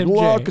Jackson. Like, and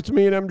MJ. look, it's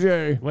me and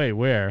MJ. Wait,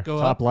 where? Go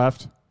Top up.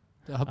 left.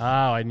 Up. Oh,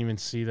 I didn't even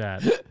see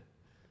that.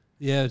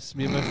 Yeah, it's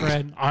me and my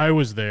friend. I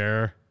was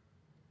there.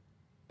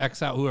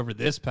 X out whoever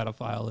this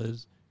pedophile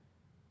is.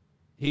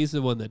 He's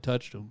the one that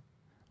touched him.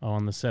 Oh,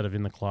 on the set of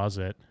In the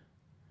Closet.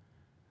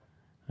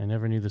 I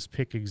never knew this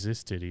pic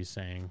existed, he's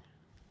saying.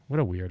 What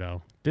a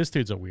weirdo. This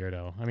dude's a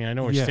weirdo. I mean, I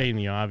know we're stating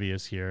the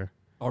obvious here.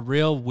 A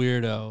real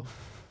weirdo.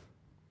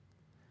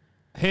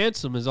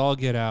 Handsome as all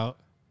get out.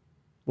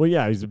 Well,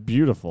 yeah, he's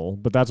beautiful,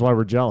 but that's why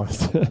we're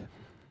jealous.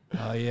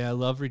 Oh, yeah,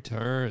 love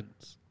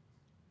returns.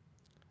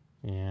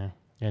 Yeah.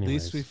 At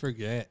Anyways. least we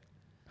forget.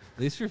 At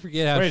least we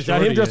forget how Wait, is short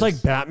that him he dressed is.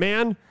 like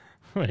Batman?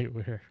 Wait,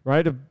 where?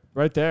 Right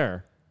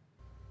there.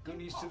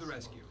 Goonies to the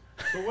rescue.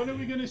 So when are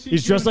we going to see?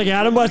 He's dressed like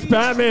Adam West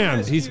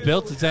Batman. He's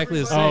built exactly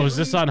the same. Oh, is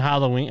this on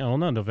Halloween? Oh,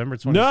 no, November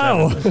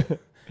 27th. No.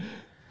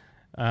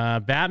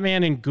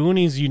 Batman and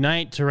Goonies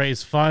unite to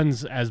raise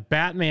funds as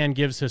Batman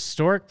gives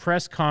historic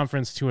press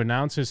conference to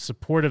announce his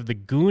support of the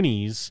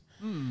Goonies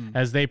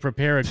as they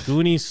prepare a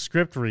Goonies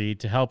script read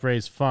to help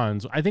raise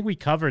funds. I think we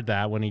covered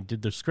that when he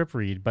did the script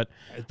read, but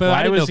But why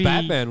I didn't was know he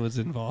Batman was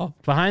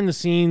involved. behind the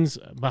scenes?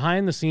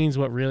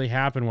 What really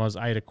happened was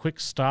I had a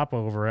quick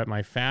stopover at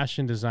my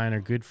fashion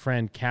designer good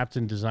friend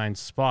Captain Design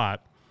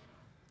spot.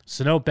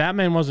 So no,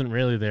 Batman wasn't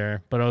really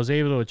there, but I was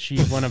able to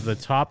achieve one of the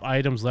top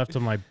items left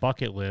on my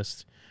bucket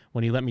list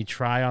when he let me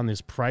try on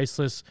this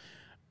priceless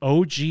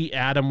OG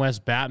Adam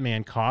West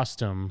Batman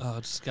costume. Oh,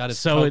 it's got his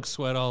So Coke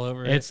sweat all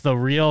over it. It's the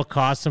real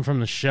costume from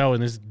the show,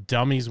 and this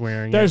dummy's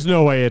wearing There's it.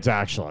 no way it's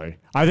actually.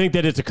 I think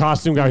that it's a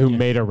costume guy who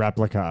made a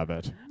replica of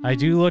it. I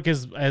do look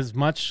as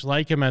much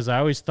like him as I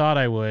always thought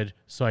I would,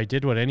 so I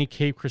did what any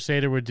Cape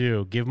Crusader would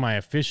do, give my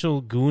official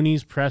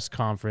Goonies press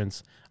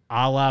conference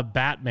a la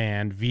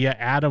Batman via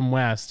Adam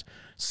West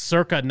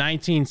circa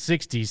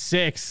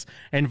 1966,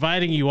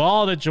 inviting you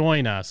all to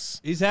join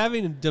us. He's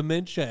having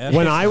dementia.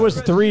 When I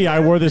was 3, I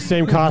wore the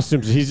same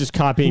costumes. He's just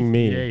copying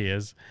me. Yeah, he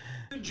is.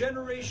 The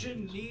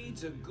generation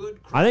needs a good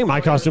I think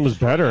my costume was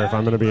better, if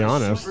I'm going to be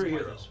honest.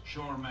 superhero.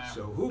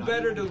 So who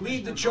better to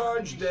lead the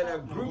charge than a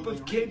group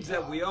of kids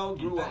that we all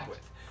grew up with?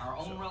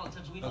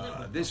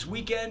 This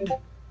weekend,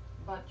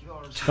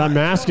 That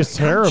mask is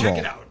terrible. check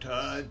it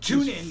out.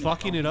 Tune in.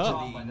 Fucking it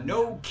up. To the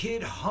No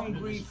Kid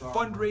Hungry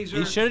fundraiser.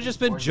 He should have just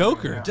been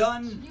Joker.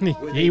 Done.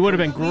 He would have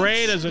been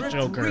great as a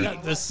Joker.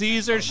 The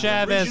Caesar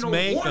Chavez Original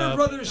Warner makeup.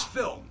 Brothers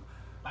film.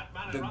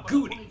 The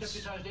Goonies.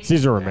 Caesar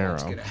It's Romero.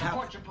 gonna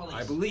happen,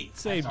 I believe.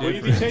 Same Will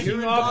you be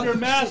taking off your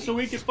mask so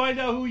we can find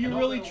out who you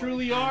really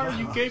truly are,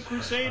 you Cape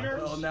Crusader?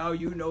 Well, now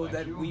you know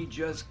that we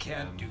just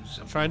can't do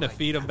something. Trying to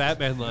feed him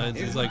Batman lines.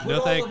 It He's would like, put no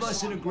all of thanks.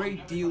 us in a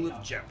great deal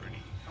of jeopardy,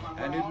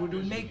 and it would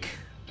make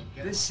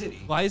this city.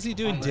 Why is he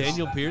doing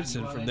Daniel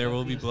Pearson from There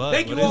Will Be Blood?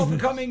 Thank you What all is- for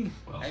coming,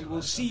 and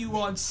we'll see you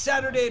on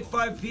Saturday at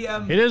 5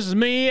 p.m. It is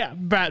me,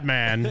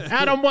 Batman.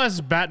 Adam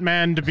West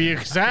Batman, to be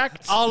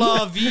exact. A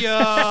la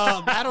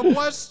via Adam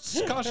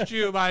West's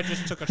costume I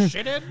just took a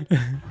shit in.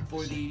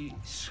 for the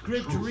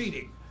script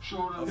reading.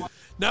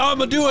 Now I'm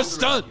gonna do a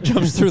stunt.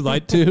 Jumps through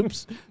light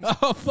tubes.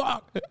 Oh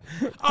fuck!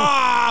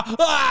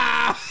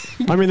 Ah!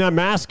 I mean, that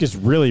mask is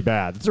really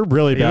bad. It's a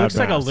really He bad looks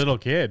like a mask. little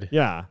kid.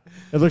 Yeah.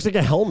 It looks like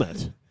a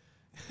helmet.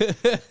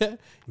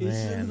 He's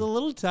a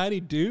little tiny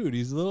dude.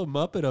 He's a little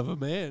muppet of a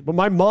man. But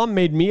my mom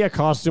made me a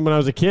costume when I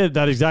was a kid,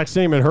 that exact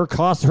same, and her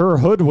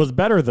hood was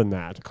better than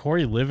that.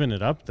 Corey living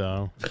it up,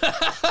 though.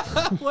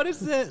 What is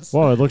this?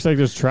 Whoa, it looks like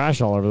there's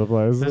trash all over the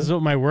place. This is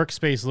what my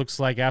workspace looks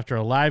like after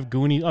a live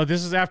Goonies. Oh,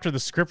 this is after the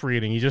script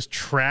reading. He just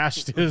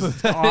trashed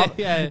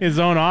his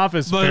own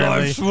office. My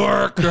apparently. life's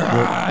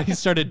work. He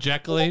started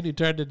Jekyll-ing. He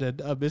turned into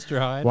Mr.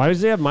 Hyde. Why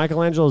does he have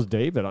Michelangelo's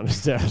David on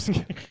his desk?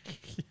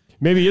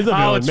 Maybe he's a Oh,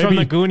 villain. it's maybe from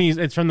the Goonies.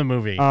 It's from the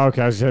movie. Oh,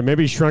 okay. I was saying,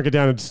 maybe he shrunk it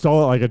down and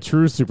stole it like a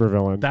true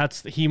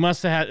supervillain. He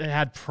must have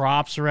had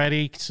props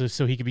ready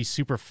so he could be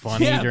super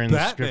funny Yeah, during the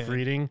Batman. script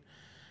reading.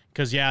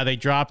 Because they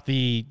dropped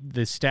the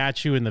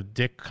statue and the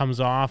dick comes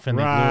off and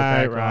they glue it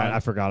back on. I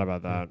forgot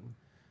about that.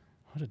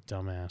 What a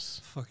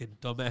dumbass. Fucking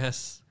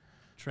dumbass.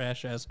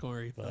 Trash ass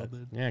Corey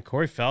Feldman. Yeah,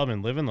 Corey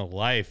Feldman living the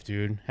life,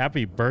 dude.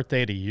 Happy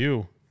birthday to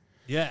you.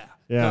 Yeah.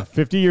 Yeah,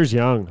 50 years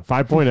young.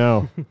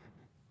 5.0.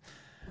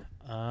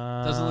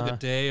 Doesn't look a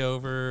day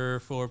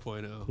over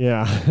 4.0.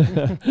 Yeah.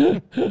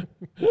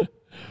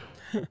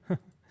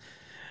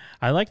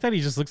 I like that he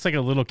just looks like a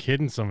little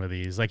kid in some of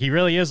these. Like he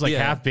really is like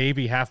half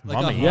baby, half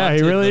mummy. Yeah,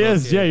 he really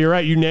is. Kid. Yeah, you're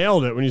right. You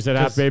nailed it when you said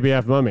half baby,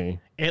 half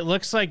mummy. It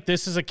looks like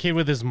this is a kid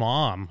with his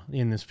mom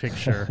in this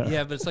picture.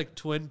 Yeah, but it's like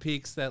Twin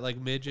Peaks, that like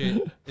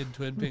midget in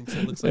Twin Peaks.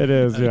 It looks like it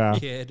is, a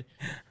kid.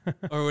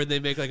 Or when they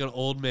make like an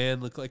old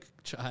man look like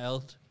a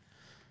child.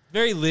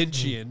 Very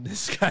Lynchian,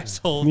 this guy's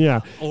whole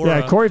aura.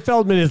 Yeah, Corey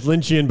Feldman is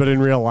Lynchian, but in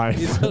real life.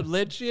 He's a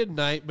Lynchian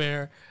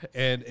nightmare,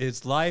 and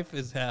his life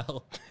is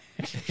hell.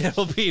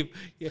 It'll be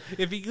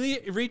if he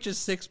reaches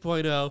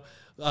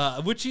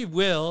 6.0, which he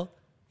will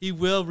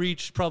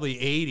reach probably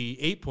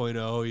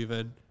 8.0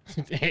 even.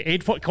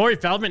 Corey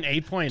Feldman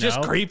 8.0.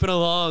 Just creeping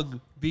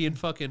along, being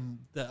fucking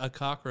a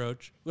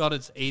cockroach on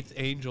its 8th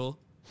angel.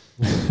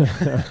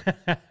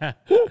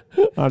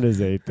 On his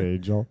 8th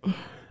angel.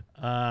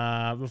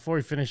 Before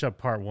we finish up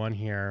part 1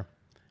 here,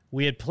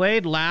 we had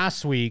played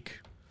last week.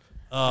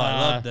 Oh,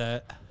 I love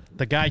that.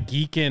 The guy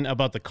geeking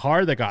about the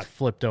car that got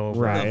flipped over.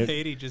 Right.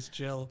 Haiti just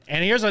chill.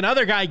 And here's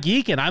another guy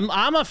geeking.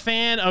 I'm a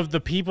fan of the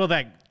people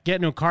that get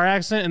into a car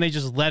accident and they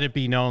just let it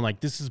be known, like,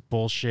 this is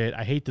bullshit.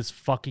 I hate this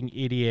fucking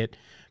idiot.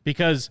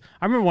 Because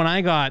I remember when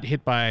I got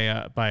hit by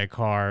a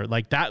car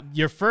like that,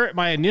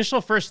 my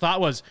initial first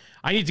thought was,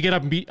 I need to get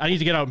out and beat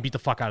the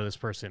fuck out of this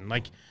person.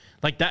 Like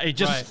that, it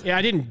just,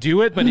 I didn't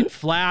do it, but it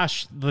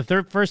flashed. The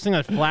first thing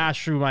that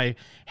flashed through my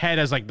head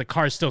as like the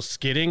car's still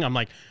skidding, I'm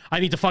like, I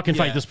need to fucking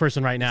fight this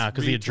person right now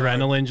because the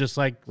adrenaline just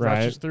like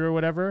rushes through or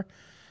whatever.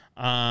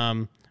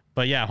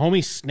 But yeah,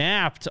 homie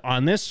snapped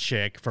on this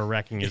chick for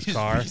wrecking his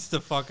car. He beats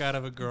the fuck out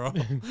of a girl.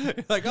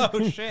 Like,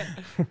 oh shit.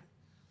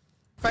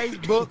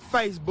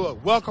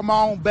 Facebook, welcome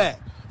on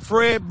back.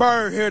 Fred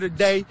Bird here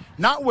today,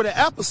 not with an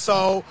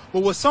episode,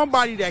 but with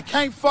somebody that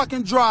can't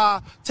fucking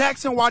drive,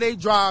 texting while they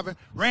driving,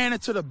 ran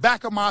into the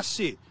back of my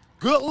shit.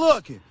 Good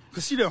looking,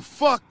 because she done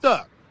fucked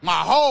up my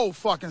whole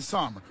fucking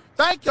summer.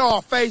 Thank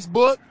y'all,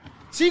 Facebook.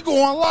 She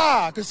going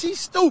live, because she's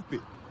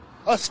stupid.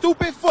 A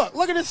stupid fuck.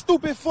 Look at this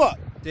stupid fuck.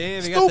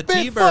 Damn, you got the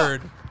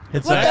T-Bird.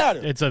 It's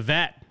a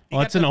vet.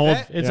 Well, it's an old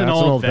vet. It's an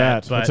old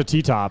vet. It's a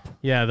T-top.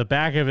 Yeah, the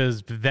back of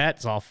his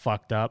vet's all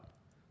fucked up.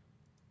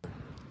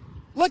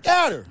 Look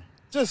at her.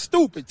 Just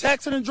stupid,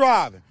 texting and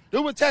driving.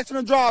 Do what texting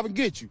and driving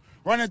get you.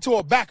 Run into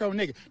a back of a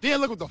nigga.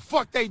 Then look what the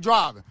fuck they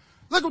driving.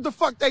 Look what the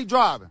fuck they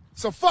driving.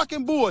 Some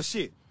fucking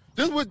bullshit.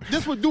 This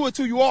would do it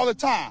to you all the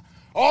time.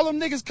 All them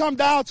niggas come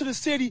down to the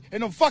city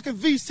and them fucking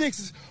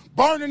V6s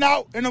burning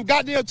out and them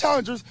goddamn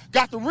Challengers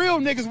got the real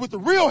niggas with the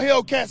real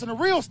Hellcats and the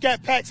real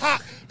Scat Packs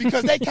hot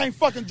because they can't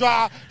fucking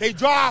drive. They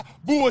drive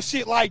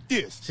bullshit like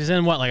this. She's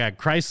in what, like a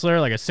Chrysler,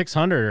 like a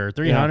 600 or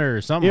 300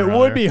 or something. It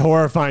would be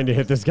horrifying to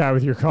hit this guy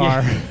with your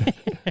car.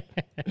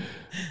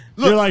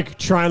 You're like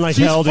trying like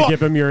hell to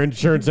give him your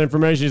insurance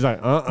information. He's like,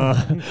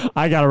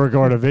 I gotta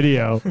record a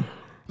video.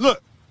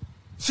 Look,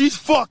 she's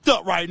fucked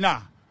up right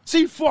now.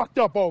 She fucked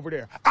up over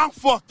there. I'm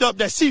fucked up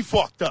that she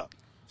fucked up.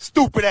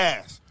 Stupid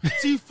ass.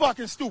 She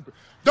fucking stupid.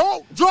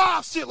 Don't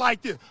drive shit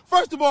like this.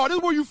 First of all, this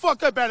is where you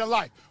fuck up at in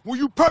life. When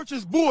you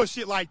purchase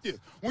bullshit like this.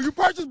 When you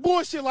purchase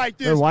bullshit like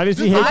this. Then why does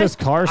he hate this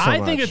car so much?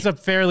 I think it's a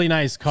fairly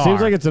nice car.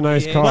 Seems like it's a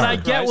nice car. But I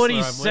get what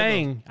he's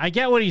saying. I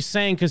get what he's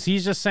saying because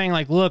he's just saying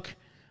like, look,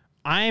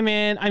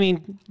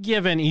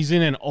 given he's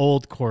in an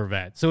old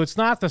Corvette, so it's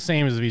not the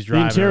same as if he's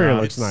driving. The interior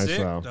around. looks nice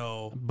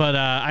though. But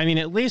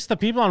at least the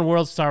people on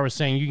World Star were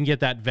saying you can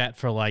get that Vet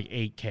for like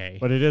 $8,000.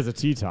 But it is a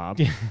T-top.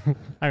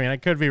 I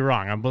could be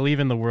wrong. I'm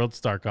believing the World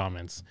Star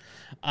comments.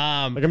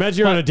 Like imagine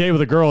you're on a date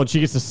with a girl and she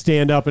gets to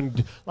stand up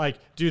and like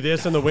do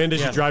this in the wind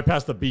as you drive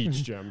past the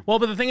beach, Jim. Well,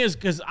 but the thing is,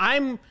 because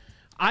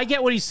I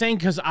get what he's saying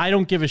because I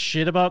don't give a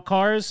shit about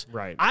cars.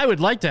 Right. I would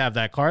like to have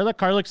that car. That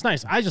car looks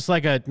nice. I just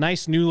like a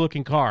nice new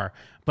looking car.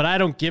 But I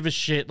don't give a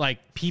shit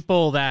like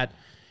people that,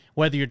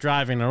 whether you're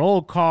driving an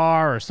old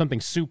car or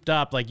something souped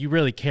up, like you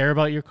really care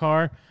about your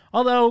car.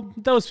 Although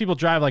those people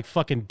drive like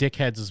fucking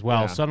dickheads as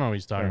well, so I don't know what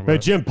he's talking about.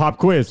 But Jim, pop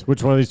quiz.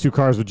 Which one of these two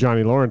cars would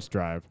Johnny Lawrence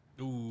drive?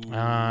 He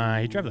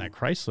drove that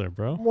Chrysler,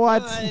 bro.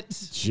 What?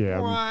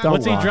 Jim.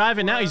 What's he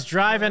driving now? He's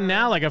driving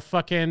now like a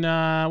fucking,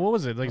 what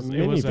was it? Like,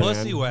 it was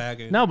Pussy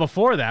wagon. No,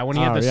 before that, when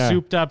he had the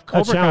souped up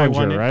Cobra Kai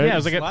one. Right? Yeah,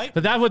 it was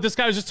but that's what this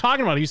guy was just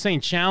talking about. He was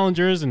saying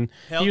Challengers, and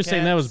he was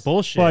saying that was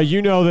bullshit. Well,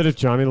 you know that if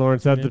Johnny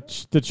Lawrence had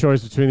the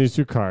choice between these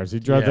two cars,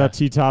 he'd drive that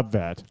T-top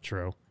Vet.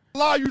 True.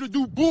 Allow you to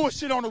do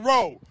bullshit on the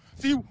road.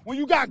 See, when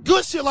you got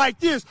good shit like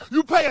this,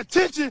 you pay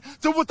attention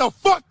to what the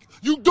fuck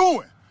you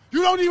doing.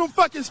 You don't even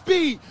fucking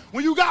speed.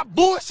 When you got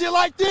bullshit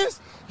like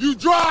this, you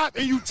drive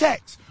and you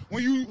text.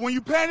 When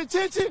you paying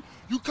attention,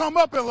 you come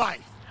up in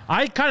life.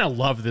 I kind of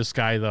love this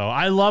guy though.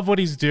 I love what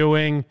he's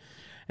doing.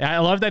 I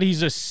love that he's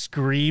just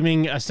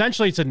screaming.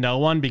 Essentially, it's a no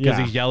one because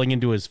Yeah. he's yelling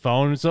into his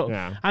phone. So,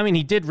 Yeah. I mean,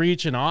 he did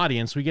reach an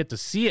audience. We get to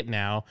see it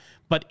now.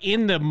 But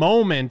in the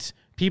moment,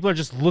 people are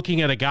just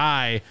looking at a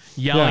guy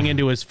yelling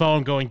into his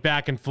phone, going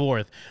back and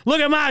forth.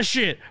 Look at my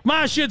shit.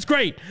 My shit's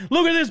great.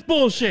 Look at this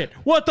bullshit.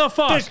 What the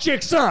fuck? This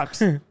chick sucks.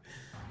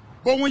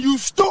 But when you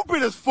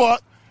stupid as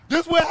fuck,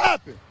 this what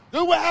happened.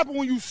 This what happened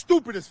when you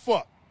stupid as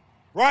fuck.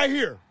 Right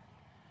here.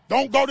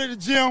 Don't go to the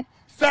gym.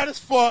 Fat as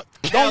fuck.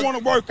 Don't want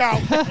to work out.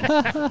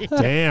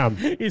 Damn.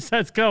 He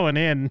starts going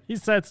in. He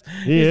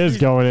is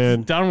going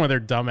in. Done with her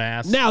dumb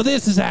ass. Now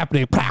this is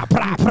happening. Pra,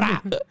 pra,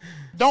 pra.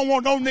 Don't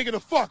want no nigga to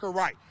fuck her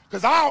right.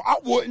 Because I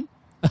wouldn't.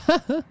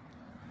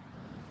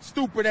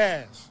 Stupid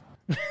ass.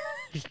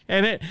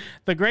 And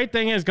the great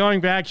thing is,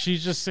 going back,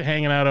 she's just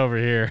hanging out over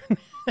here.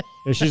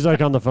 And she's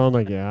like on the phone,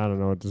 like, yeah, I don't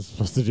know what this is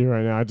supposed to do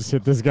right now. I just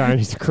hit this guy and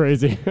he's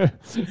crazy.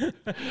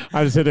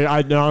 I just hit a, I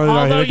hit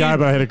a guy,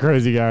 but I hit a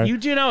crazy guy. You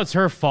do know it's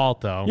her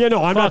fault, though. Yeah,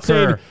 no, I'm not Fuck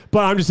saying, her.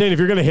 but I'm just saying if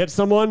you're going to hit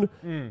someone,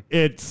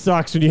 it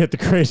sucks when you hit the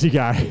crazy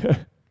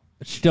guy.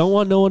 She don't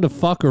want no one to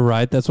fuck her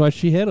right. That's why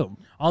she hit him.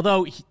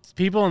 Although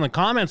people in the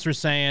comments were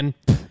saying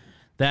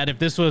that if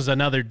this was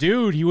another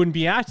dude, he wouldn't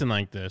be acting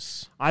like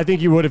this. I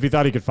think he would if he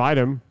thought he could fight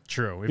him.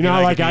 True. If You know,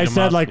 he like could I beat him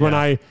said, up, like when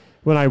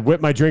I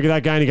whipped my drink at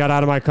that guy and he got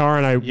out of my car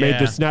and I made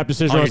the snap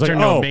decision, I was like,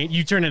 oh.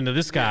 You turned into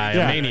this guy,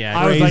 a maniac.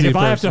 I was like, if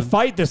I have to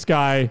fight this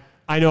guy,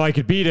 I know I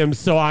could beat him,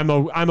 so I'm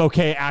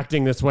okay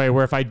acting this way,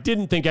 where if I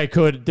didn't think I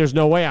could, there's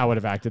no way I would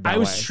have acted that way. I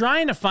was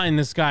trying to find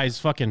this guy's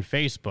fucking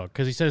Facebook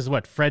because he says,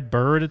 what, Fred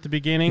Bird at the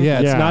beginning?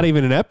 Yeah, it's not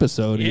even an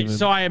episode.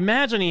 So I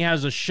imagine he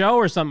has a show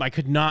or something. I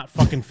could not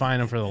fucking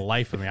find him for the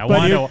life of me.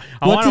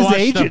 What's his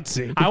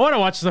agency? I want to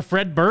watch the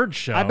Fred Bird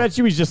show. I bet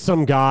you he's just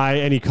some guy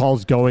and he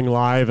calls Going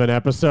Live an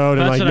episode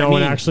and That's like what I no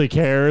one mean. actually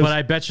cares. But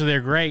I bet you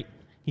they're great.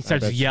 He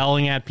starts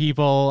yelling at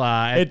people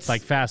at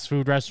like fast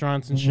food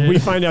restaurants and shit. We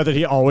find out that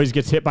he always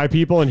gets hit by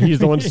people and he's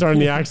the one starting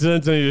the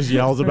accidents and he just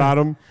yells about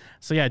them.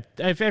 So yeah,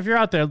 if you're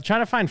out there, try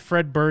to find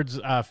Fred Bird's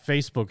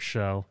Facebook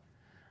show.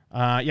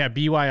 Yeah,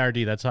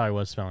 BYRD. That's how I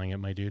was spelling it,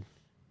 my dude.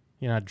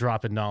 You're not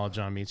dropping knowledge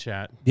on me,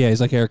 chat. Yeah, he's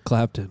like Eric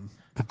Clapton.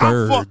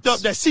 I fucked up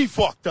that she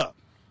fucked up.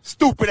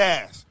 Stupid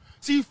ass.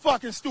 She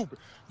fucking stupid.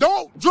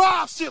 Don't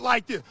drive shit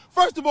like this.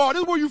 First of all,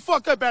 this is where you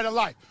fuck up at in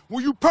life.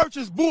 When you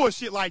purchase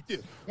bullshit like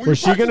this. When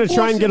Was you she gonna purchase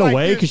try and bullshit get like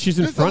away this, 'cause she's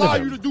in this front of allow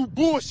him? you to do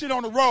bullshit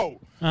on the road.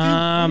 See,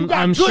 you got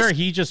I'm good sure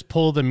he just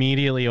pulled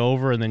immediately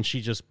over and then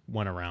she just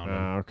went around him.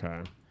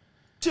 Okay.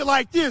 shit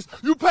like this.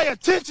 You pay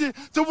attention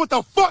to what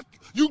the fuck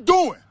you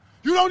doing.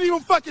 You don't even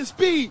fucking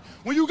speed.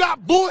 When you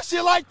got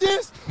bullshit like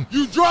this,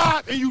 you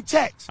drive and you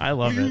text. I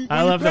love When it. you- I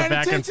when you love the paying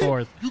back and attention,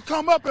 forth. You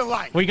come up in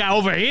life. We got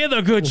over here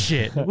the good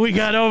shit. We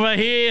got over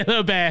here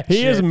the bad He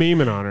shit. is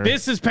memeing on her.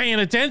 This is paying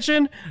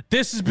attention.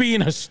 This is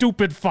being a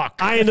stupid fuck.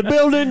 I in the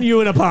building,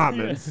 you in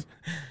apartments.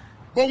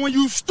 But when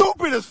you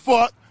stupid as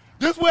fuck,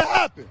 this what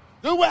happened.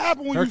 This what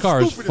happened when Her you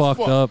car is stupid fucked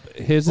as fuck. up.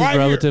 His is Right here.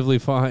 relatively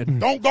fine.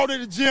 Don't go to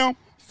the gym.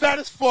 Fat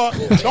as fuck.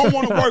 Don't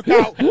want to work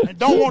out. And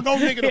don't want no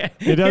nigga to...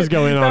 He does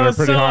go in That on her was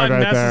pretty so hard right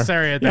there.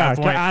 unnecessary at that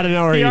point. I don't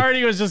know. He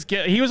already was just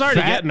he was already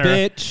Fat getting her.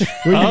 bitch.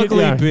 Well,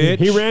 Ugly bitch.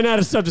 He ran out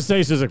of stuff to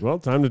say, so he's like, well,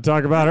 time to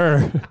talk about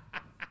her.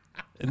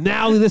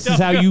 Now this is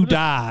how you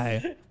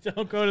die.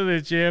 Don't go to the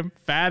gym.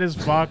 Fat as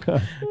fuck.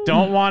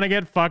 Don't want to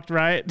get fucked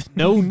right.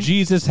 No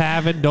Jesus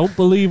having. Don't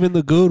believe in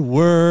the good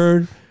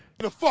word.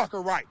 The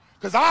fucker right.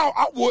 Because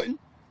I wouldn't.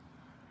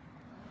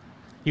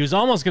 He was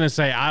almost going to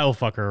say, I'll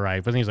fuck her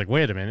right. But then he's like,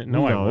 wait a minute.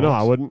 No, I won't. No,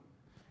 I wouldn't.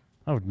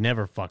 I would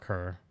never fuck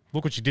her.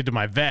 Look what you did to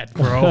my vet,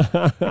 bro.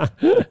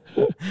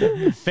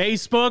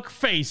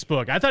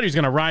 Facebook. I thought he was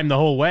going to rhyme the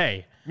whole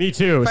way. Me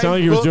too. It sounded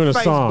like he was doing a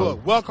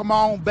song. Welcome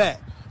on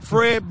back.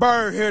 Fred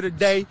Bird here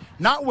today,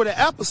 not with an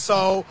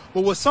episode,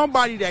 but with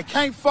somebody that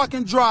can't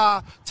fucking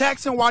drive,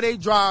 texting while they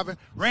driving,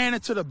 ran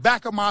into the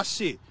back of my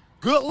shit.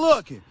 Good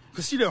looking,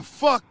 because she done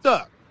fucked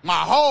up my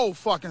whole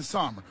fucking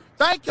summer.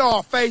 Thank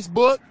y'all,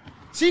 Facebook.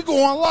 She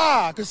going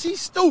live, because she's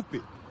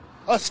stupid.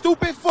 A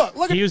stupid fuck.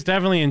 Look at He was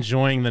definitely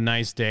enjoying the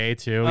nice day,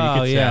 too. You Oh,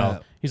 could yeah.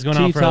 tell. He's going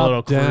out for a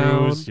little T-top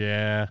cruise. down.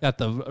 Yeah. Got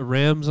the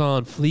rims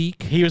on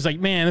fleek. He was like,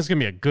 man, this is going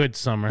to be a good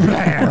summer.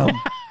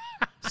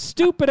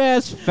 Stupid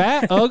ass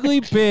fat ugly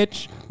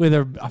bitch with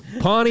a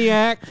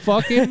Pontiac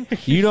fucking.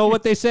 You know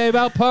what they say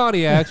about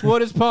Pontiacs? What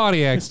does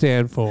Pontiac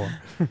stand for?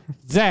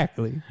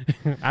 Exactly.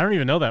 I don't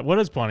even know that. What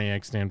does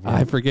Pontiac stand for?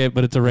 I forget,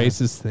 but it's a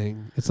racist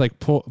thing. It's like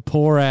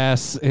poor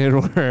ass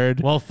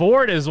N-word. Well,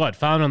 Ford is what?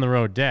 Found on the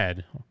road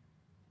dead.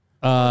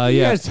 Yeah.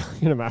 You guys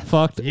talking about?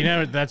 Fucked. You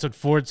know, that's what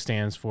Ford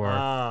stands for.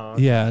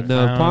 Yeah,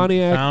 no,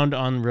 Pontiac. Found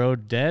on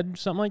road dead?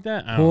 Something like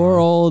that? I don't Poor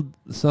know. old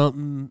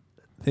something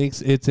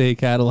thinks it's a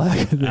Cadillac,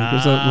 I think, or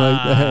something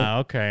like that.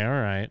 Okay, all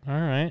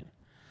right.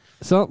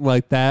 Something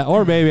like that.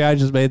 Or maybe I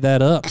just made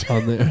that up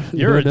on there.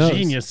 You're Who a knows?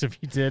 genius if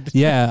you did.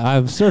 Yeah,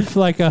 I'm sort of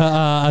like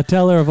a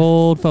teller of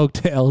old folk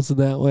tales in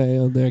that way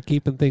on there,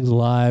 keeping things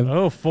alive.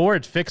 Oh,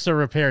 Ford Fix or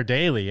Repair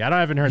Daily. I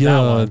haven't heard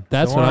Yeah, that one.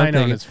 that's the what one I'm I know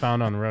thinking. is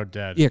found on Road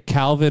Dead. Yeah,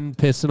 Calvin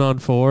pissing on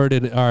Ford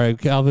or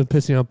Calvin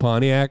pissing on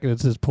Pontiac, and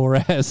it's his poor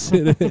ass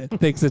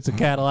thinks it's a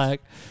Cadillac.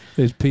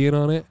 He's peeing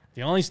on it.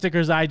 The only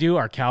stickers I do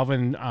are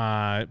Calvin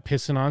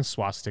pissing on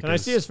swastikas. Can I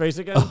see his face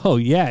again? Oh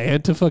yeah,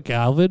 Antifa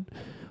Calvin.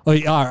 Oh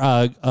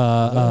yeah,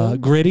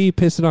 Gritty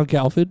pissing on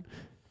Calvin.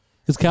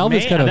 Because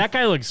Calvin's Man, kind of that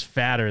guy looks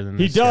fatter than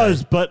He this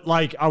does, guy. but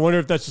like, I wonder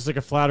if that's just like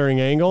a flattering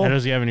angle.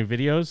 Does he have any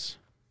videos?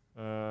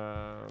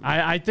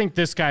 I think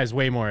this guy's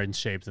way more in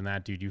shape than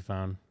that dude you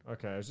found.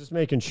 Okay, I was just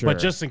making sure. But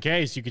just in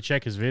case, you could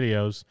check his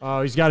videos.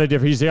 Oh, he's got a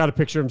different. He's got a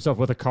picture of himself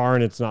with a car,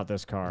 and it's not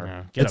this car.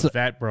 Yeah, get a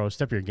vet, bro.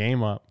 Step your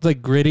game up. It's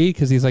like Gritty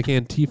because he's like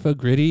Antifa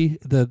Gritty,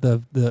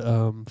 the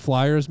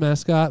Flyers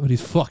mascot, but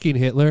he's fucking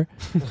Hitler.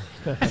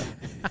 The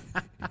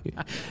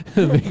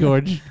big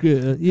orange,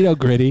 you know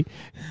Gritty.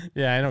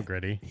 Yeah, I know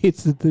Gritty.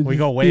 We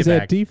go way he's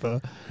back.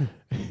 Antifa.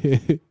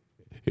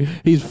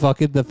 He's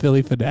fucking the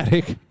Philly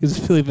Fanatic. His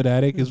Philly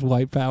Fanatic is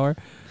white power.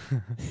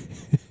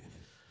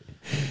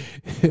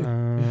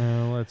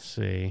 Let's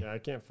see. Yeah, I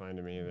can't find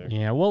him either.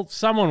 Yeah, well,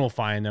 someone will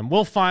find him.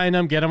 We'll find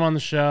him, get him on the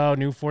show.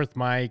 New fourth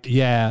mic.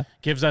 Yeah.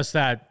 Gives us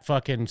that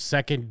fucking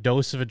second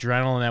dose of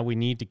adrenaline that we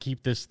need to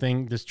keep this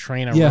train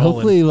a Yeah, rolling.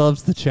 hopefully he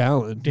loves the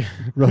challenge.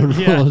 Road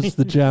Yeah. loves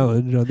the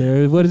challenge on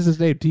there. What is his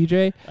name?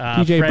 TJ?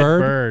 TJ Fred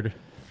Bird? Bird.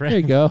 There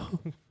you go.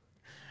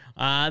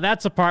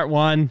 That's a part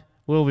one.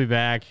 We'll be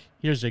back.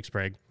 Here's Jake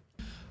Sprague.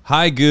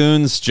 Hi,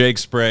 goons. Jake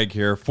Sprague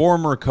here,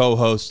 former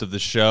co-host of the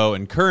show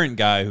and current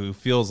guy who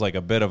feels like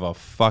a bit of a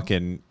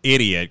fucking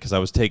idiot because I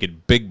was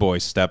taking big boy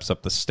steps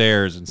up the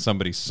stairs and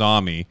somebody saw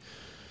me,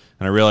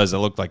 and I realized I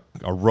looked like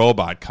a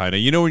robot, kind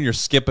of. You know when you're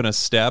skipping a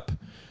step?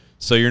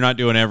 So you're not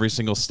doing every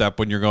single step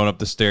when you're going up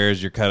the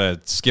stairs. You're kind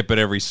of skipping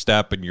every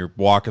step, and you're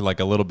walking like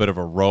a little bit of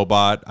a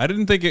robot. I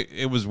didn't think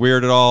it was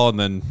weird at all, and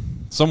then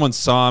someone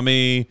saw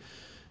me, and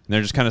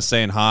they're just kind of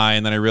saying hi,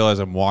 and then I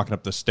realized I'm walking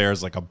up the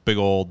stairs like a big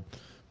old...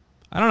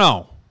 I don't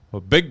know. Well,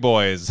 big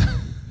boy is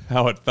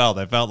how it felt.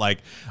 I felt like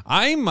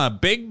I'm a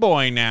big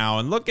boy now,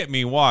 and look at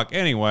me walk.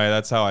 Anyway,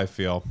 that's how I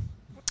feel.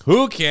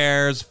 Who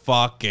cares?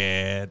 Fuck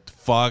it.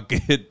 Fuck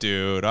it,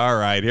 dude. All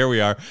right, here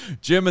we are.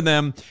 Jim and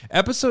Them,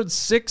 episode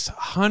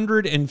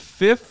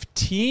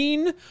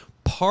 615,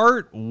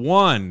 part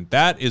 1.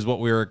 That is what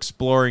we are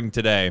exploring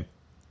today.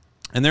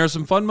 And there are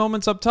some fun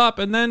moments up top,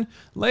 and then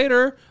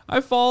later, I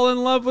fall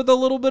in love with a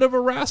little bit of a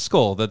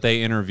rascal that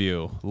they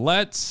interview.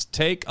 Let's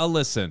take a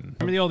listen.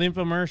 Remember the old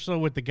infomercial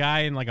with the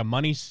guy in like a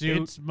money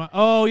suit?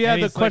 Oh, yeah,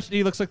 And the he's question.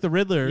 He looks like the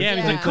Riddler. Yeah, and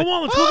he's like, come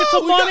on, let's go get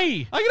some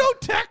money. I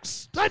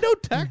know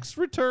text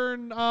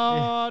return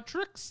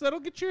tricks that'll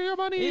get you your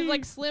money. He's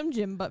like Slim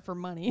Jim, but for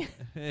money.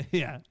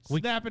 Yeah,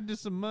 snap into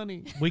some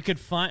money. We could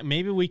find,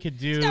 maybe we could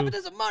do, Snap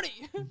into some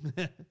money.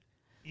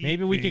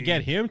 maybe we could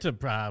get him to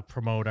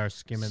promote our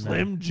Skim and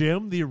Slim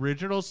Jim, the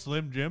original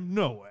Slim Jim?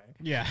 No way.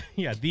 Yeah,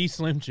 the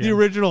Slim Jim. The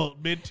original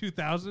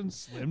mid-2000s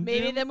Slim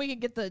Maybe Jim. then we could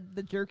get the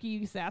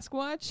jerky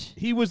Sasquatch.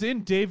 He was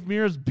in Dave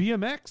Mirra's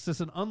BMX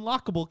as an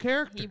unlockable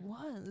character. He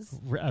was.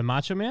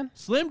 Macho Man?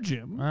 Slim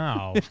Jim.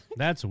 Oh,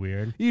 that's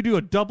weird. You do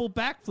a double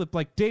backflip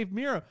like Dave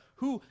Mirra,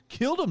 who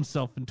killed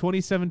himself in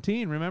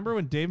 2017. Remember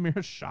when Dave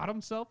Mirra shot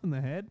himself in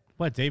the head?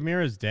 What, Dave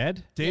Mirra's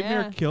dead? Dave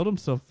Mirra killed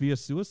himself via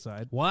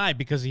suicide. Why?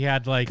 Because he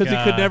had like... Because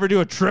he could never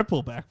do a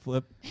triple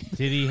backflip.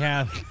 Did he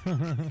have...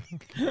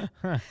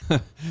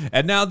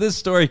 And now this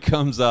story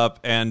comes up,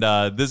 and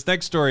this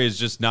next story is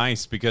just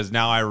nice because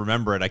now I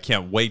remember it. I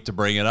can't wait to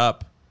bring it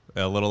up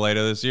a little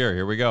later this year.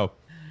 Here we go.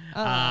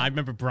 I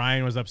remember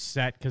Brian was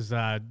upset because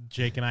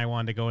Jake and I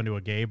wanted to go into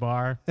a gay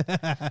bar.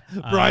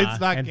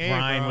 Brian's not and gay,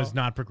 Brian bro. was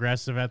not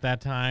progressive at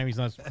that time. He's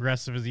not as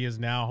progressive as he is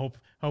now.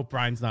 Hope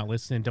Brian's not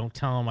listening. Don't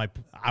tell him I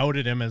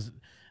outed him as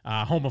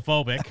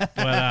homophobic.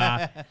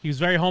 But he was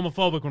very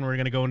homophobic when we were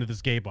going to go into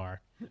this gay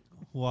bar.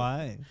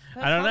 Why?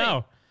 I don't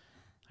know.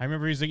 I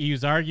remember he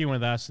was arguing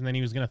with us, and then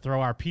he was going to throw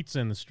our pizza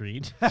in the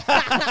street.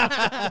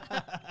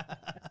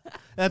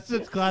 That's the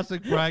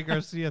classic Brian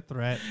Garcia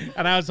threat.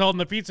 And I was holding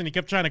the pizza, and he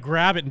kept trying to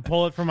grab it and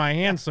pull it from my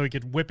hand so he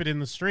could whip it in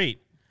the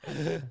street.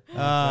 That's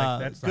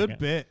not Good gonna-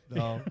 bit,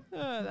 though.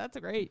 That's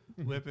great.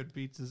 Whipping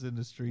pizzas in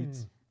the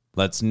streets.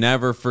 Let's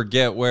never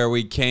forget where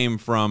we came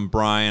from,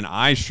 Brian.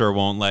 I sure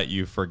won't let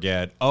you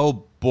forget.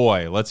 Oh,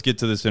 boy. Let's get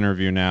to this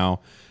interview now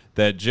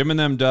that Jim and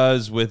Them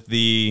does with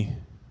the,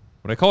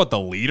 what I call it, the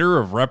leader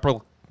of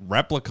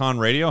Replicon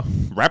Radio?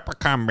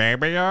 Replicon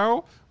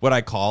Radio? Would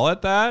I call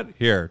it that?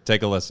 Here,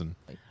 take a listen.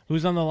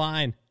 Who's on the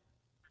line?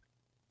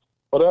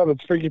 What up?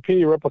 It's Freaky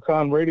P,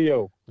 Replicon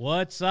Radio.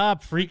 What's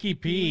up, Freaky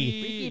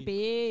P? Freaky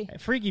P.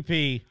 Freaky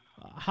P.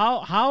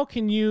 How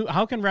can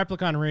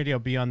Replicon Radio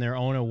be on their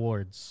own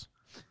awards?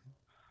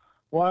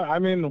 Why? I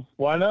mean,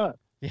 why not?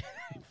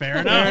 Fair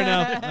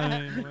enough.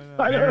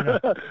 I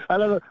don't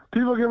know.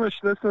 People give us.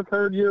 This is the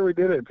third year we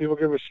did it. People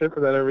give us shit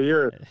for that every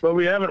year, but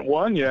we haven't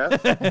won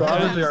yet. So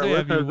obviously our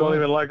listeners don't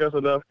even like us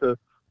enough to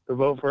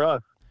vote for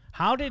us.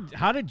 How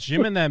did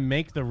Jim and them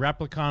make the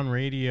Replicon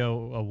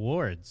Radio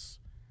Awards?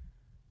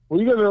 Well,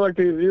 you guys are like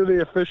you're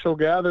the official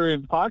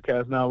Gathering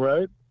podcast now,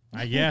 right?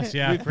 I guess,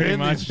 yeah, We've pretty been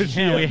the much.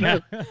 official- Yeah, we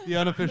have. the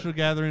unofficial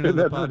gathering of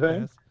the That's the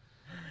thing. podcast.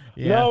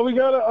 Yeah. No, we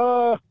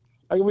gotta.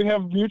 We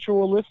have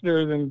mutual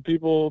listeners, and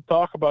people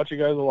talk about you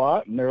guys a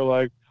lot. And they're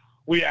like,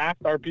 we ask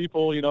our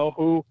people,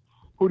 who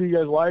do you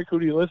guys like? Who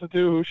do you listen to?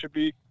 Who should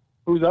be,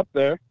 who's up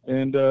there?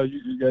 And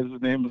you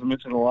guys' name was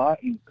mentioned a lot.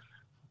 And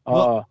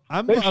Well,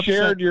 I'm they've upset-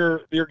 shared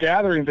your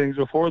gathering things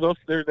before.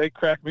 They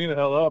crack me the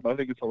hell up. I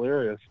think it's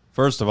hilarious.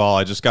 First of all,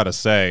 I just got to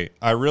say,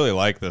 I really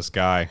like this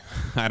guy.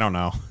 I don't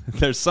know.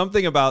 There's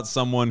something about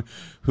someone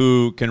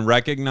who can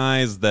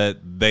recognize that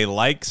they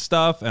like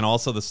stuff and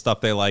also the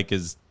stuff they like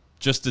is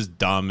just as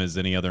dumb as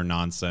any other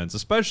nonsense,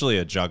 especially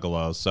a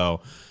Juggalo. So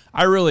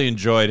I really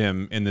enjoyed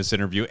him in this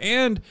interview.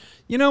 And,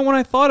 when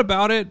I thought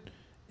about it,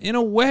 in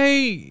a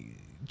way,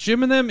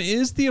 Jim and Them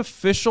is the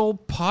official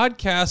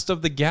podcast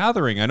of The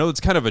Gathering. I know it's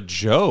kind of a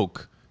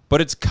joke,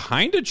 but it's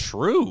kind of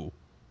true.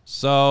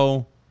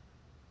 So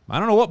I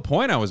don't know what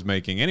point I was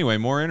making. Anyway,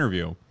 more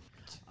interview.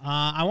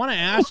 I want to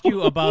ask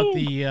you about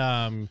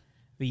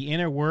the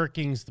inner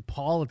workings, the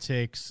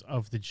politics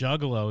of the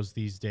Juggalos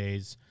these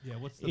days. Yeah,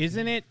 what's the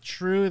Isn't it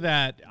true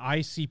that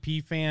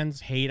ICP fans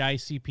hate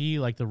ICP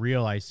like the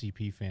real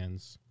ICP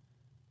fans?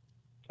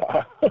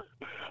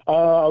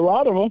 A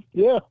lot of them,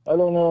 yeah. I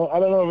don't know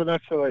if it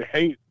necessarily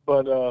hate,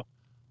 but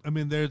I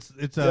mean, it's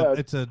Yeah.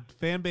 a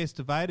fan base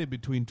divided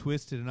between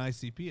Twisted and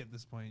ICP at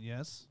this point.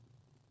 Yes.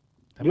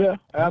 yeah.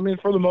 I mean,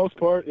 for the most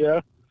part,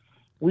 yeah.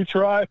 We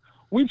try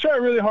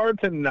really hard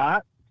to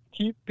not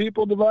keep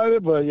people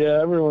divided, but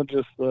yeah, everyone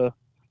just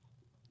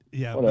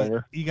Yeah,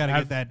 whatever. but you got to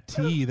get that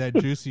tea, that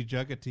juicy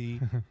jug of tea.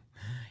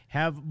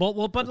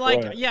 But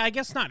like, right. yeah, I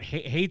guess not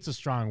hate's a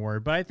strong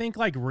word, but I think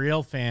like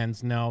real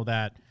fans know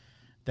that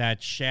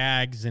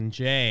Shags and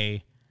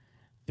Jay,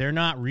 they're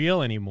not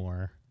real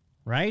anymore,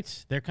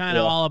 right? They're kind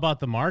of Yeah. all about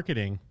the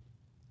marketing.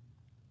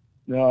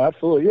 No,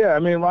 absolutely, yeah. I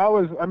mean, when I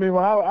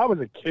was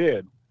a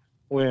kid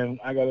when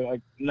I got like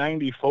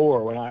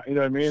 94, when I, you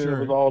know what I mean, Sure. it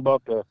was all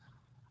about the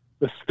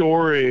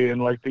story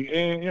and like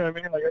you know what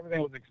I mean, like everything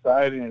was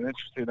exciting and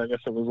interesting. I guess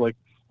it was like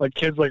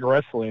kids like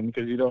wrestling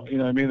because you know what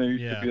I mean. There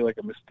used Yeah. to be like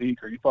a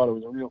mystique, or you thought it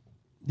was real.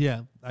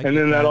 Yeah. And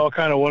then that all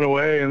kind of went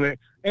away, and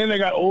they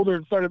got older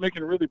and started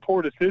making really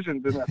poor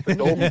decisions, and I think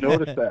adults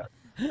noticed that.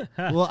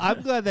 Well,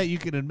 I'm glad that you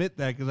can admit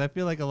that because I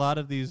feel like a lot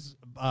of these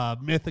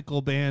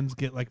mythical bands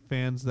get like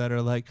fans that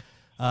are like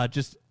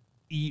just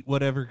eat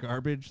whatever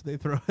garbage they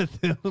throw at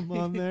them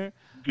on there.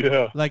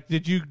 Yeah. Like,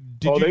 did you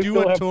Oh, do they a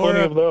still have tour plenty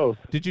of those.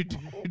 Did you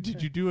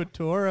do a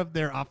tour of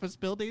their office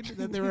building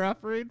that they were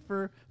offering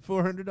for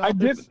 $400? I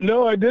didn't.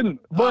 No, I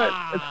didn't. But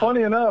it's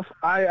funny enough.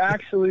 I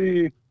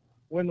actually,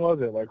 when was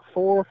it? Like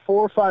 4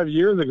 or 5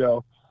 years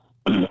ago,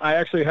 I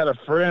actually had a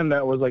friend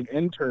that was like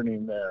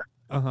interning there,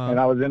 and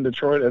I was in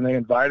Detroit, and they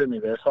invited me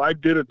there. So I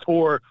did a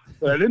tour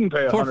that I didn't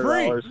pay For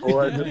free. $100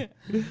 for. I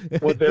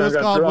just went there It and was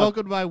got called drunk.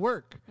 Welcome to My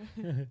Work.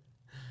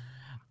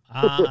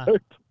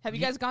 Have you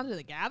guys gone to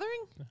the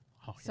gathering?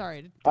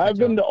 Sorry. I've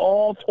been to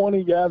all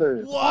 20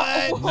 gatherings.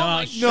 What?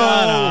 No, shut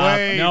up.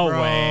 way, no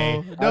bro.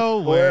 way.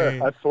 No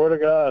way. I swear to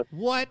God.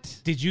 What?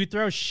 Did you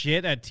throw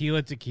shit at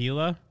Tila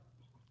Tequila?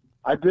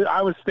 I did.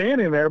 I was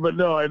standing there, but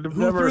no, I've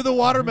never threw the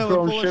watermelon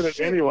thrown full of shit at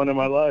shit? anyone in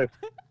my life.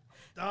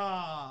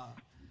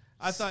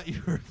 I thought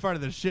you were part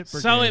of the shit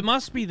brigade. So it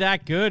must be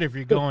that good if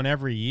you're going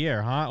every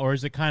year, huh? Or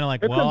is it kind of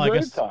like, It's well, a I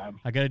great guess time.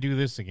 I got to do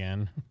this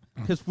again?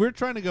 Because we're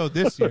trying to go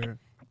this year.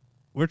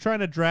 We're trying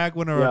to drag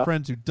one of Yeah. our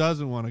friends who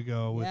doesn't want to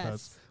go with Yes.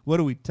 us. What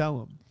do we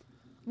tell him?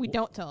 We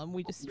don't tell them.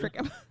 We just trick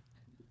them.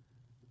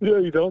 Yeah,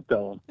 you don't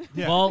tell them.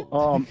 Yeah.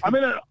 Well, I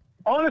mean,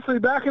 honestly,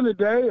 back in the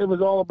day, it was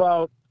all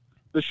about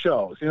the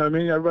shows. You know what I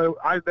mean?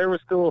 Everybody, they were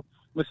still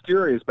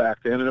mysterious back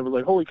then, and it was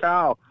like, holy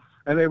cow.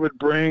 And they would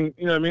bring,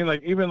 you know what I mean?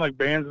 Like, even like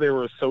bands they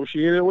were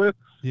associated with.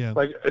 Yeah.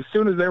 Like, as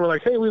soon as they were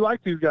like, hey, we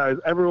like these guys,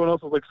 everyone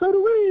else was like, so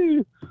do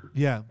we.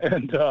 Yeah.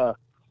 And,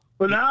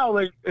 but now,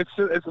 like, it's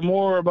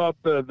more about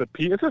the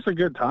it's just a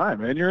good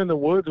time, man. You're in the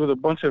woods with a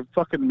bunch of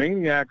fucking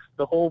maniacs.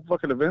 The whole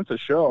fucking event's a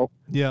show.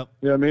 Yeah.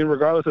 You know what I mean?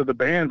 Regardless of the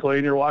band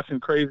playing, you're watching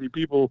crazy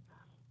people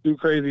do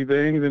crazy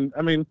things. And,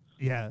 I mean,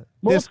 Yeah.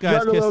 most This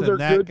guy's juggalos kissing are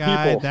that good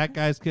guy. people. That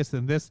guy's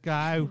kissing this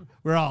guy.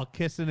 We're all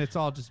kissing. It's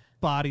all just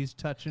bodies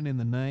touching in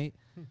the night.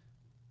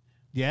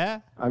 Yeah?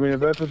 I mean, if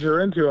that's what you're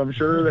into, I'm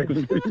sure they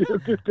can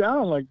get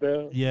down like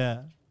that. Yeah.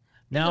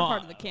 They're now,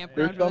 part of the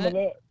campground. There's some with of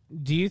it.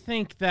 that. do you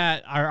think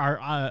that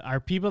are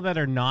people that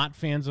are not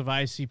fans of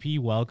ICP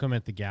welcome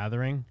at the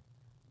gathering?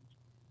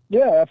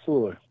 Yeah,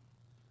 absolutely.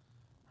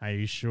 Are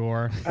you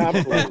sure?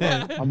 Absolutely.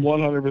 I'm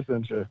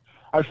 100% sure.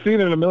 I've seen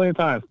it a million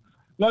times.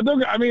 Now,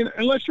 I mean,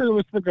 unless you're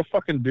like a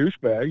fucking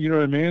douchebag, you know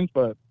what I mean?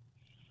 But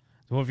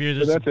Well, if you're but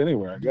just that's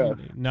anywhere, I guess.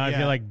 no, if Yeah.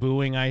 you're like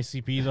booing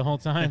ICP the whole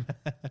time.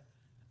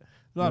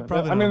 Not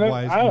probably I mean, not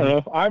wise. I don't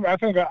know. I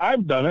think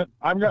I've done it.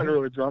 I've gotten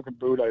really drunk and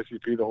booed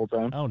ICP the whole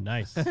time. Oh,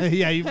 nice.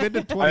 Yeah, you've been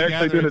to 20 I actually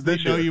did gatherings. it They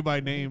this know year. you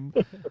by name.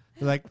 They're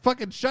like,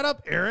 fucking shut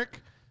up, Eric.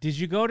 Did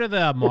you go to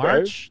the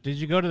march? Did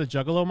you go to the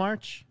Juggalo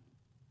march?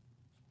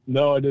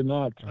 No, I did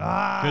not.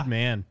 Good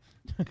man.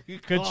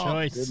 Good call.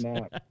 choice. Did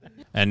not.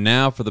 And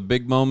now for the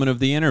big moment of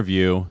the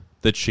interview,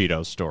 the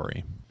Cheeto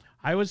story.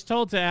 I was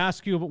told to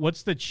ask you,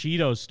 what's the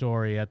Cheeto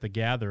story at the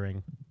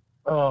gathering?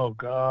 Oh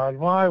God,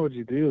 why would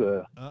you do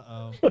that?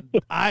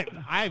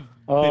 I've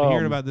been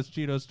hearing about this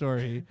Cheeto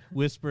story,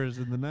 whispers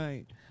in the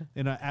night,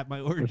 at my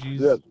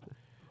orgies.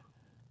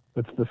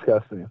 It's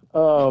disgusting.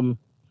 Well,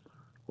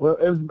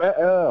 it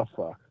was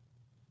fuck.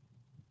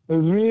 It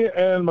was me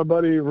and my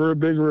buddy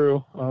Big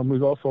Roo,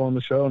 who's also on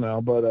the show now.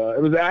 But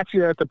it was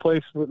actually at the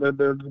place that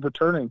they're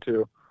returning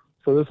to.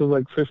 So this was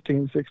like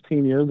 15,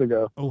 16 years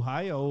ago.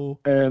 Ohio.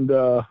 And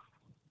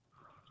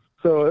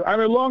so, I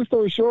mean, long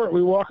story short,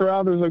 we walk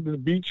around. There's like this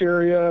beach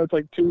area. It's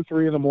like 2,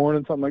 3 in the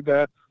morning, something like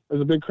that.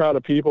 There's a big crowd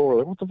of people. We're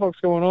like, what the fuck's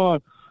going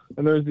on?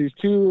 And there's these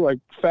two like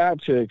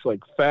fat chicks, like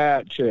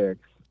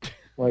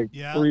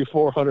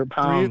 300-400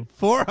 pounds.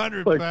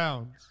 400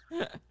 pounds.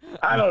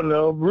 I don't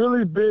know,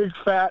 really big,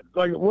 fat,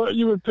 like what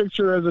you would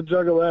picture as a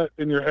juggalette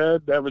in your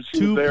head. That was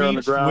she was there on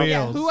the ground.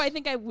 Yeah, who I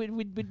think I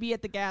would be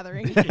at the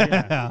gathering.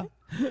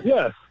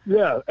 Yes,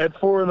 at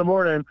 4 in the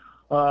morning.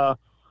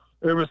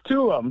 There was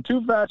 2 of them,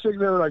 2 fat chicks.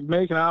 They were like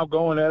making out,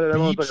 going at it.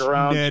 Everyone's like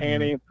around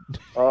tanning.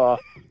 For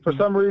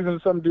some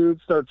reason, some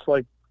dude starts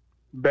like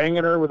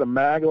banging her with a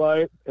mag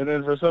light, and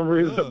then for some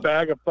reason, a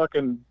bag of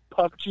fucking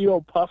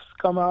Cheeto Puffs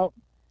come out.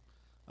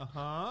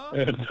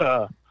 And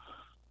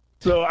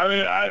so I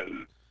mean,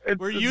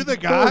 were you the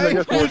guy who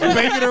was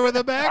banging her with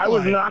a mag light? I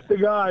was not the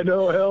guy.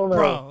 No, hell no,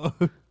 bro.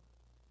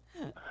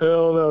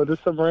 Hell no,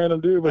 just some random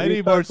dude. But I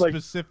need more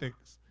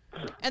specifics.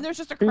 And there's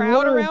just a He's crowd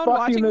literally around fucking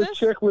watching this this?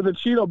 chick with a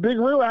Cheeto. Big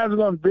Roo has it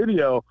on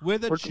video.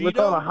 With a Cheeto? It's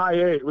on a high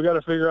 8. We got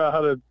to figure out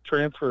how to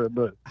transfer it.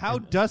 But how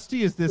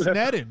dusty is this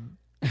netting?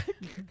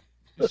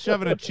 Just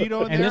shoving a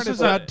Cheeto in And there this and it's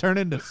is not turned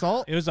into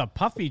salt? It was a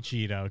puffy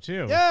Cheeto,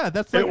 too. Yeah,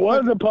 that's like... It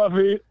was a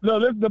puffy. No,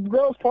 the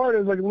gross part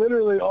is like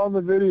literally on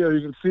the video.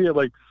 You can see it.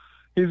 Like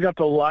he's got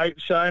the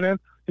light shining.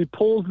 He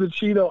pulls the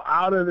Cheeto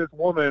out of this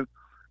woman.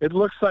 It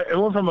looks like it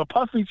went from a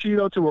puffy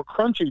Cheeto to a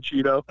crunchy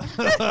Cheeto.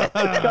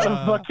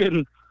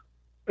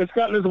 It's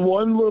got this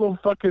one little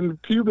fucking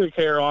pubic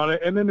hair on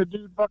it, and then the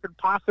dude fucking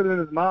pops it in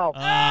his mouth.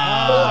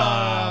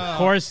 Of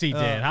course he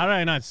did. How did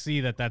I not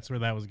see that that's where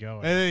that was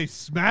going? And they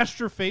smashed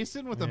her face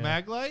in with a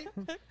mag light?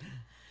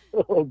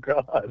 Oh,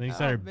 God. And he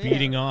started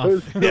beating off. It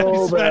was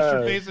so smashed her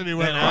bad. face and he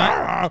went,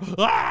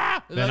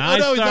 Then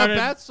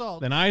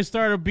I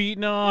started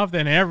beating off.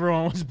 Then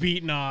everyone was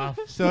beating off.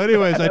 So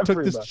anyways, I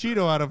took this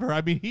Cheeto out of her.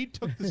 I mean, he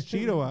took this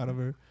Cheeto out of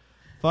her.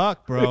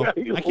 Fuck, bro.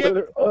 Yeah, I can't...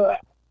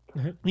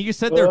 You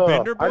said they're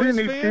Bender Boys I didn't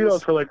eat fans?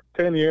 Cheetos for like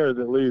 10 years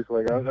at least.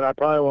 Like, and I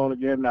probably won't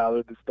again now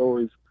that the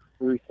story's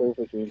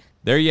resurfacing.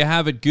 There you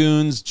have it,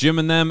 goons. Jim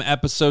and Them,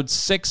 episode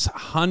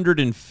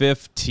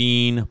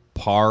 615,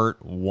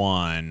 part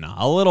 1.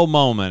 A little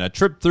moment, a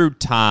trip through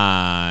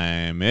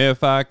time.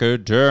 If I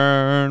could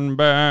turn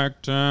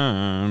back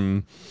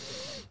time.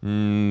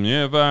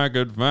 If I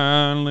could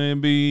finally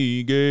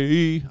be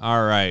gay.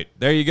 All right,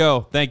 there you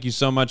go. Thank you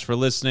so much for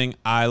listening.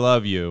 I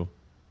love you.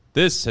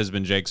 This has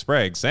been Jake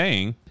Sprague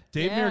saying...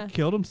 Dave Muir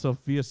killed himself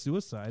via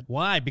suicide.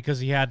 Why? Because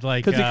he had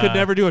like... Because he could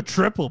never do a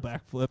triple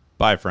backflip.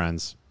 Bye,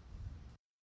 friends.